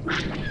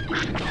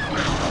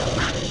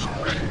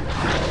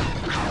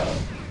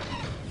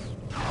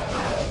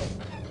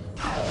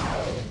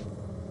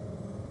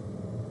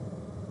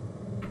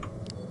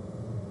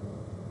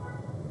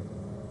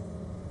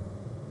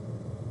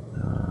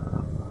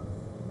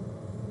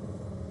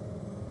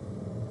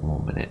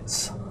 More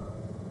minutes.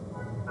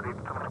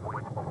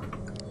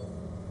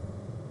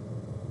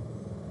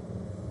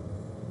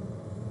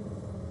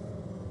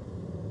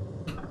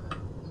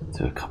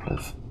 Do a couple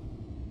of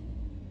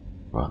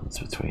runs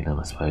between them,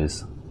 I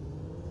suppose.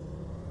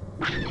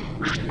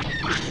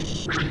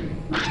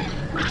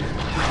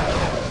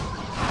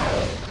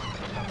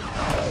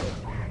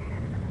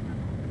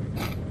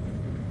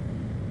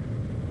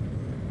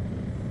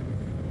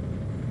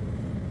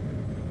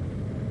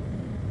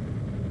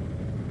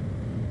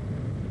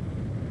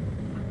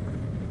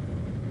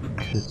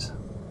 Could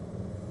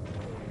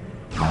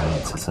run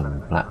into some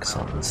black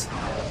suns.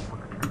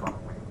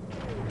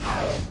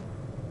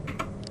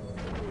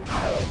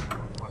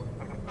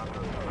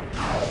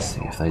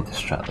 See if they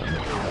distract them.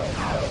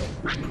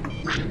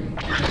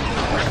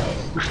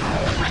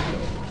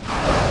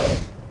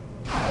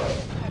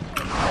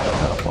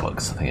 Oh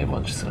bollocks, I think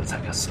everyone's just going to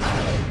attack us.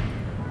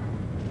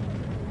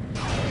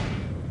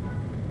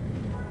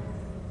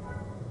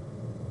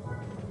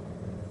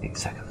 8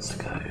 seconds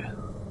to go.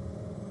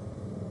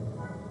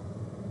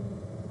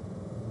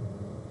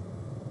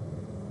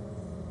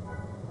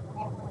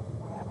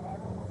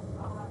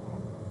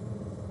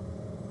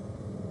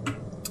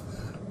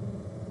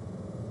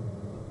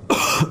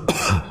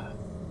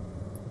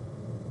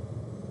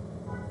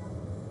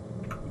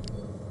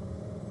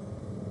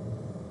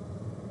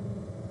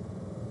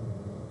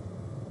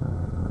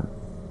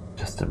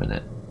 Just a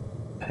minute.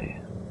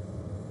 Okay.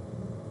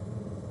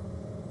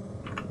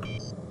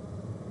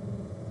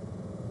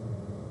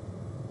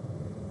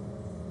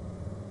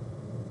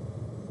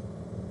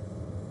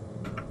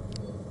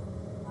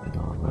 Get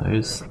on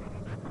those.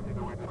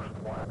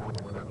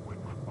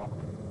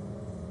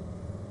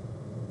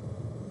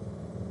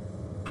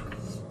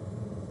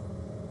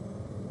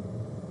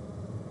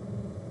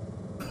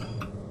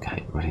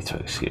 Okay, ready to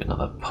execute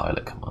another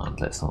pilot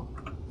command. Let's not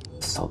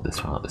sod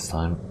this one out this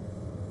time.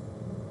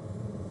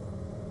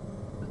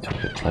 A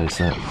bit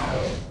closer.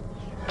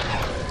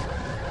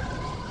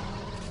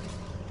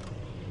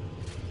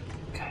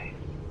 Okay.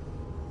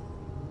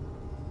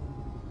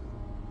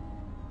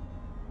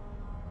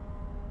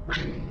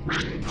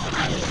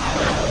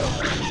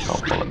 Oh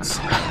bollocks.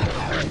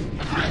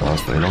 That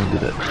was very long,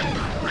 did it?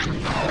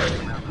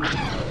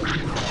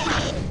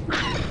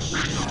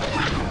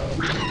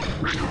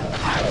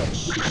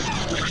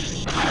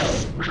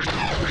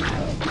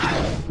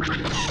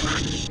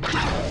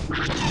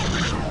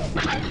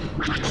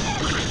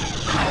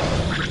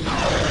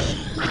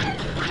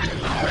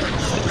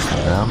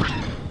 Down.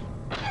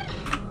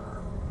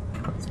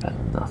 That's better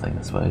than nothing,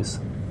 I suppose.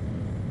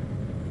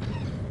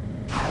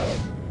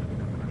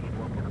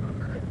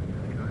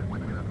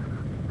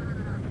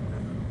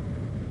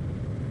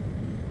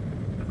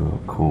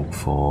 We'll call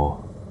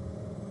for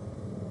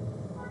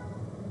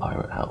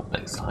pirate help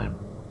next time.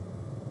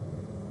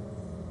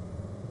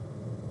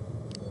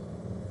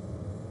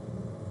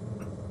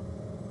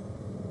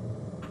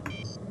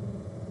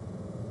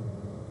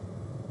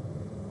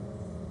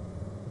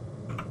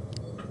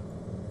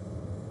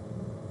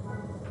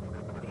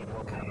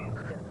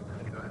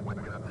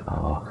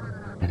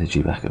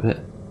 Energy back a bit.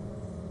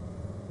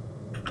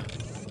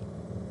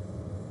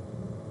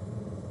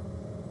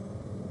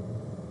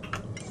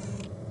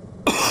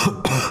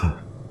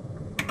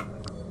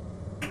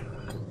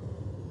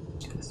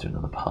 Let's do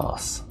another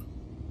pass.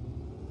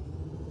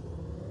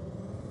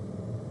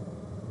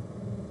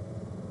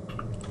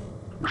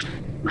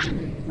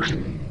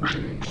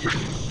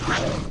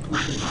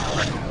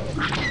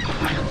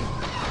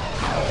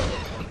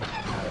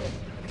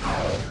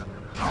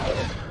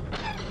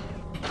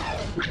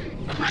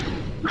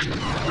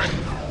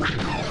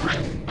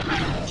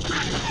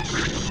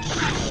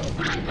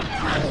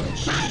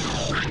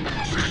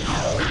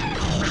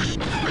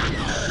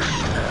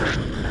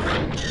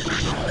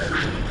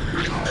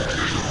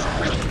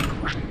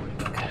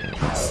 Okay,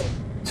 that's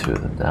 2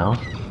 of them down.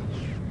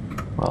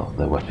 Well,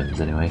 their weapons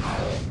anyway.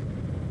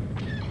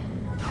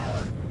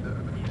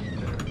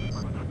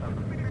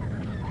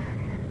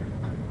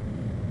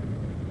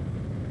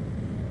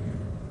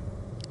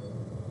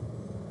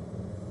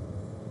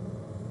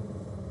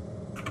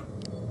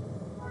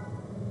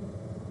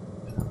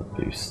 Another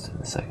boost in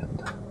a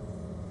second.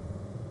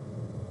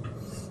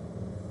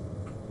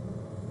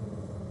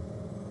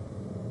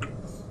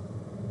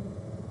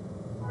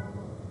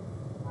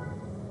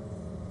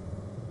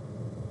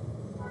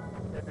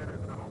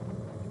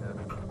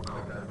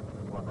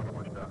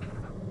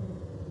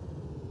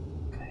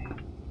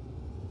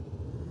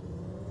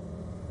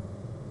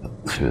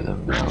 Two of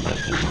them now that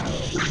can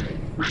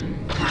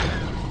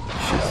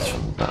shoot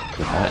from back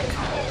to back.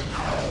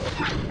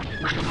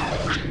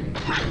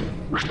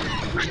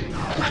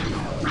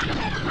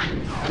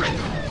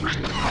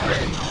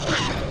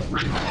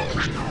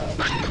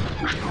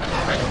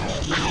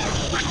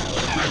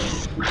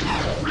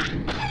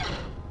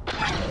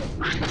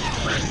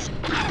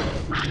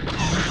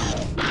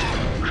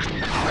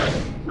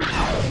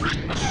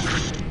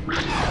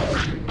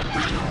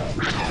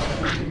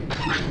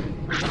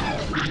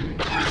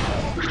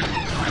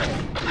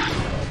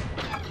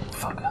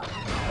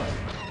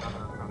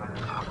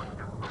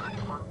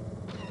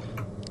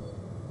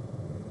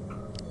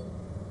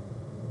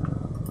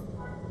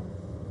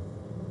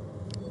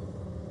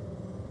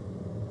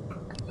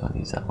 Can't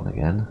use that one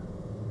again.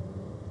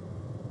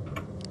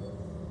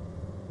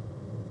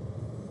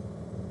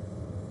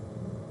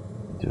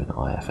 Do an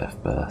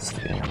IFF burst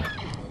again.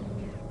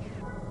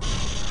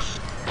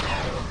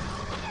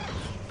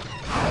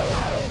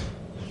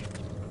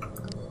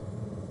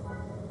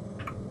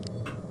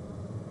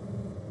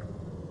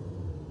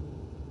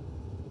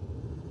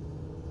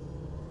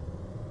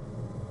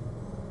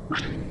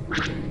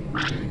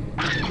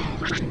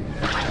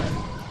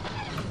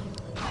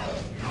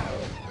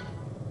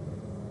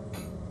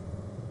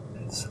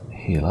 Let's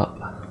heal up.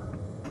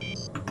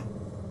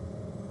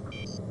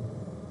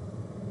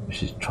 We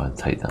should try and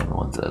take down the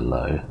ones that are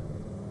low.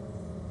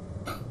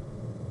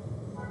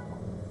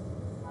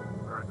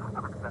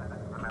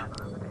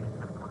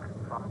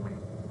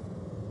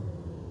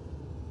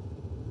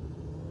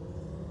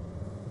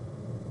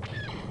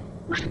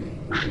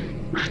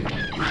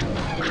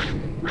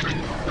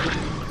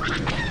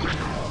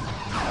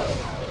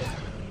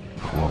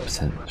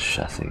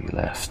 chassis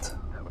left.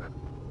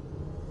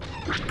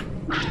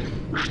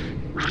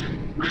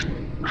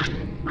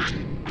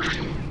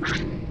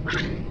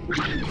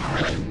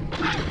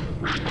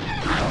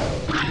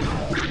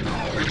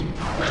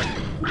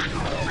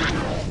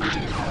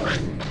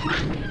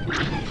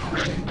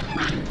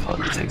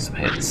 Probably take some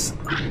hits.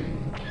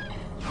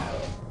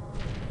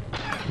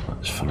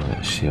 Much full of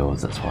it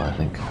shields, that's why I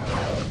think.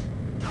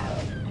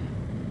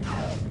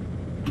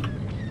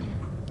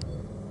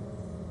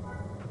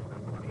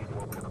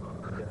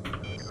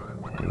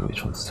 Okay,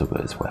 which one's still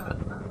got his weapon?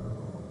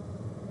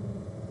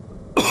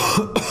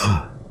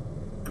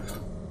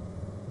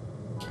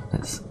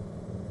 Let's.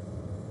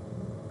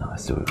 Oh, I'm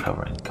still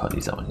recovering. Can't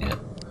use that one yet.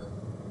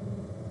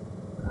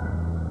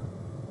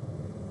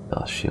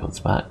 Our shields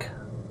back.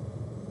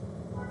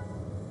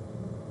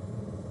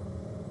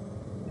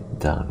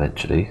 Down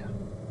eventually.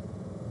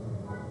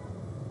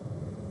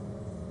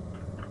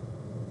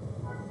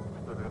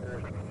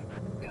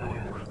 Okay.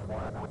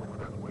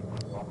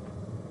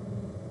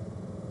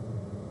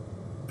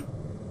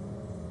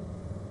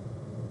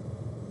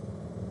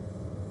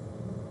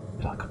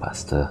 Our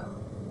capacitor.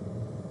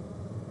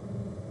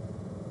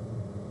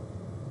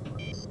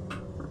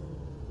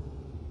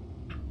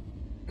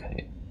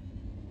 Okay.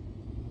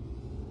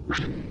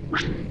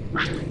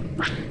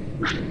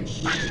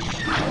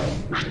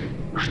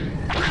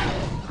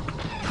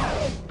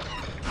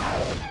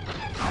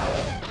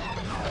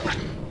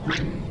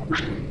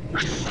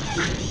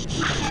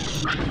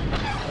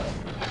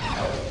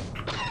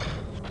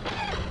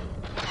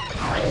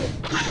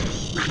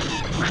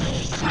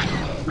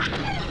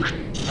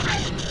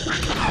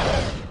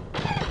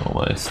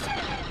 Almost.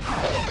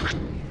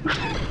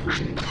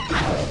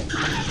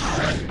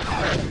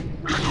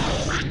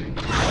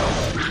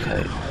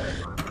 Okay.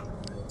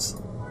 Let's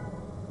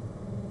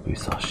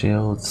boost our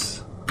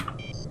shields.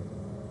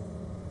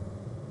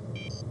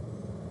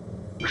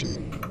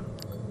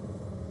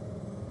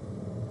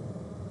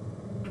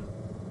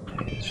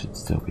 Okay, there should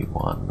still be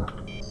one.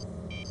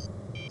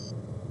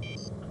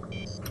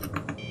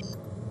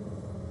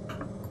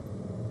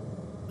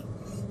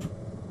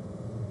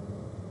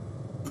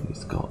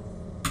 Who's got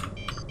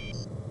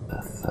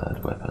a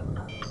third weapon?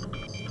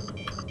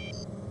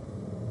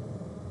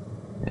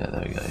 Yeah,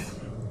 there we go.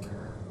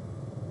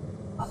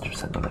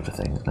 100% on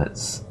everything.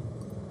 Let's.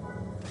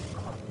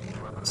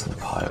 Some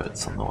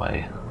pirates on the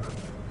way.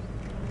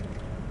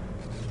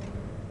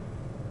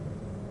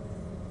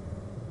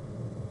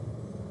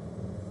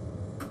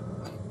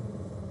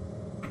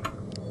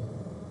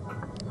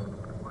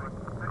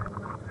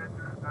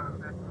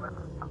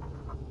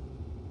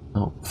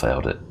 Oh,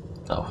 failed it.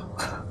 Oh.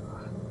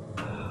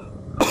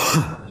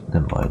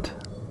 Never mind.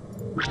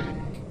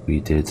 We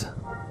did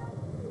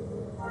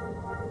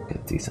get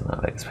a decent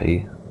amount of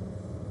XP.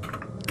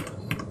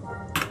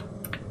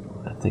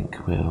 I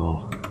think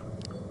we'll...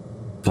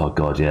 Oh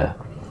god, yeah.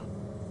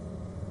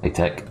 Hey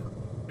Tech,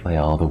 they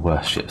are the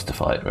worst ships to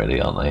fight,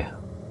 really, aren't they?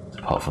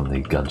 Apart from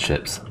the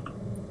gunships.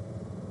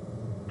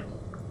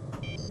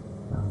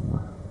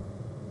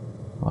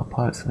 Are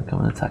pirates going to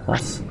come and attack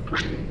us?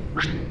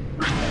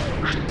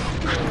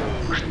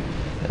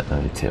 Yeah,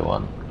 only tier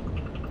 1.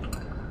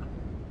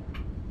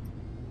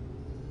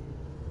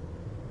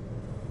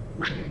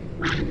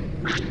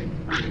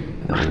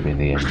 That would have been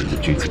the end of the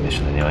duty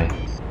mission anyway.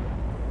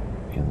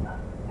 We can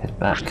head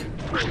back.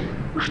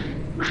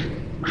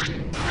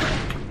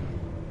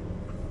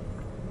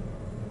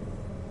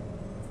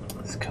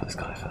 Let's kill this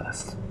guy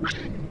first.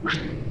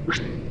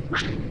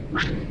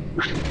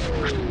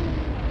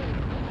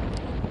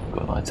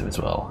 Got an item as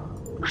well.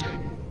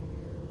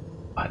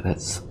 Right,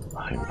 let's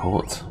home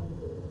port.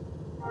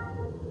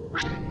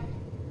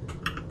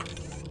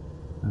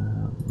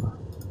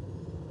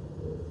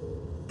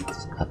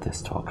 Let's add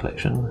this to our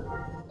collection.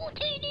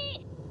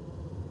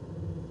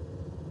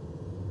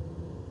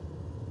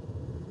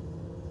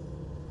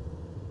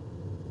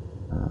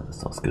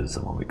 It's not as good as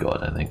the one we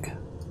got, I don't think.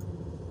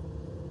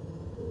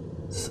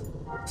 Let's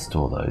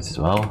store those as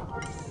well.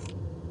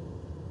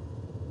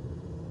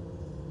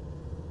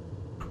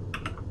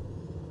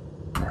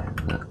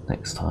 And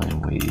next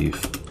time we've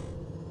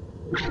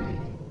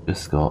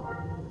just got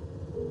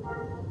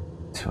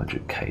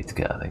 200k to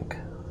get, I think.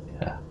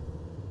 Yeah.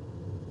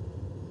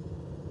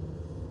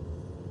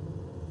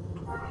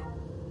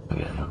 We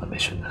get another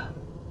mission.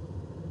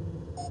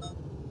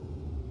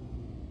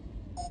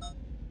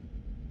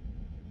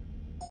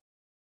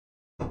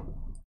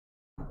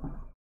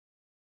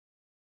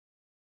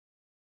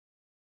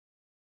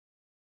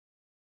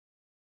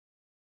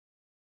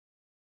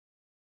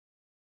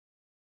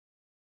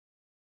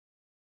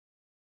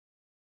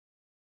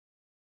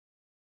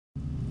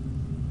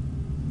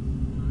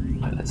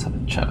 Let's have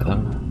a chat with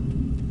them.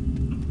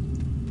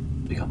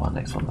 Become our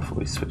next one before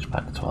we switch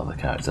back to our other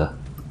character.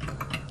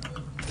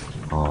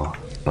 Our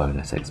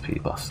bonus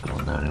XP buff's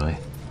gone now anyway.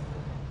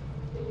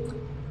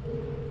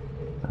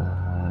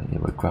 Yeah,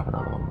 we'll grab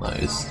another one of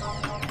those.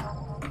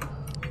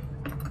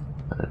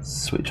 Let's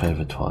switch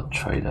over to our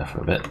trader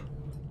for a bit.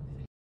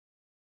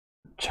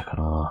 Check on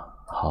our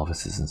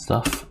harvesters and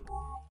stuff.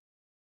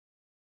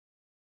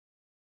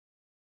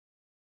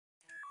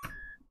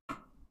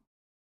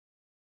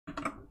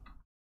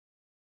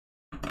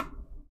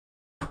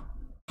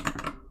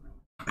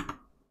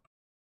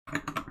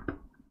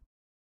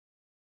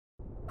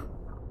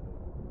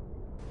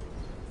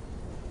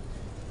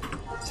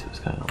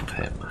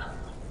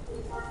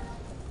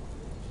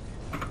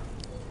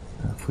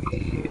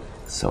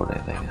 sold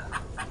anything.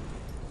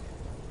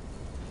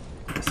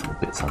 Some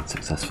bits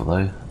unsuccessful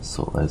though.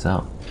 Sort those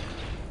out.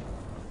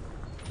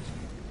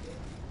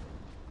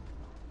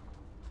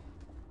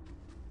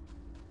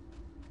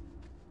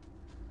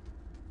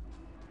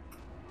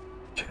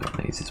 Check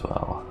on these as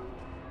well.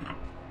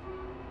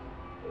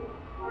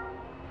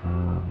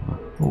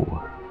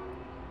 Oh,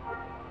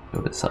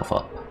 build itself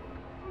up.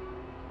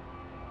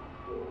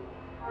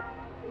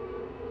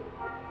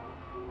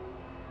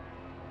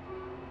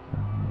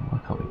 Why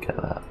can't we get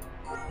that?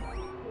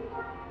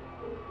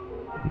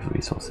 Leave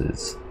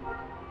resources.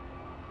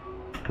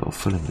 Got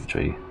full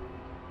inventory.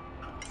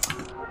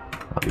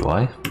 That'll be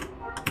why.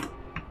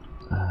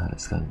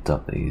 Let's go and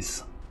dump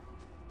these.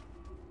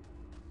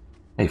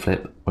 Hey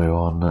Flip, we're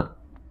on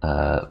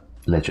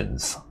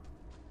Legends.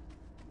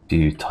 If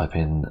you type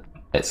in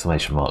 !Star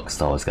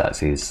Wars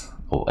Galaxies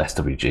or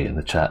SWG in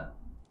the chat,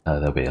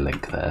 there'll be a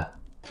link there.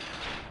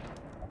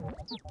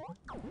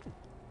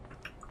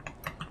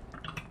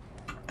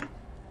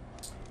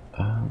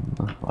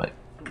 Right,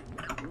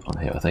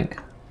 on here I think.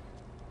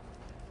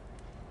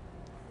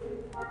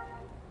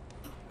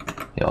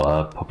 Yeah,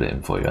 I'll pop it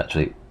in for you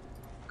actually.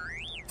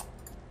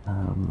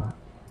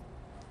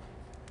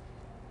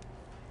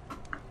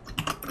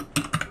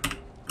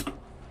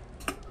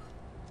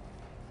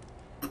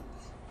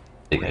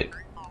 There you go.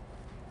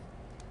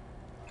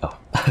 Oh,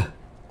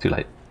 too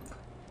late.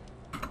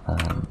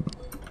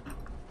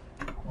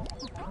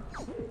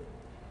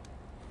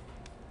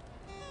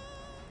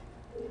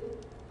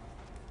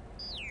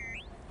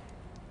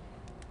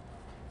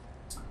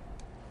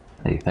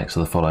 Hey, thanks for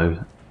the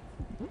follow.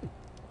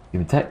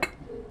 Human Tech.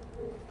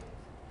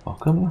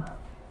 Welcome.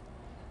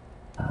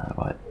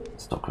 Right,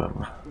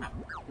 stockroom.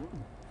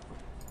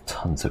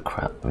 Tons of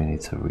crap we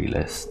need to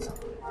relist.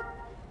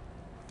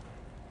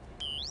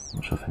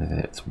 Not sure if anything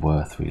it's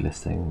worth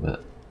relisting,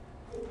 but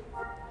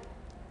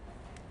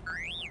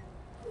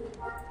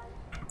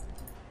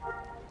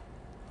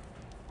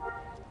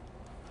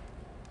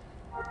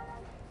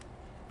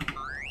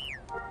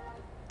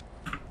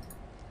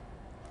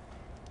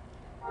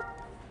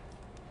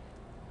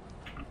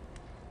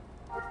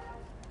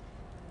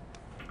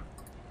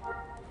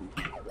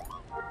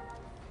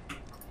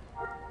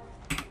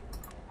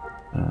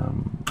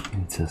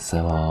need to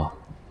sell our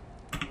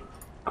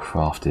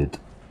crafted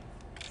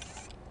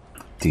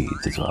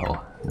deeds as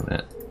well in a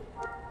minute.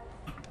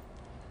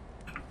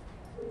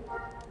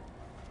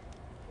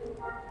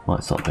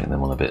 Might start putting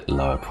them on a bit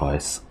lower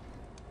price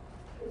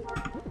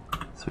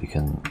so we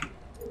can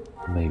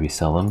maybe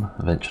sell them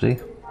eventually.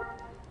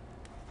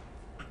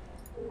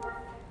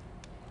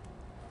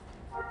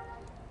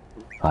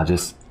 I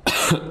just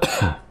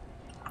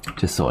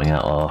sorting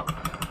out our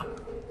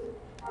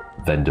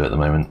vendor at the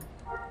moment,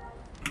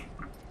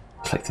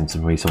 collecting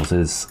some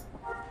resources.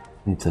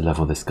 Need to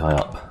level this guy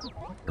up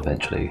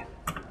eventually.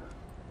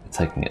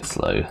 Taking it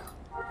slow.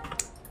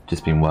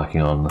 Just been working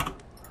on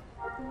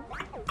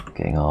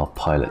getting our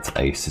pilot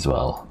to ace as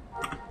well.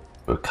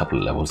 We're a couple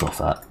of levels off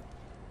that.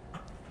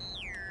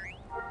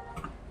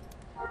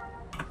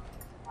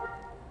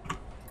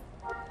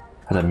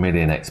 Had a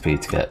million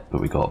XP to get,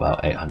 but we got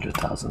about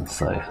 800,000,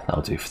 so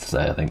that'll do for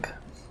today I think.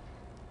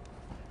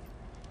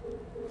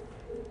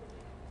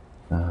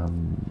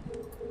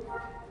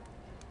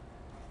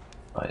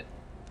 Right.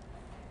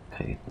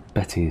 Okay,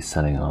 Betty's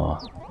selling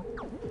our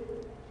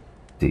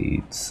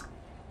deeds.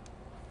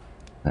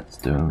 Let's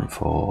do them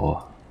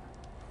for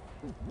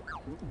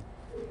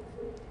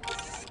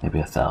maybe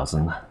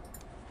 1,000.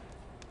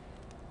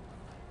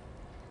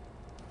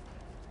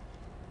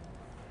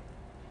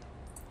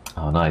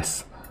 Oh,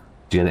 nice.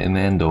 Did you get it in the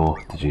end, or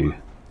did you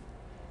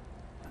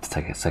have to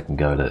take a second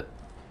go at it?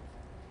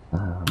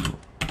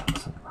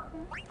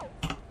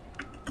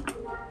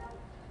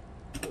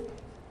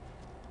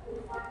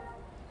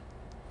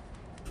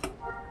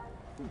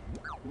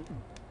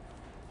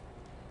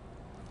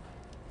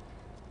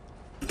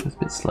 It's a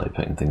bit slow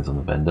putting things on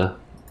the vendor.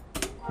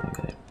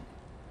 Okay.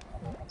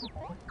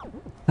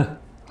 Is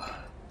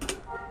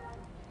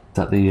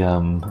that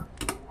the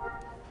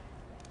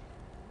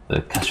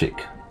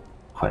Kashyyyk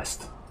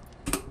quest?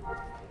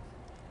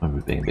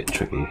 Remember being a bit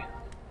tricky.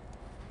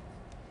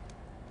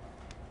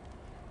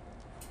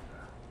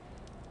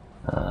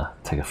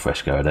 Take a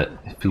fresh go at it.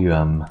 If you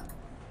you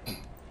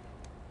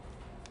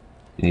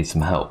need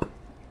some help,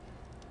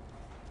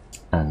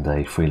 and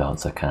a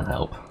freelancer can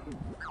help,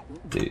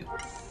 do.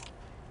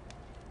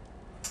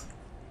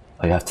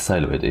 Oh, you have to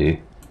solo it, do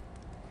you?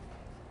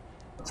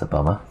 That's a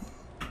bummer.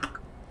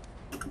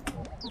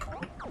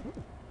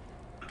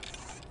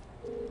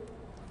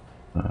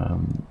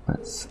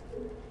 Let's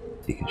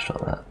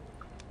deconstruct that.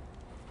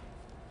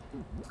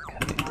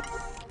 Okay.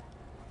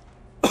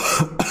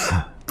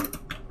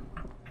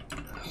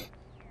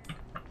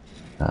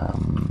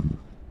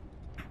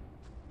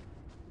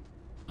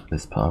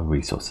 Let's put our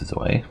resources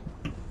away.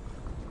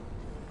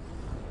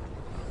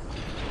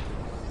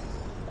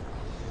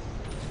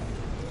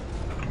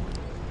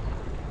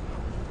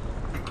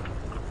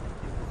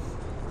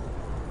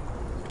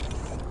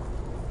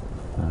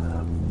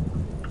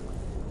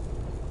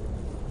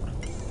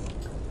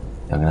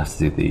 I'm gonna have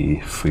to do the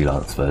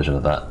freelance version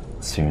of that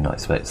soon, I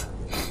expect.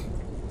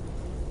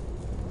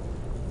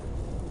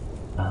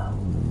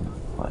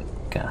 Right,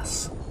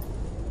 gas.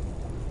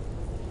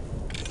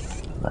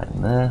 Put that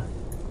in there.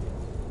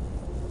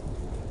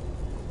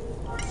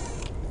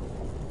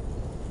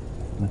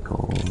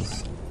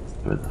 Chemicals.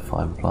 Through the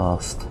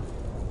fibroblast.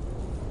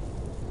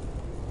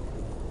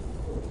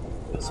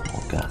 Got some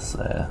more gas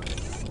there.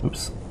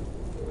 Oops.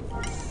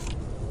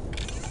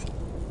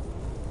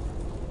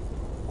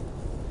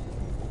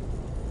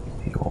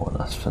 You're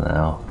enough for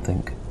now, I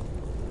think.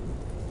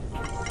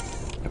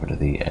 Get rid of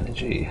the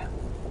energy.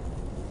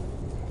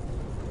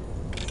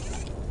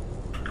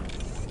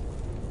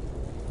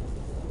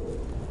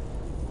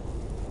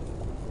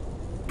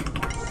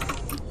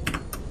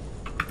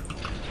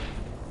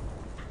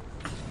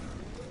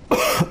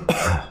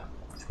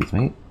 Excuse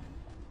me.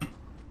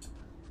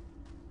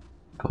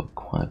 Got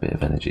quite a bit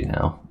of energy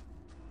now.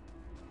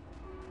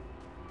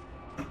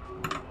 I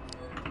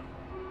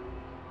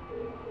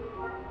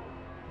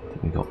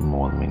think we got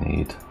more than we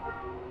need.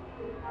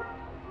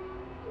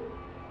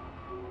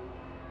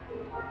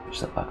 Push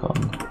that back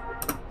on.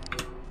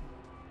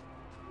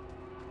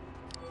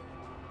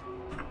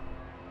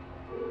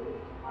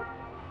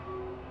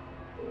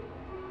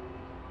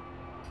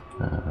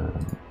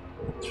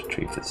 Let's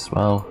retrieve this as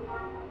well.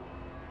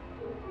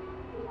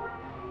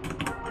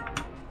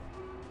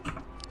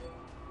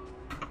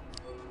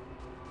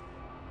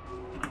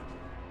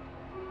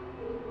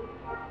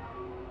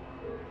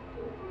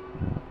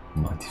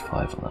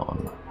 On that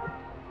one.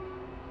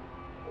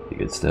 Pretty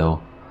good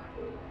still.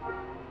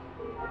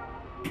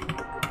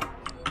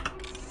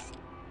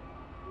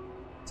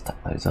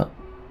 Stack those up.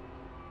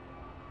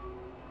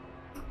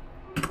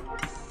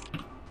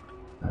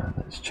 And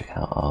let's check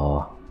out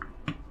our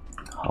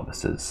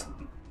harvesters.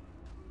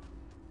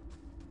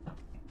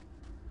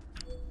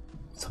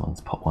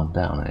 Someone's popped one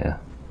down here.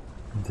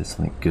 There's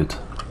something good.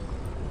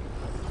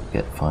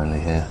 Get finally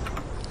here.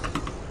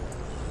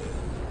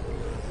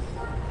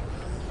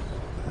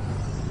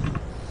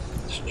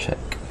 Check.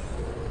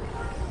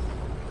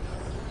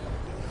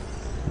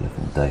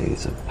 11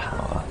 days of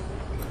power.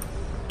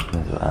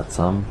 Maybe we'll add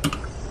some.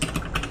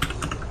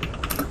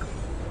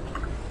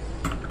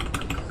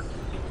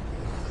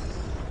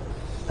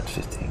 At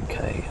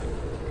 15k.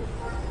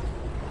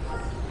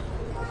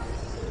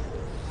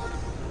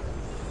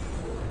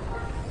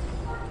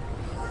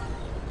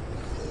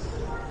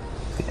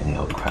 Get any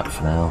old crap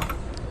for now.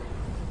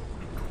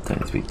 Don't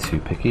need to be too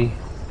picky.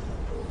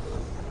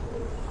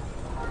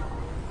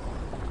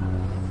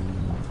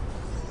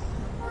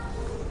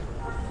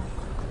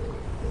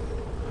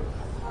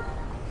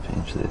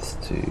 Change this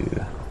to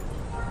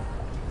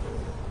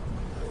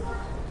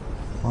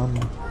 1.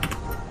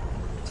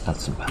 Let's add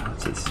some power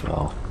to this as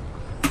well.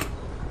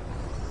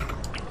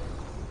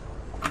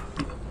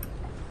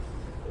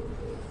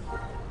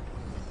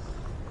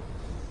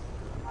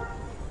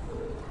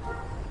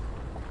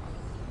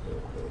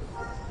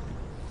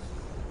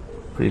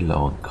 Pretty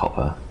low on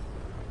copper.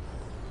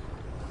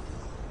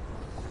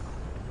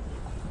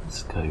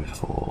 Let's go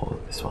for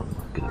this one,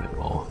 get a bit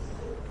more.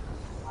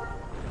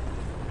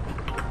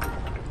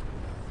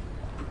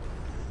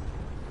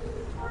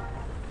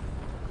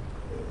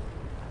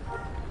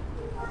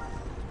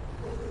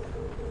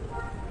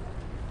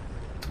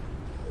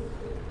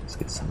 Let's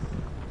get some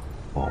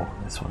ore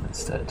on this one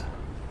instead.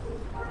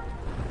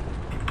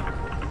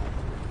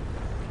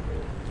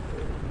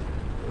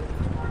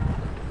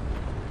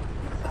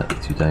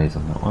 Days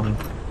on that one.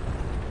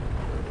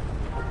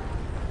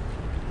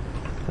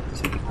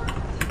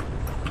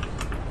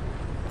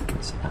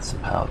 Let's add some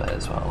power there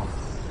as well.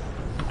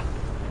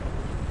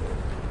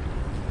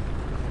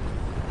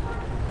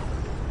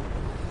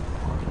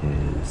 One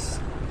is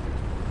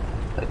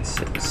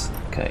 36.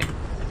 Okay.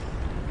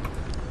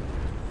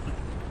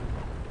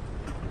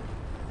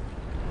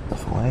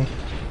 Stuff away.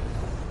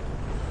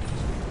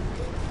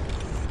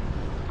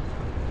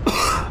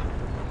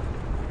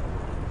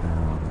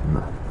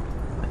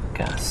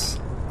 Gas.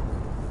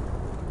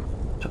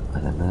 Drop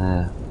that in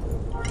there.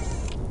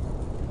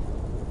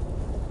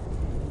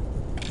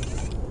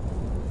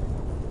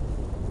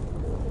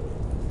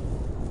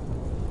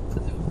 Is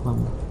that a different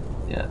one?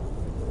 Yeah.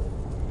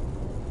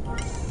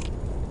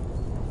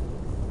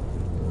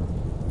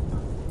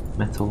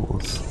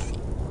 Metals.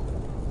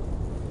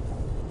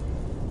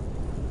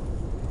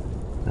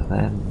 And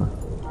then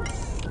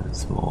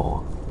there's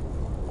more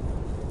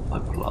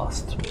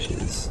blast, which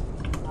is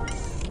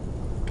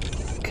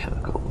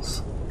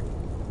chemicals.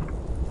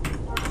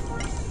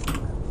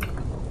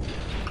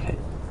 Okay,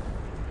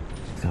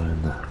 go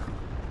and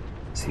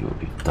see what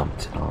we've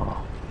dumped in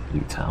our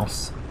loot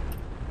house.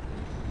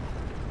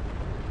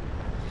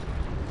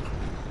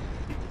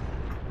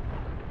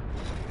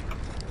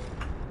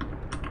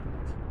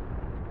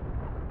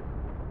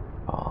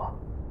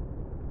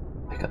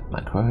 Pick up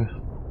macro.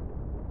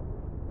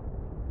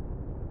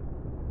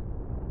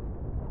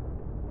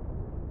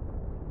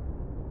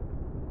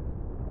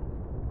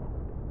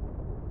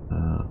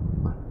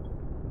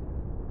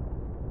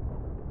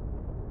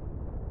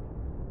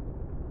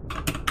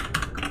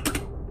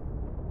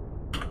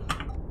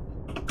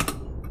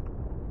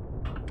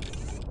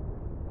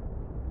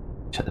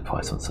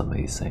 price on some of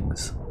these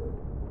things.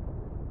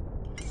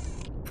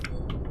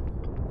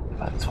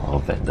 Back to our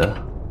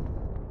vendor.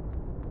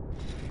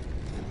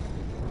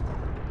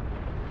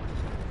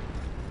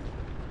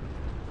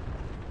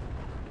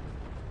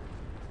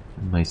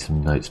 Made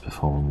some notes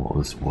before on what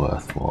was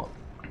worth what.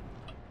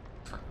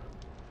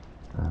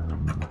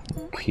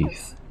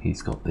 Keith,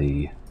 he's got all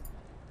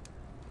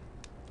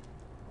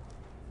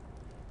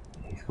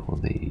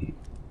the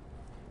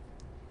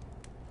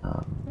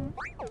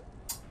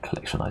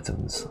collection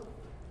items.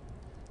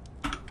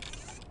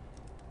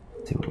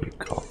 Let's see what we've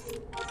got.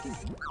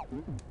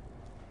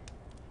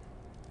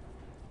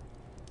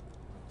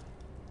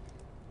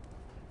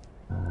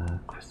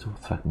 Crystal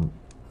Fragment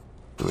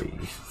 3.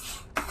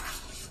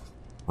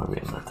 I've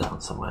written that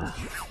down somewhere.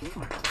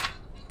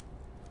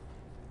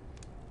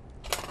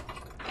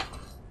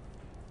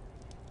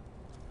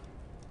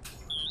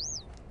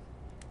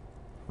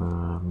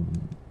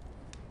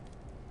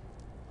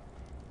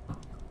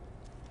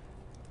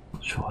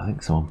 Not sure, I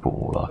think someone bought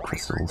all our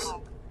crystals.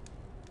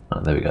 Oh,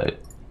 there we go.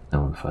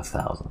 No one for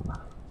 1,000.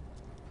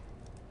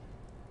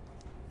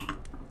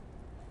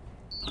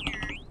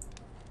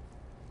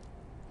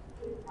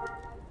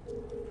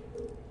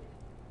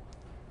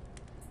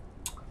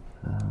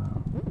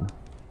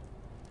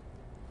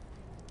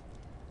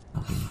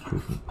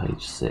 Improvement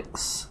page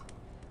 6.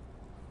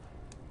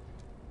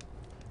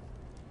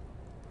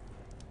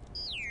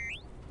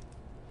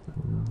 I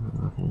think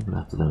I'm going to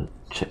have to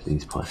check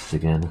these prices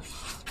again.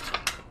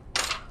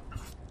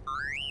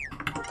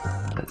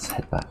 Let's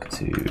head back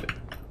to...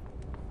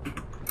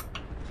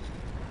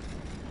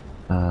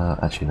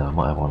 actually no, I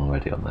might have one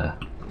already on there.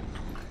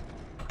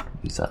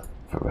 Use that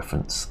for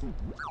reference.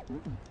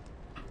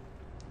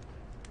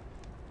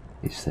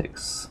 Page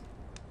 6.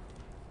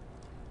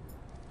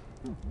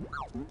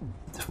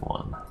 Different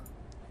one.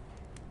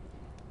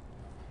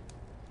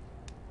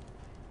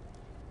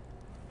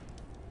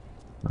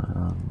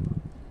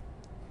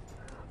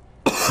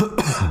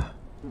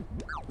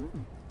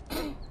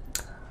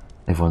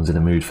 Everyone's in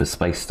a mood for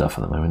space stuff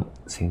at the moment,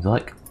 it seems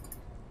like.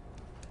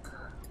 There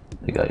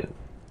we go.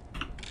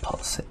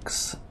 Part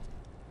 6.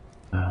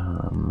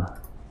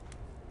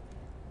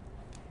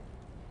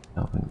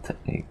 Helping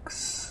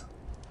techniques.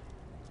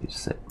 Page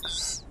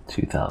 6.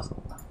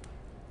 2000.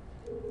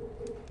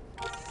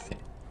 Okay.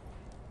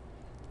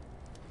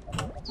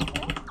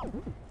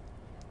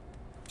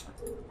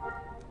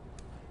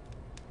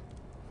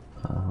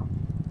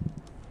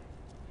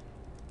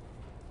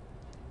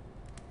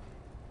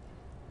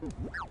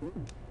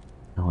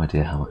 No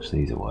idea how much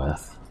these are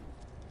worth.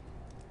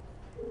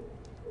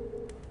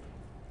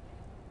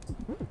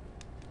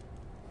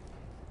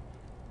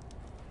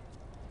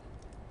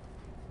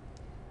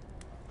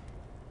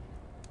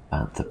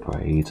 Bantha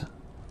braid,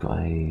 got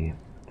a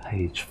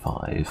page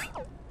 5.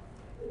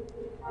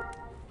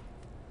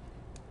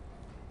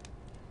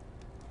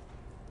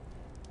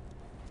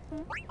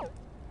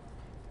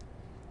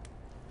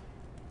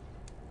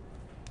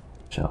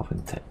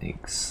 Shelving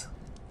techniques.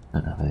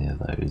 Don't have any of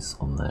those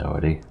on there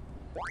already.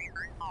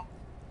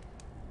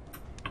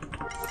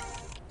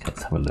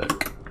 Let's have a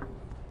look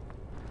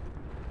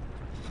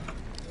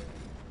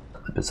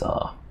at the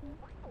bazaar.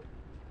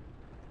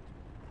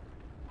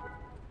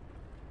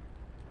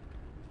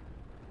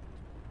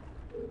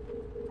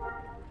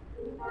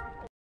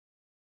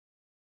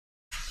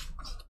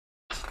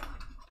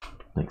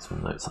 Make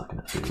some notes I can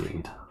actually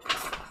read.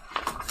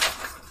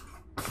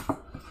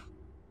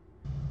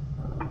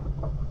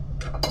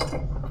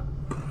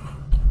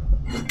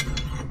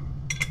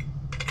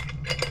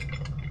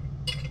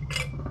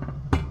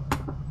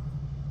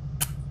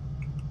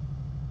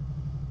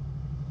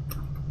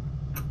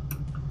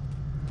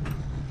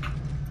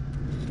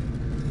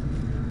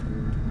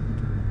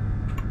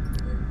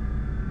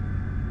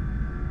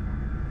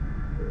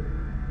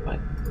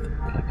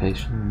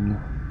 Location,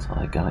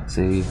 entire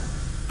galaxy.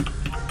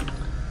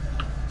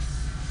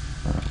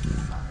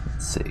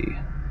 Let's see.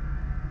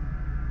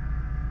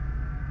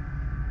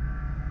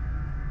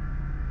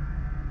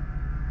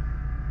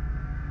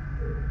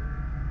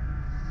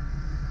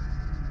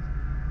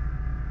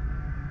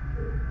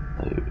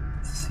 So,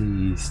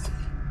 seized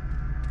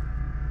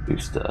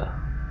booster.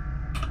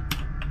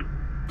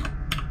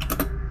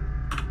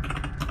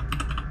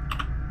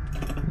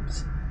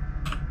 Oops.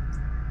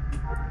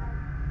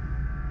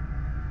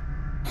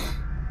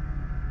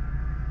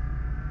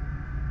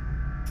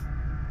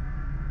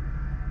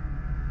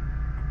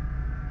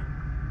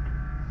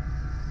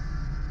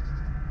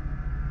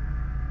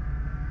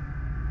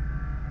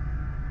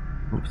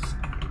 Oops.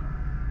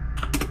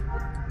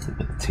 Let's put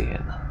the T in.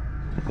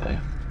 There we go.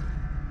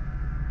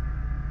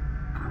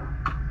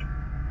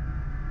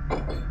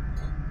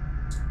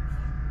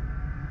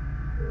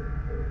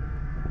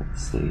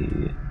 Let's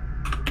see.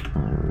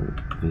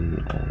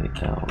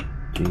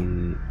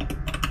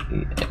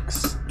 VALGEX.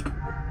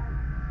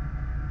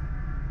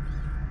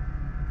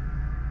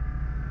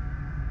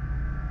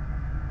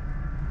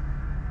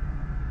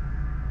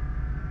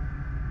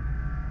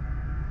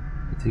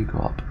 They do go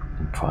up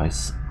in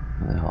price.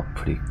 They are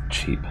pretty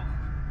cheap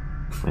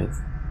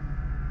with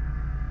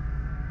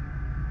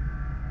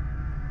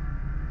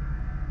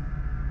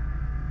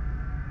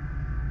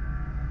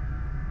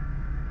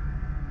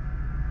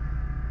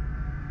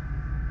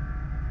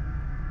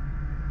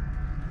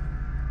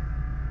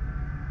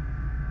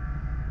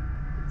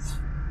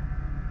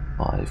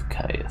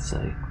 5k, I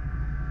see.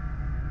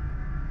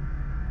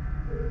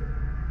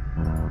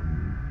 We've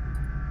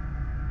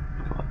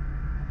got a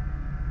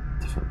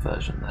different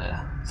version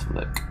there. Let's have a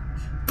look.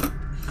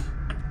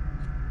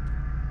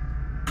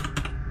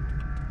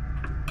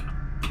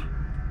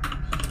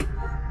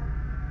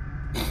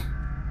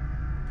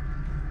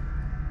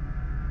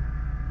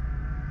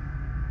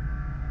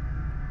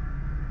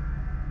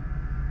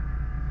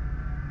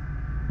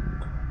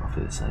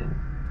 Roughly the same.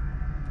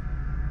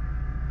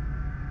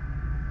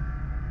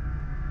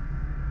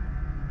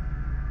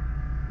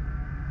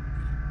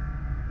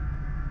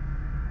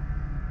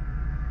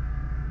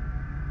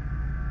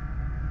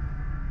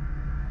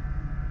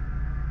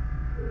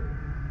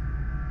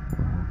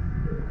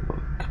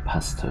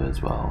 Capacitor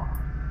as well.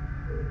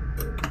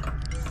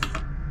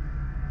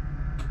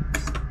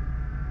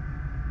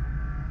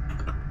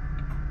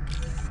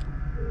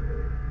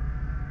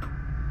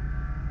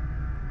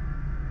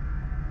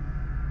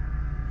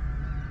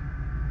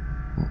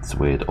 It's a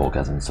weird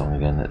orgasm song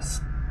again.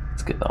 Let's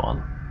get that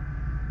one.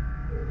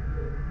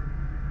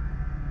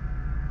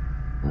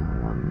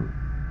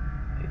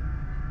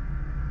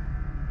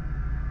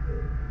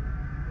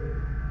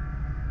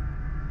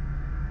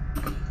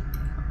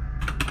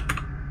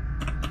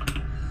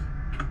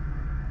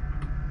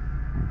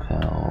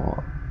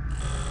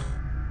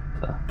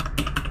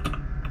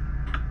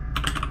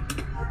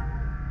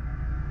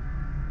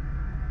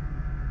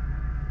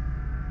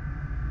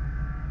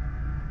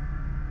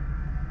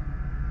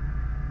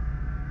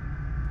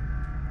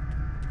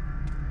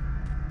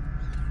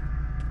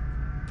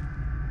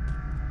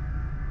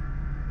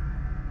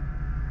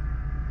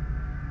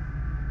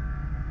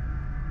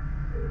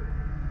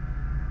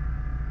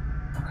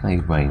 How can they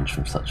range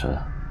from such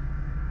a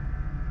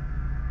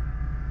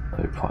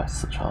low price,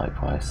 such a high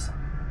price?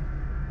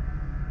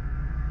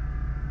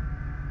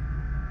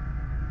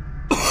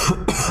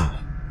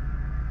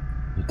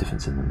 No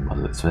difference in them by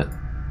the looks of it.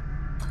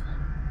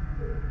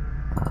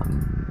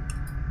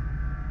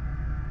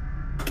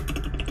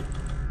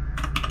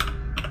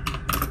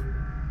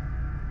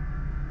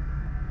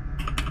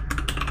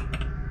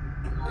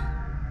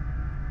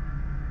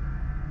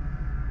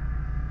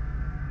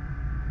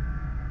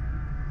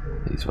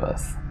 He's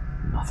worth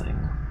nothing.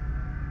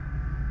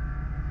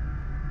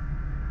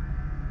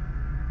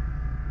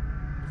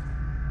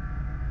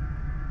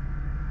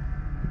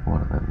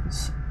 One of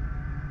them's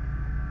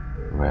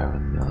rarer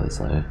than the others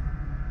though.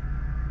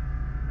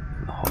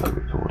 The hollow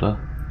recorder.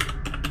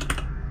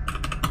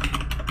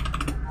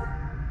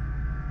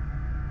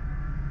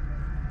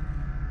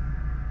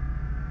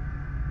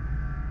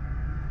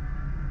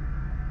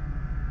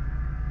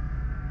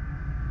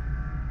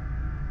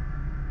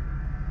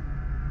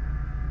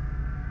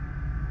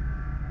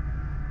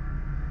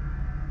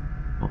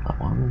 Not that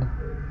one.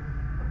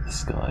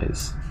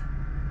 Disguise.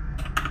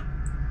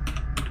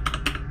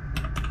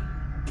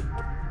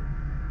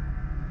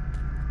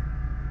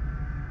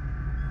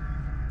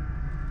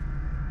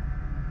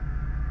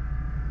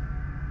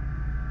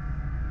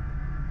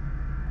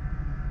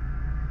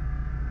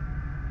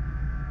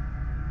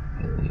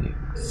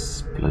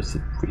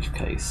 Explosive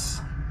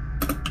briefcase.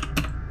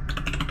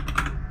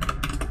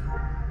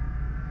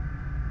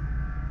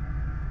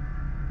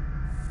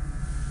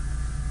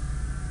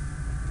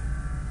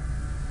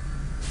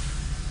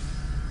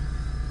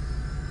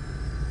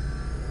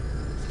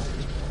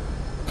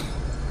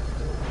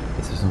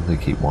 Guess we're going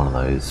to keep one of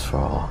those for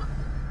our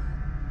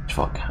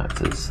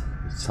characters.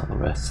 Sell the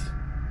rest.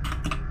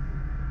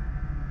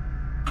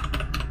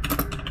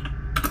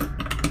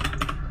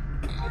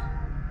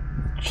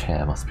 The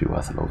chair must be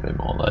worth a little bit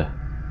more though.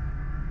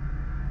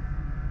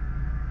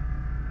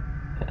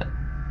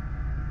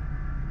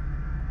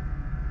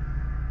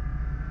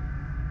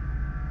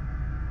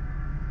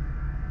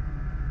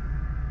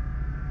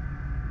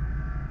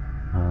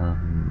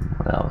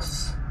 What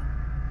else?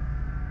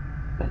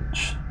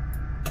 Bench.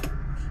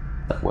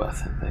 That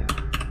worth it thing.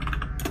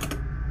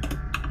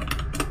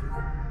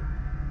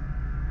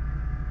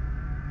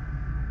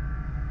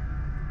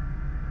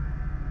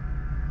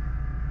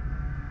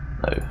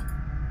 No.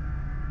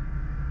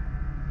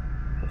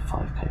 Get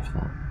 5k for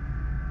that.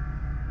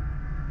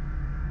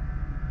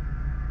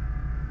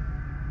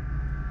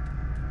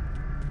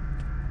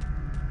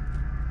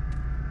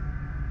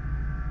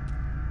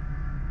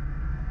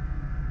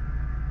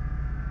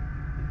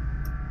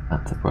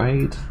 Add the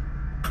braid.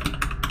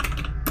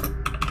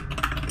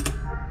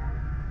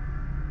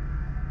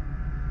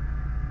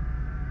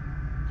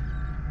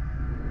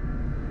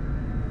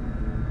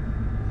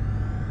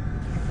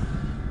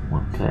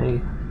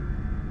 Okay.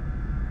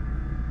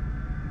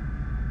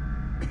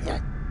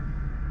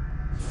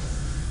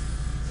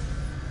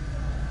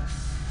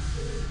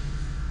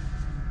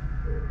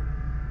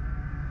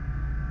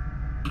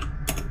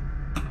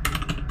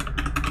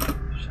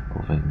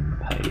 Shelving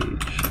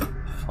page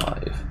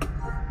 5.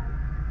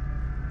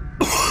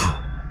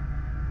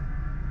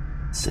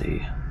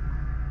 See.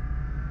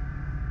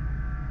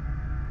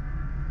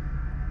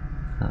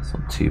 That's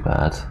not too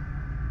bad.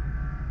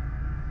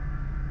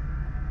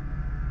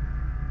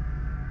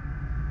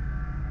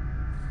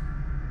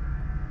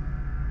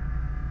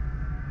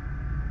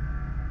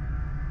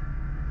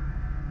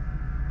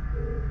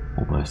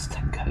 almost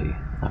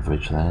 10k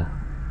average there.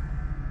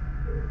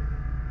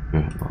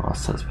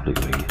 So that's probably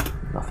going to be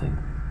nothing.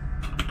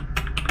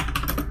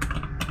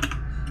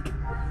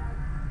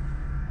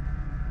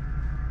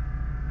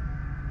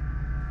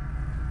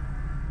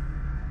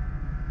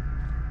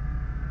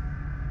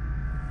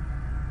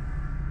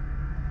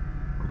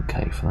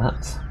 Okay for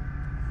that.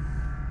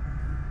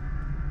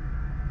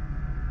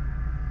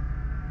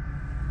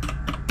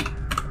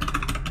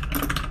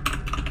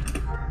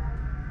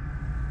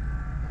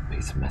 A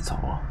piece of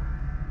metal.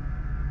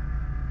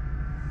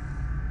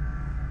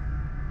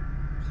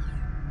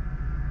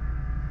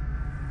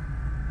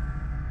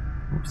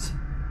 Oops.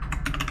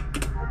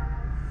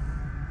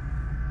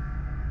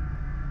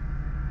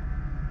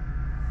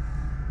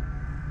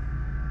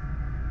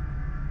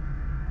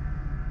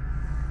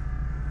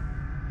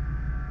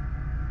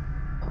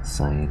 Not the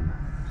same.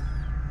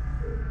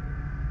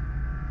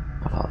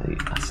 What about the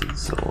acid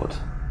sword?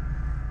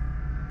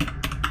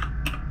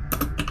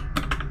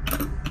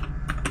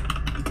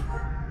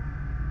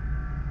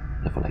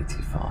 Level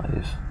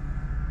 85.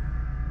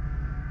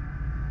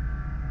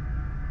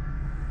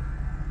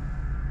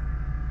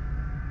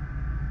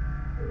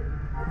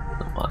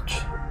 Not much.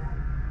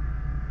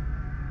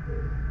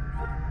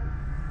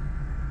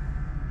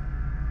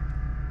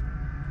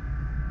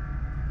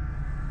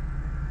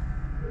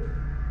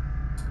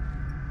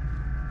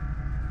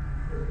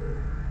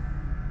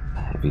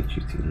 Heavy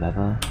duty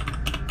leather.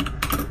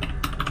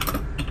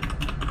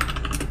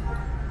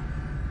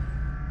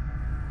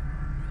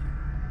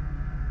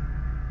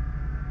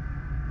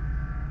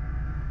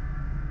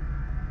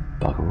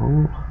 Bugger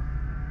all.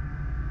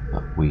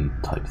 But weed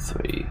type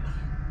 3.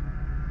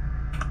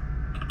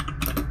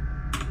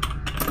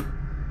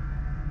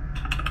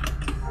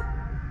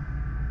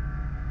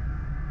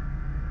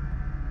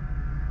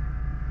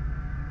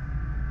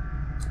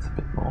 It's a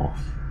bit more.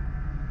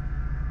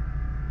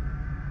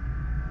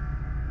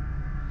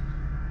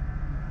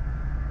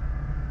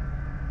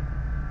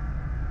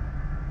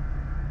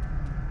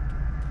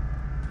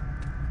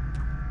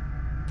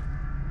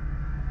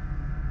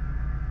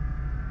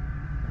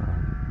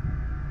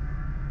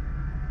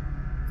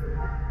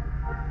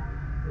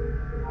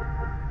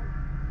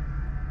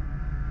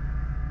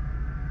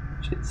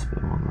 It's a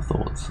bit more than I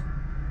thought.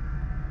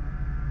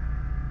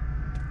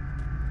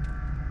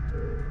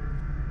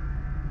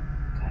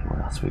 Okay, what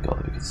else have we got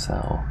that we could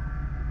sell?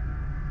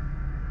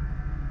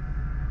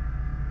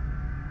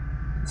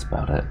 That's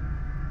about it.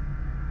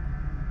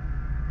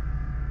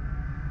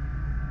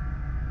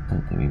 I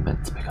don't think we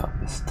meant to pick up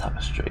this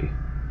tapestry.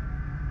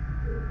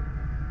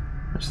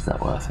 Which is that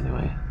worth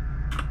anyway?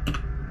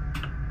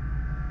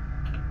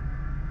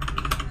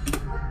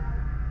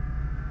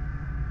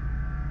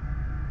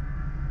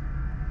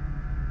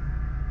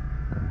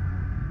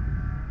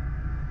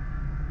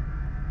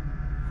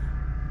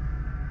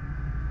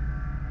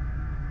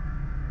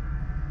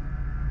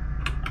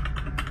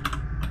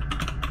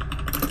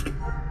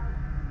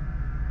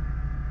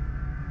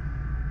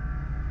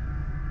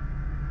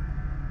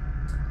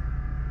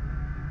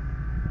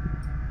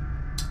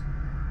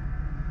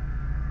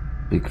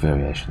 Big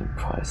variation in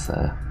price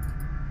there.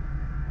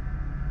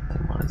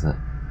 Same one, is it?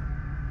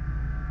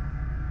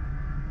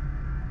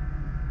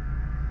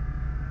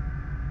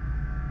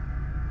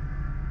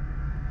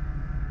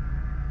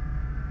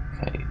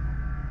 Okay.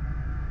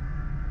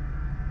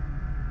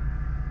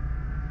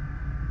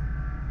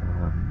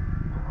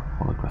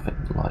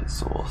 Holographic light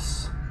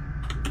source.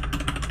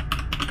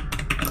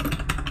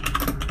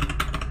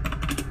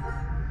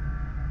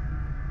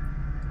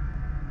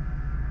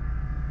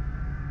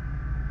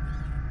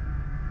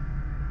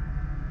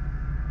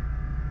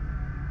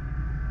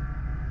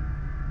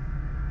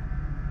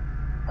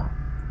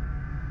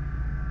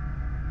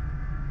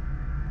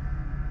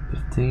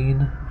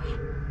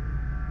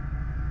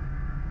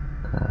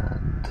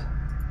 And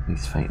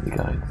these faintly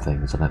glowing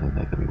things, I don't think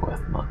they're going to be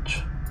worth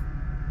much.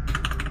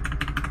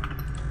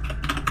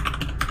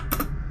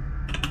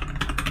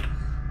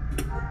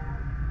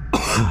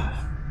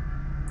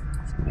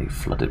 It's going to be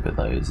flooded with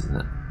those,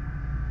 isn't it?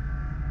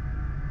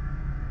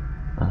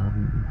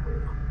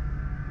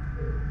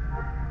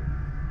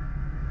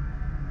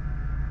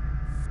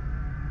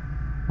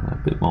 A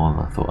bit more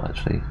than I thought,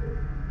 actually.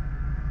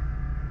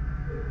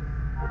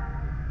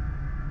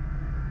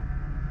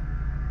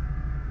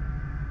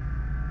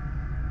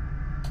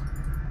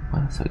 Why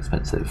are they so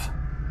expensive?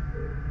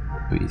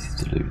 So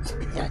easy to loot.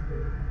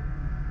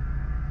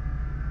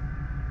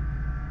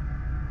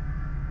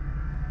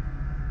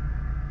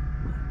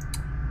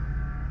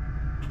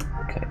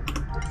 Okay,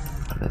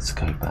 let's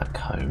go back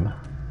home.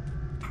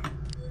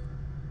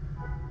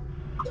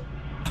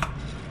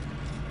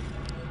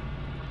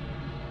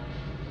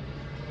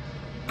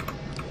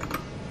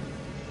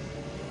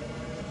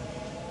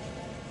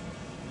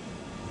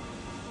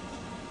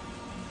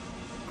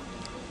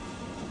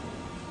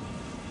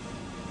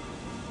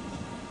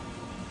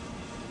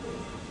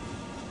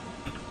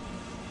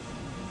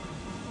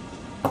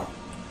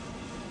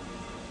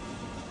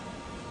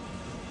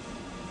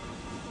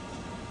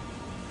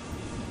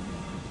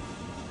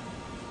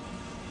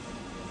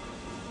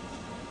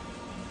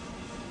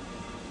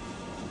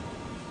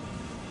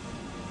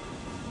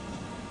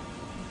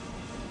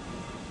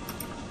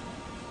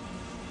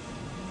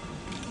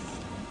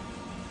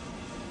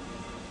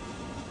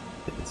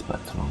 It's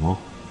back to normal.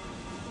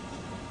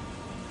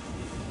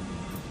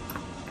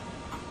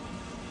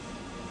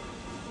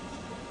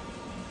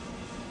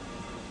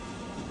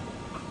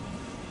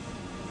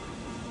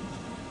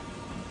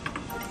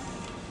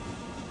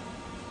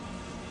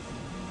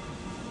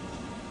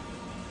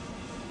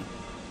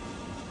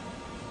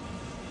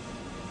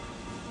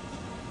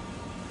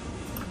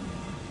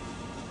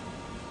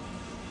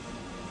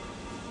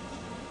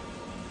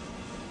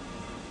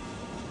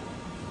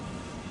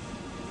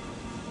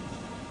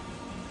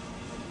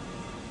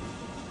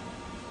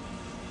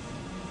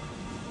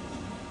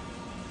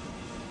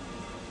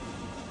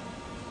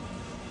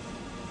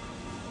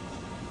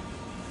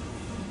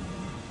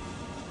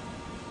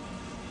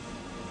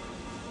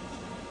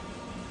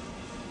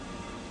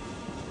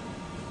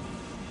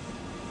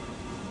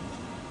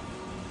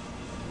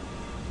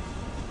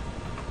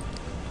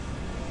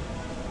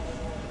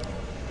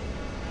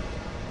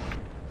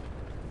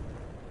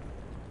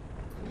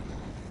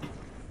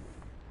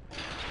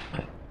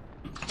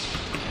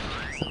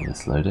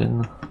 Let's load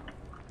in.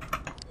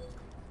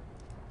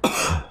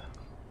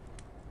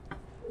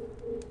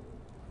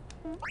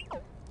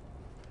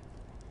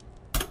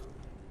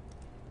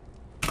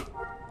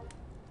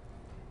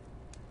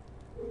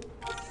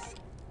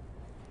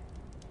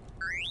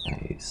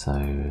 Okay,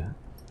 so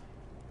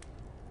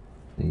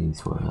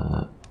these were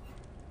about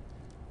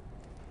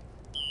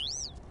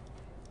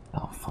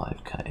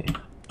 5k.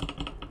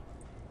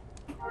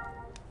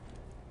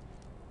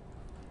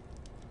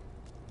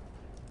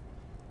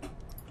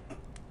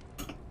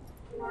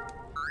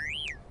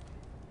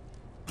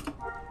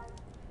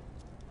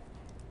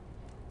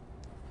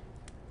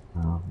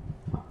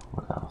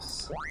 What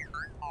else?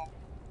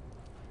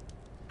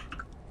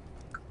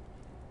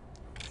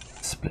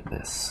 Split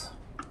this.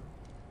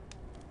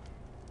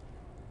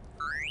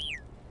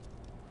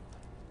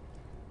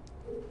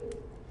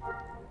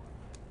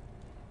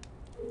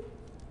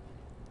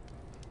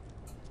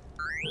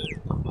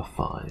 Number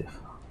 5.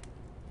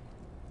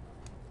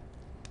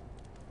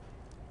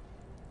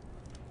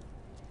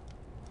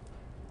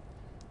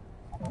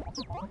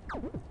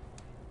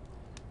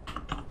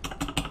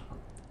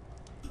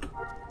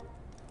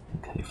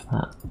 Okay for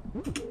that.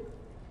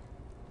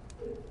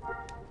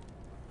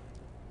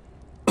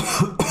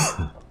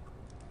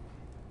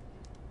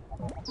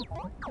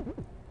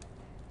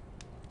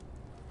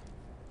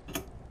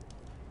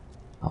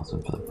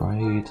 Thousand for the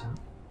braid.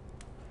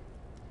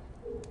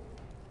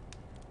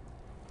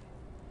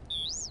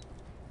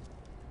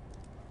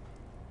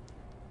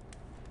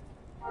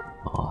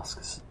 Mask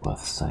is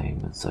worth the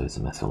same, and so is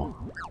the metal.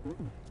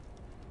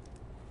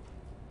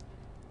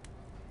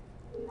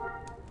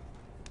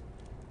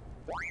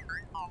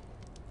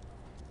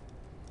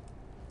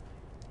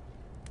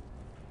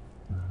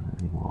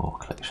 Any more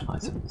collection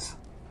items?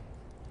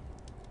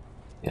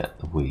 Yeah,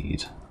 the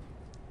weed.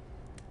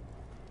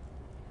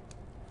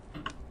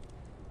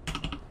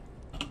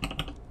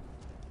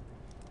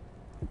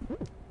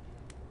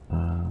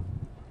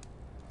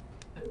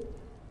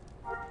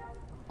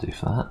 Do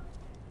for that.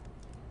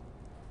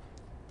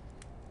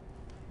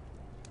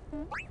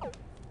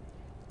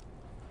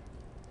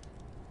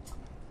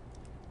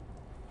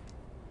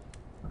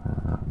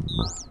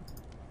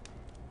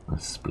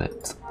 Let's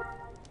split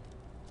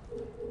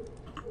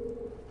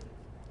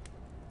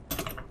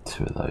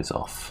 2 of those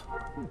off.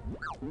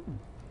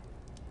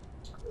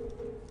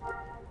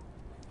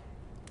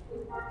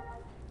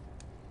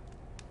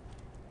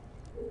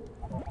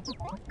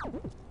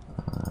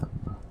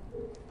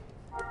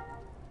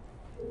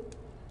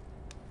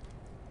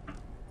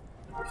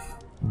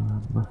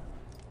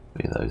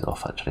 Three of those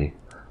off actually.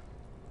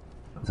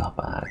 There's our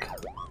bag.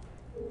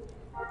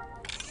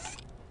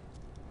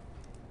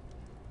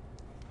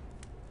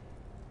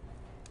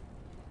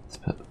 Let's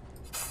put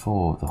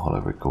 4 of the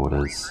hollow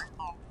recorders.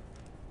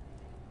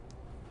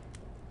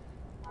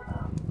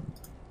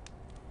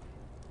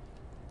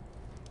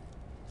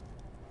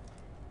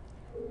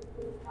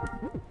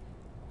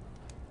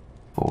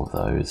 4 of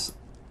those.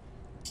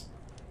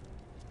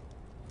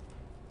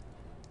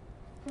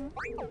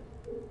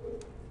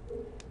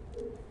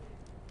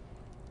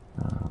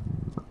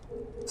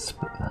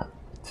 Split that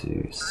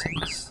to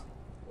 6.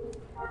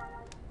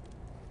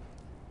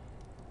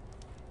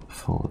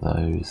 4 of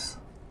those.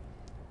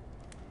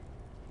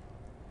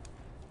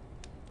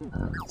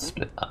 And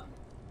split that.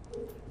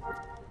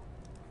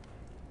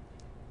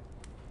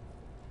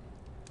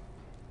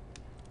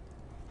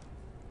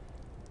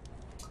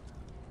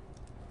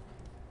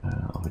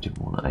 I didn't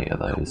want 8 of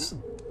those.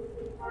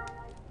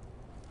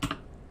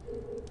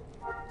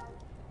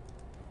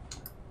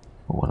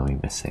 What are we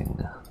missing?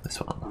 This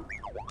one.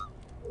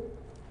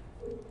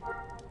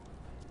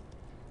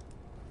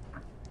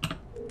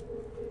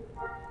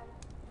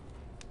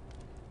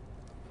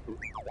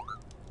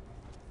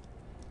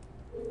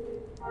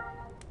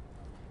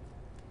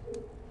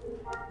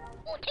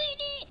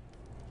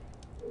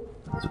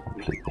 Let's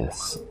complete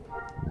this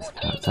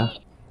character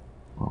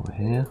while we're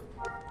here.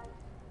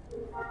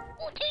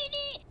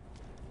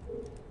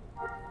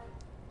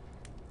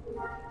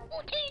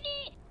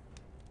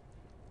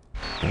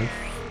 Okay,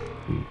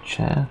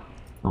 chair.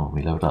 Oh,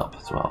 we leveled up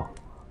as well.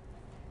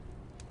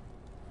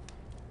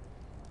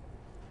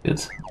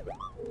 Good.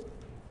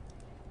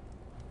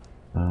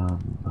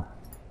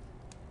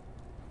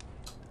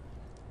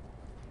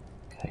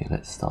 Okay,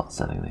 let's start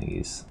selling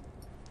these.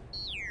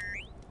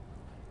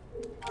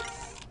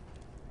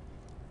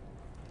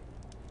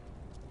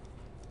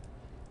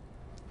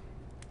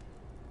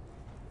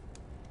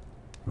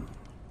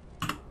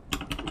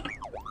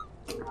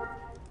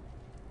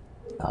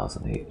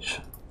 $1,000 each.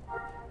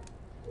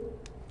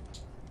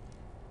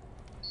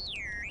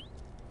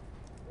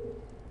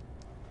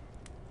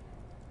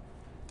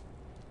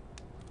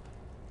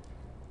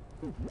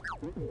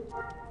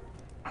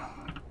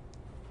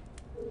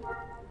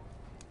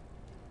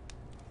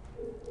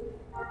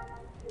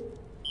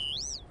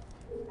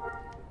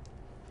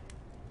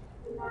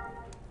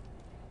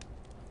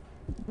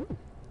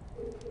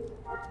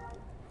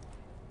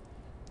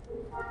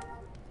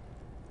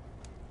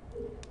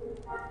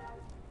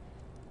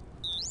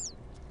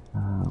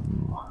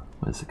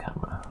 Where's the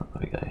camera?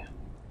 There we go.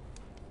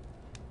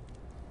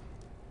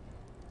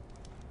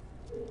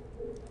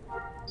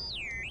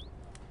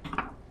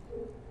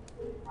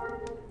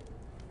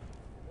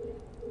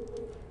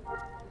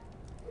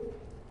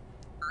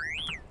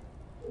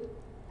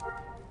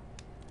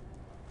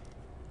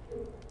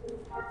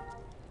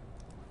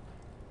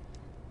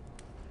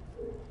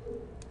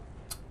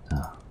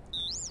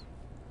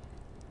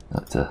 They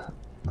have to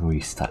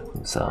restack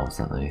themselves,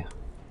 don't they?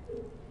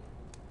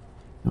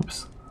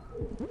 Oops.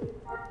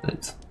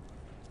 It's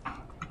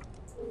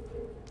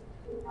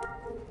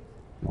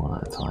one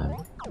at a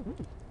time.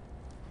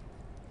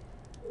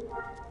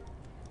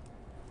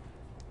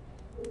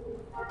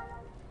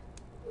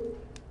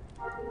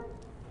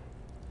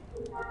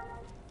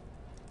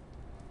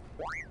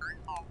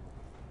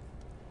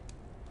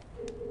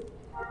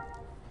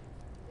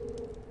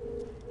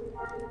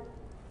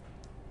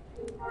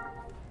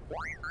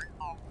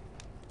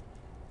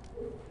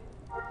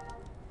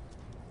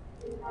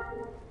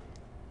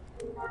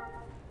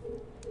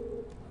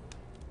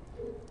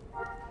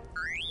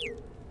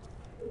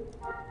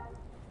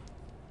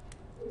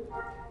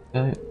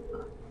 Okay.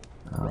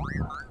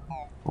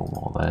 4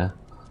 more there.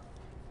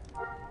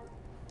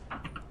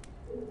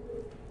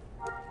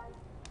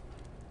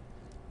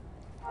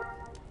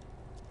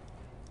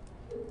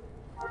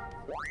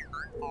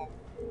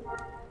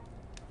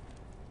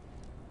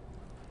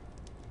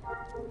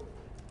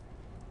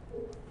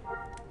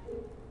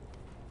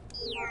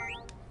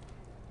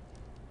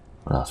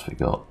 What else we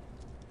got?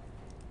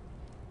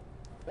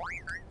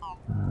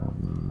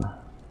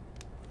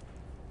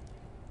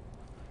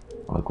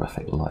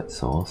 Holographic light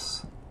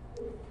source.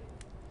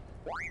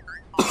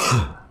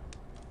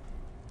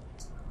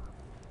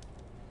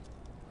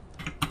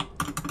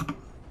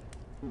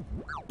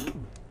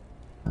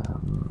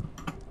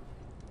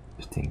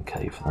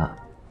 $15K for that,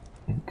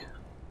 I think.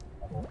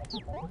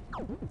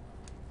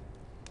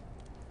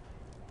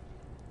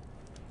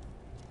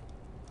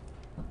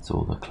 That's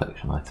all the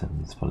collection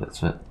items by the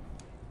looks of it.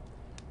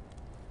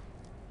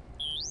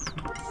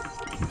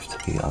 Move to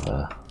the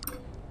other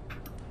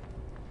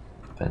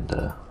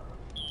vendor.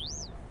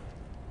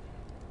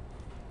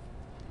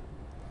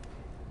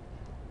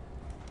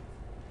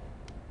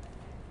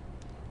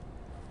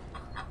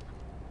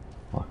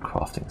 More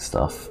crafting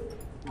stuff.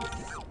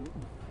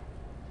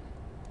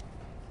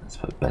 Let's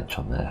put a bench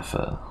on there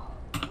for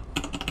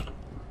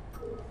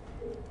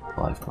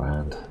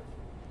 $5,000.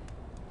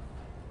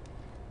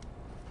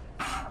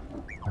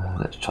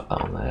 Let's chuck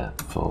that on there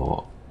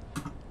for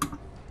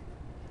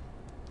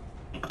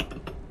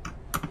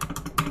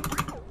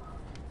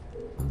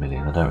 $1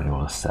 million. I don't really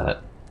want to sell it,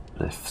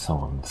 but if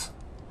someone's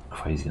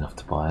crazy enough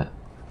to buy it,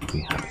 I'll be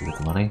happy with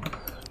the money.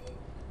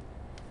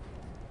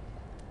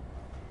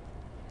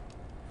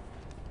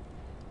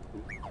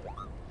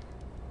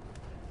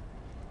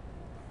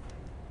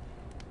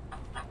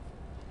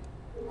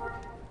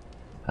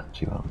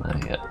 Actually, on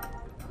there yet.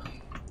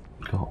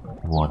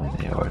 Got one in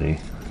here already.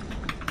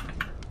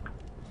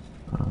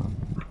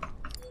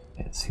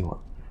 Let's see what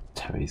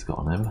Terry's got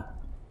on him.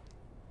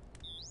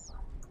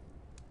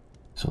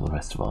 So the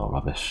rest of our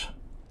rubbish.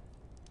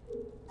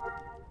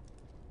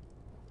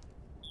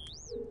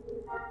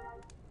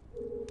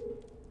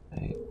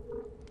 Okay,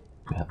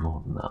 we have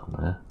more than that on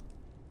there.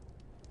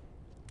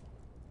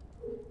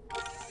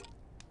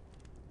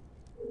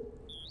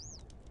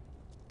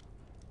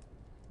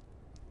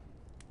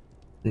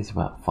 These are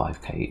about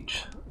 5K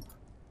each.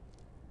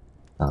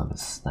 Sell them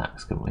as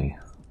snacks, can we?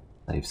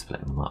 They've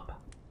split them up.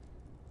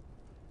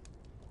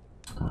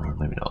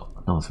 Maybe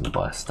not. No one's going to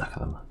buy a stack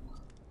of them.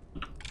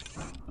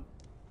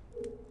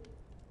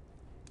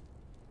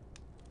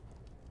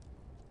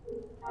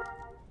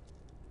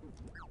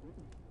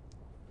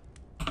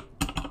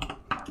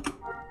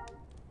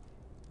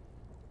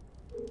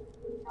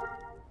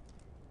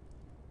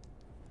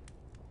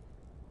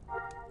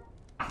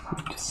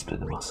 We just split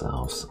them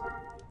ourselves.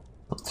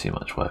 Not too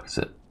much work, is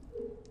it?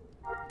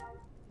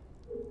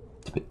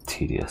 It's a bit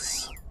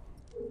tedious.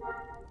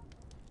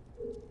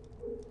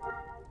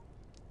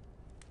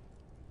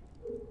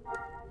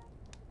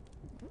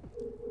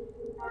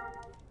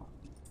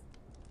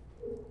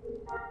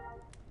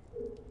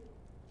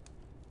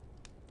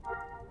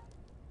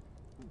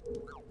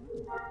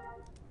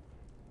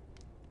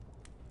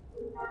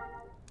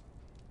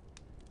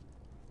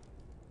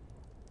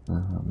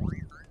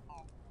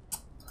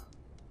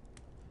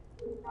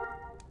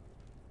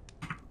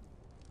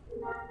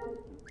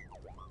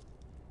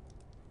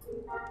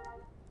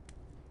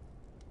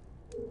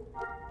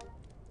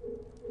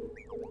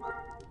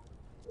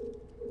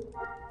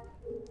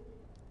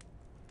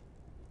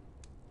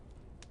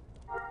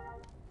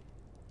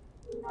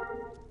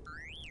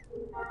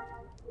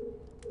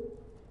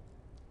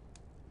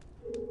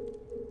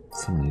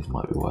 Some of these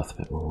might be worth a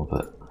bit more,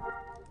 but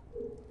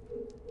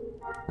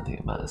I think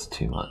it matters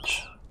too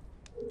much.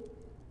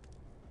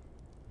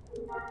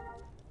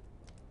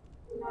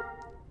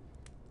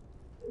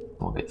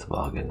 We'll get to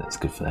bargain, it's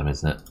good for them,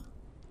 isn't it?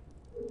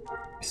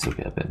 We still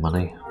get a bit of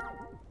money.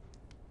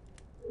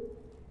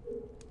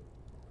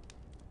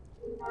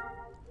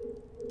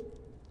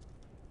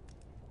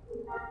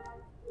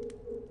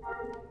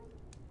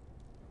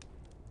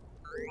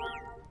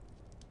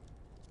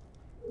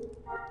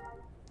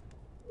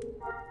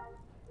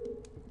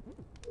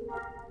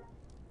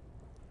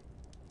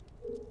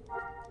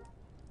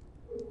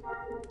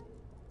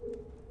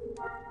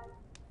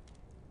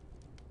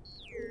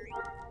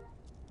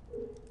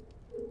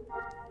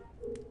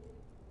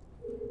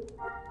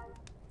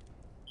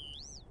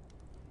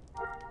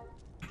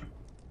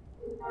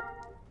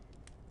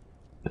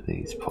 But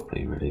these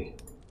probably really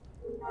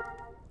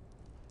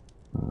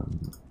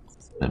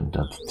them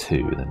down to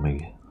 2, then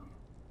we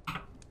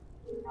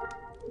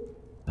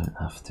don't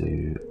have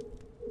to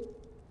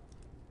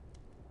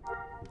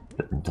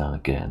put them down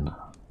again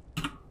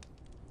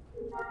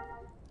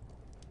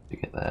to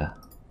get there.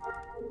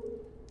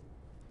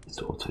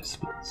 It's auto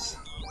splits.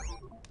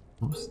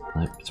 Oops,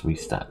 nope, it's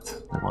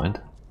restacked. Never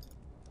mind.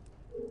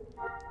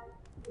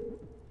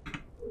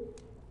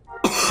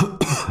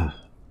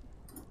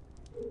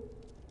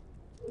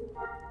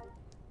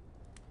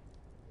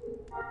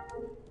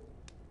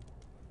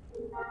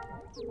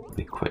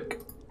 Be quick.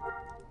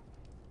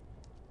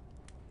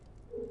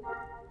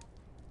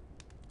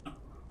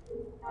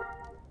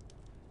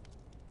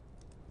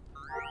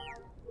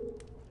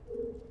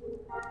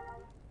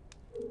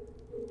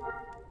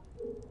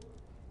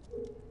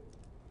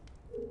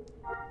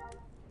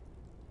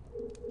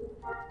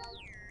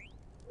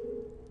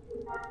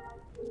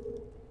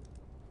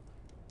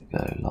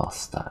 There we go,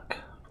 last stack.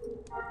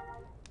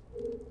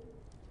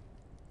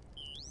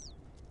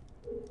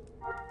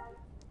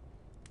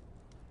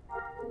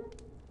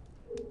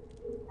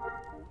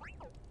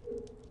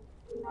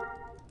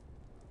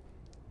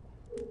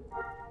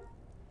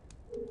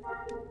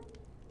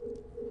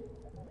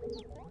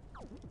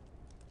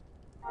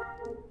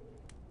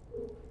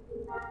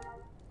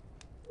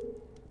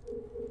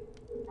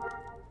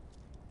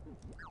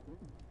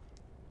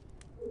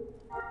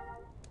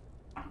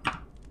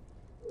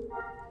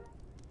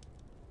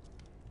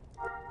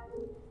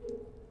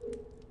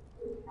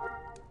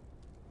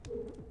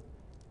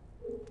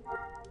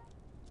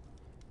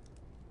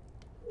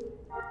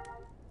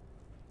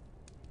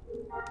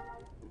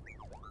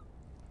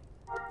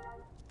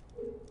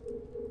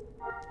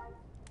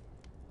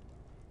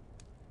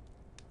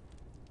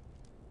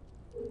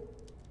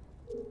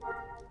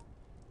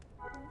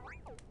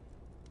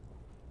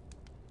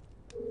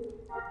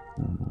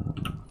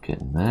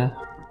 Getting there.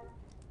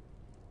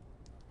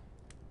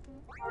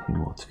 A few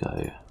more to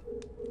go.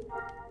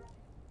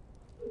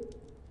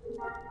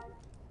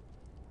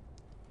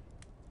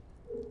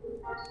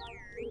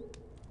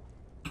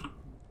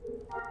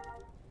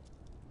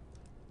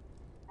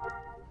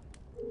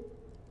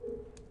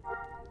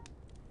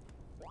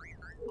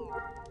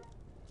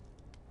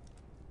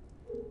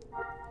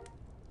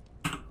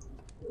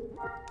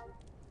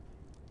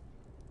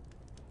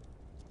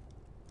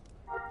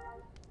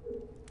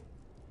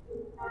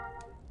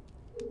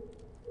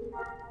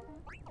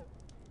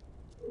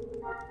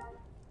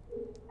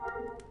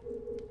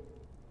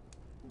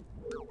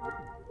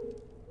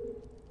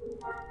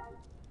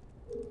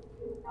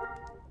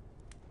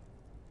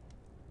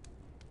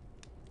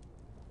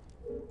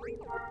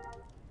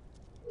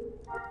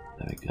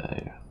 There we go.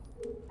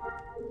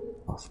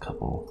 Last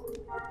couple.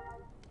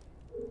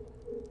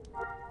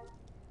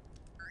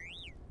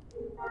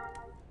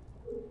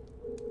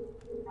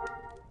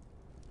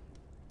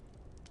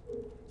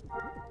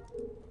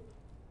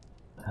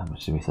 How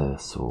much did we say the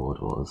sword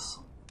was?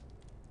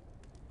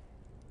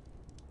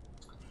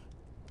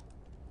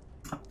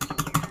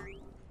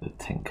 Put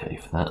 10k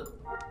for that.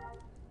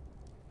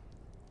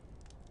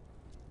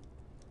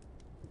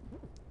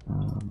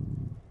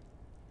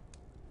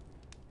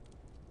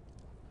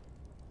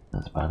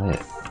 That's about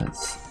it.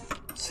 Let's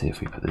see if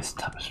we put this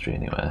tapestry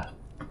anywhere.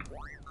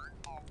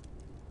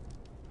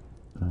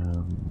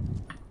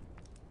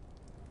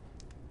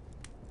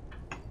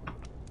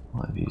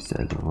 Might have used it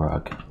as a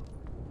rug.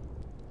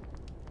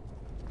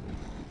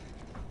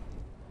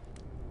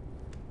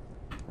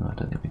 No, I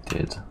don't think we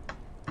did.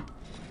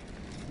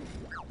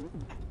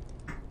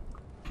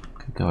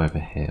 Could go over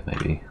here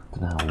maybe.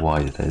 Don't know how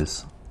wide it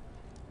is.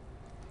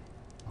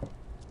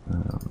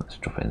 Let's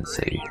drop it in the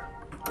sea.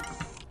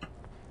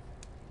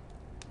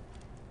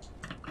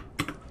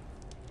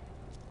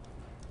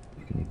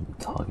 You can even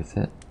target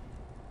it.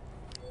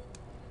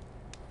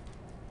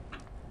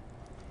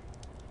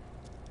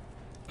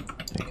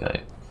 There you go.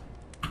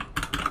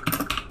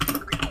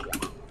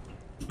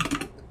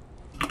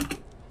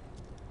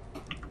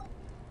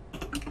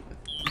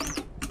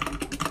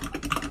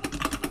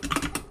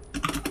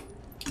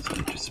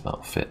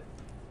 fit.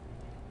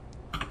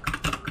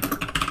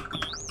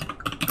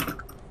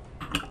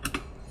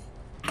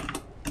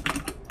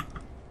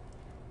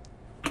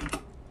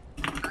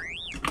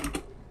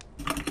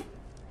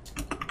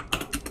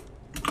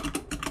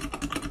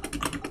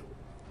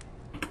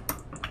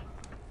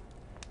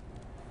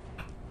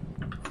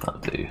 That'll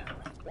do.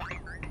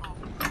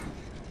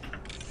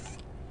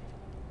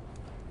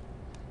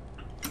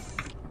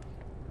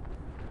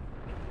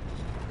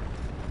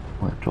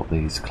 Might drop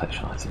these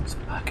collection items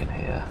back in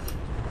here.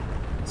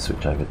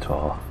 Switch over to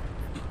our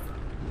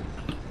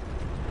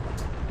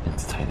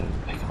entertainer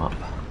and pick them up.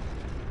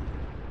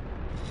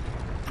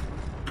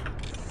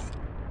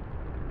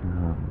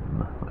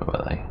 Where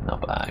were they? In our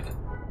bag.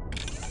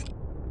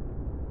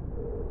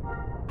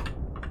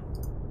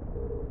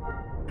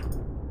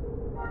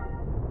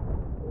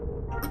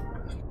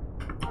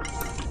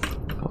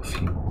 Got a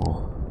few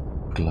more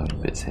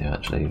glowing bits here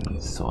actually we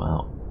need to sort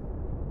out.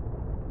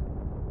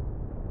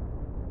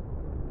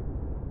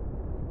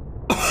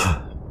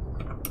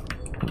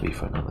 It'll be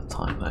for another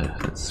time though.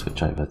 Let's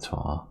switch over to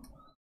our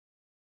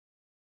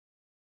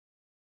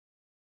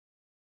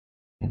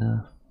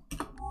inner.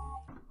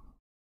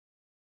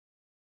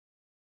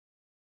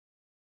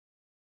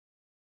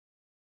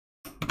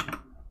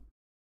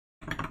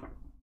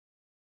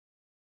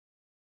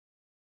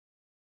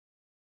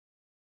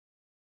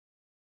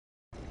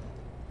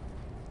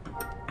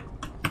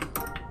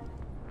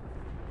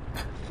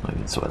 We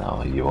can sort out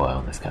our UI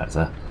on this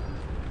character.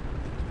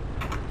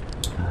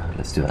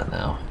 Let's do that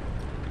now.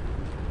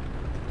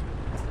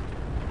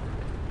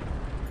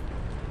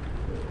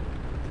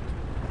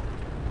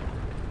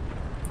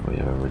 We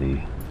haven't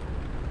really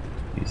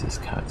used this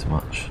character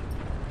much.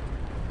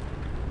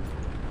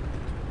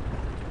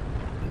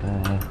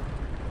 There.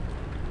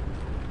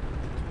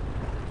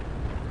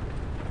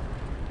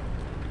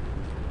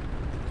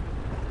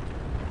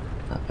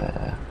 That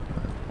there.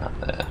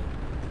 That there.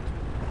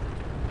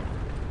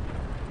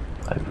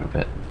 Over a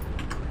bit.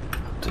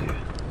 That'll do.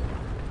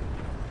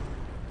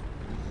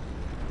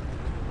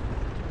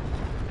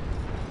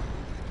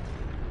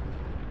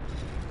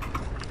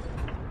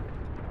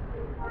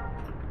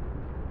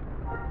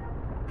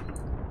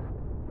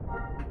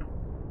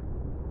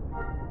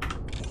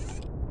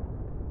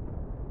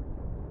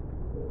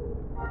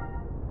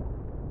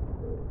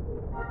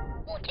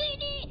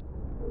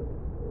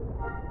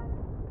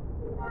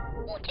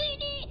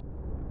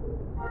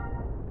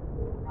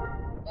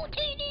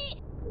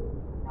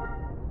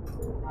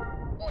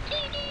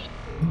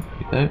 There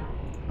we go.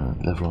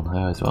 And level on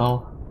her as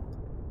well.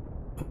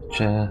 Put the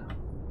chair.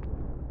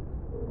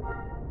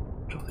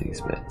 Draw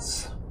these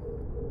bits.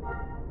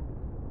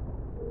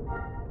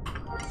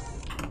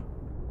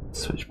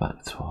 Switch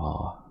back to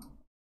our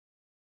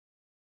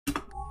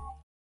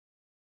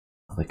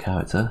other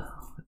character.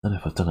 I don't know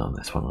if I've done it on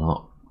this one or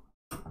not.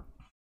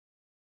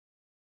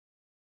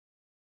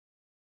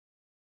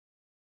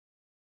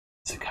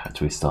 It's a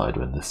character we started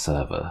when the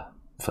server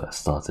first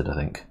started, I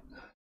think.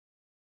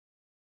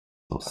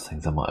 Lots of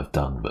things I might have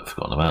done but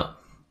forgotten about.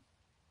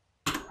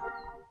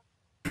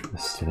 We're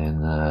still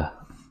in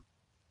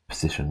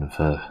position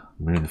for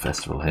Marine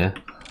Festival here.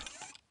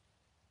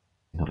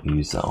 Not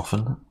used that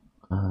often.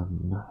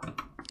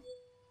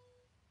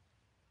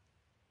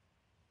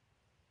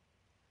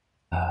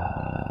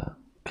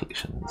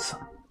 Collections.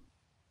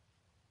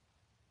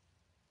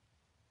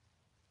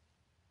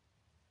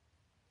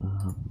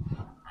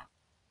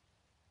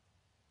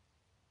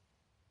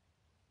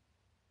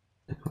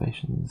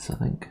 Decorations, I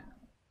think.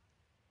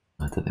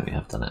 I don't think we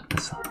have done it.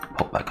 Let's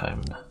pop back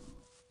home and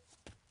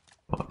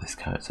put up this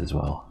character as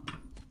well.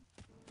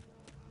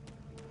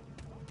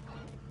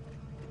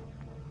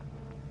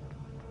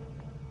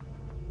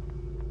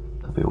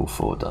 That'll be all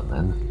four done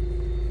then.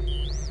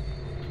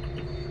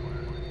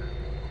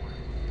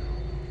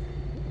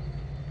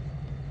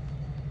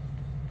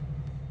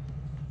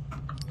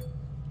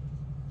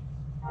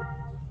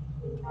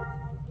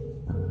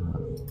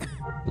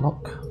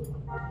 Lock.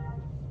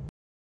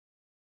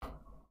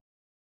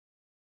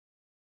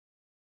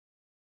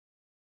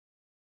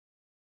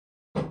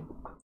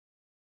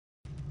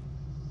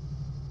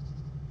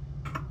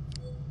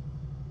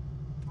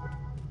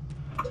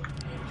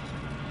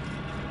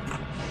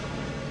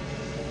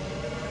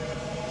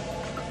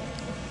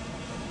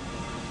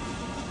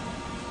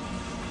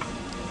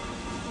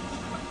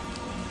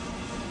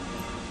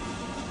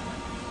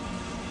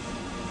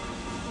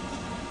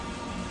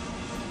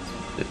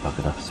 Bit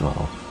buggered up as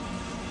well.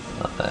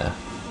 That there.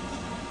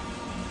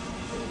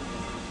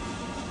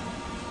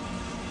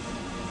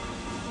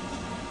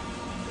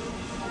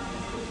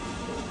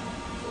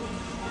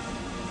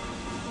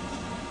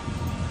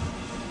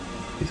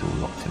 He's all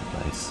locked in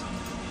place.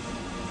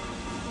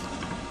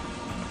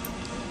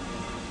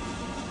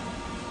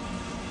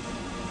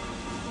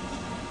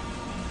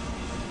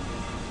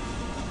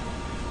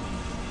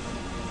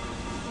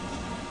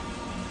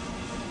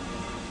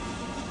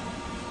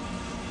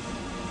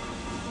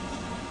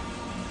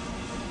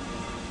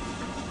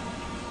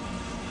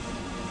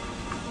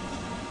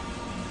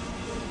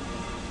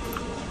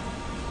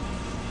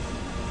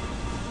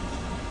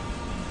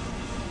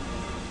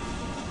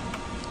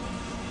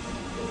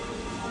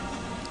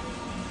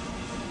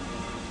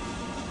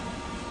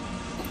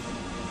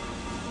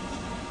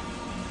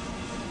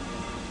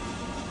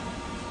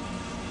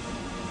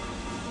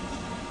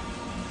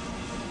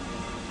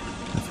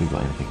 we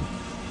got anything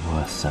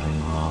worth selling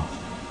in our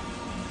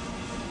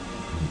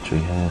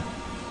inventory here?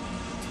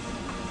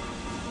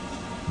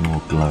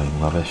 More glowing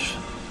rubbish.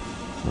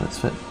 Let's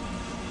fit.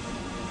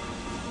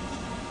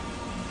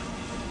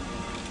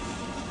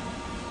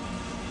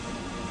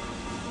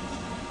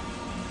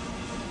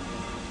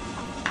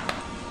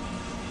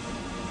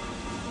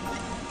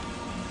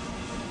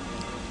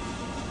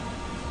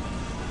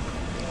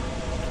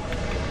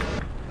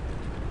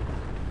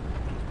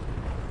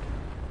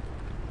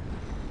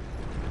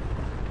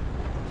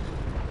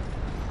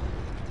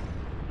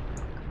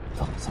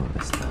 Dump some of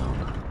this down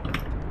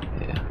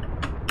here.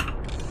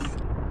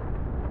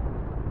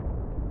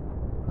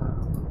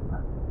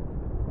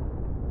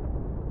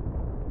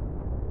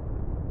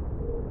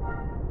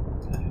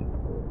 Okay.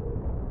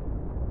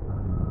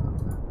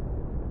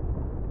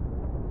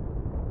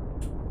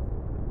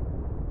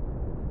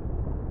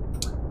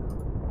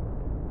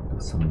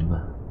 Got some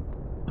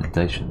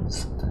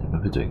recommendations. Don't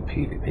remember doing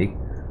PvP.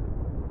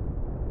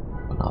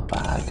 Got our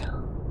bag.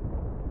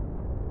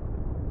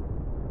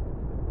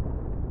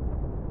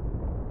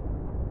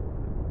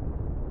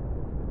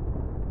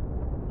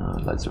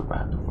 Loads of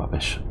random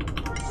rubbish.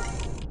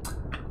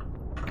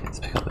 Okay, let's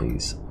pick up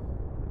these.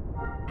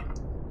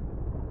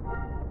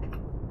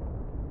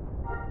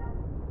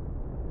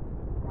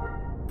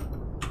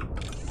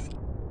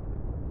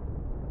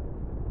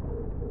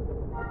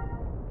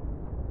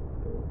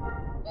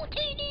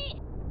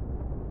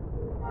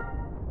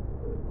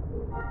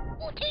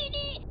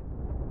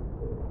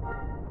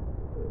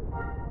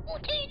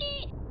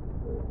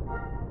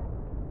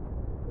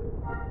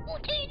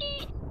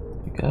 There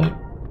we go.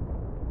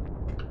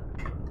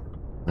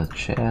 A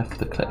chair for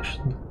the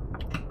collection.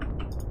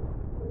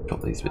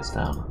 Drop these bits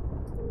down.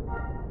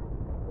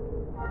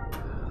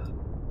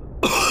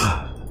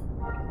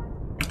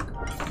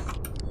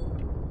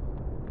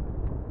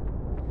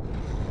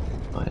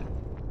 Right,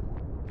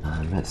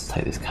 and let's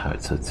take this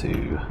character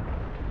to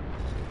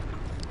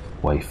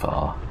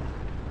Wayfar,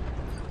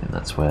 and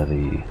that's where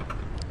the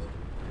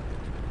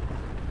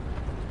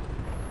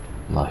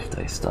Life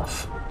Day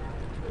stuff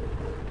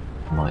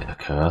might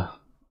occur.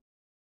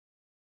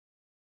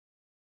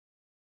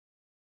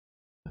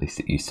 At least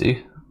it used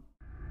to.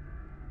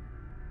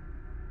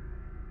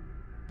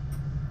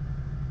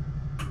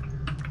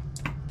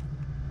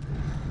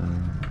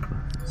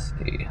 Let's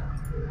see.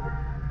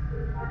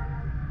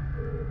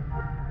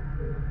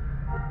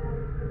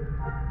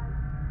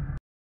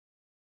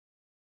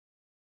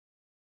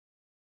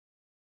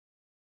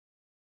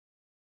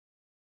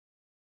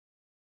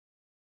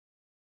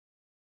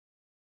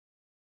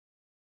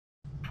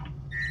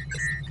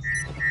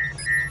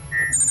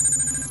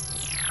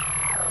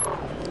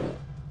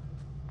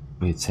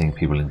 Weird seeing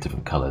people in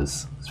different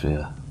colours, because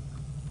we're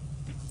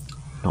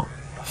not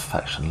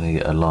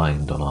factionally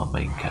aligned on our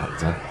main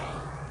character,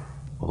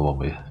 or the one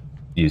we're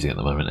using at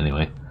the moment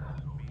anyway.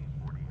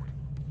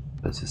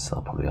 This is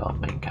probably our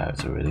main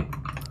character really.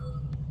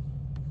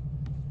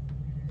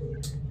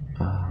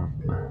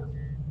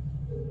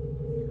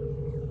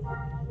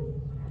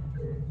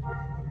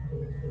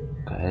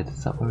 Go ahead,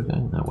 is that where we're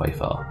going? No, way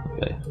far.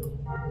 Okay.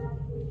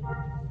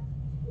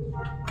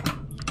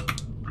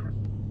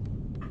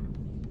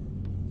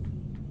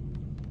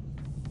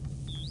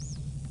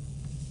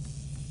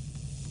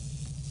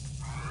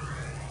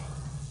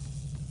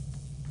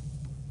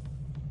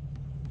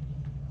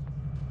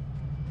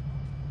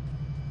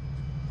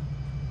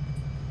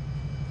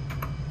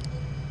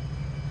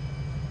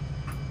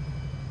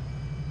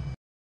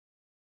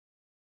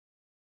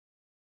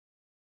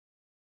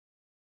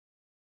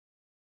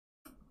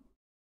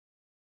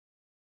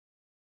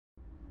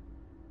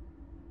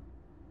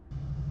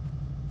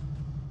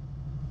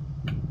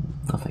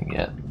 Nothing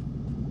yet.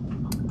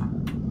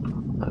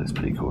 That looks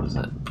pretty cool,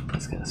 doesn't it?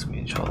 Let's get a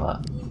screenshot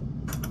of that.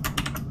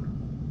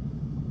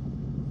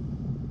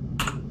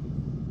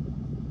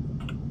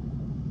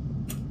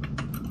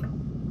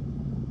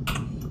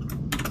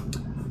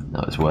 No,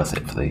 it's worth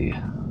it for the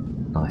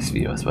nice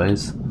view, I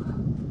suppose.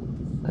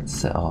 Let's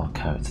set our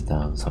character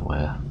down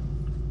somewhere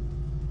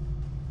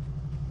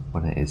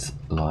when it is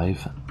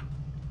live.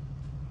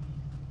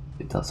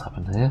 It does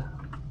happen here.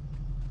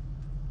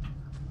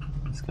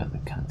 Let's go to the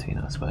canteen,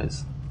 I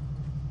suppose.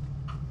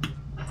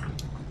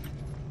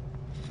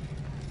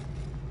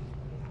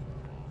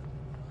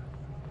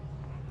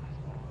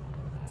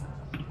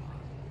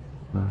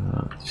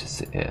 Let's just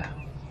sit here.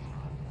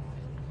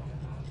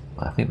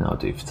 I think that'll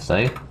do for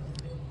today.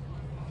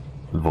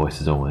 The voice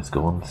is almost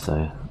gone,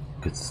 so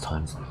good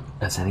time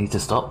as any to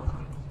stop.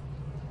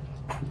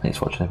 Thanks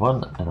for watching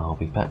everyone, and I'll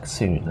be back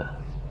soon.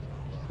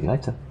 See you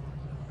later.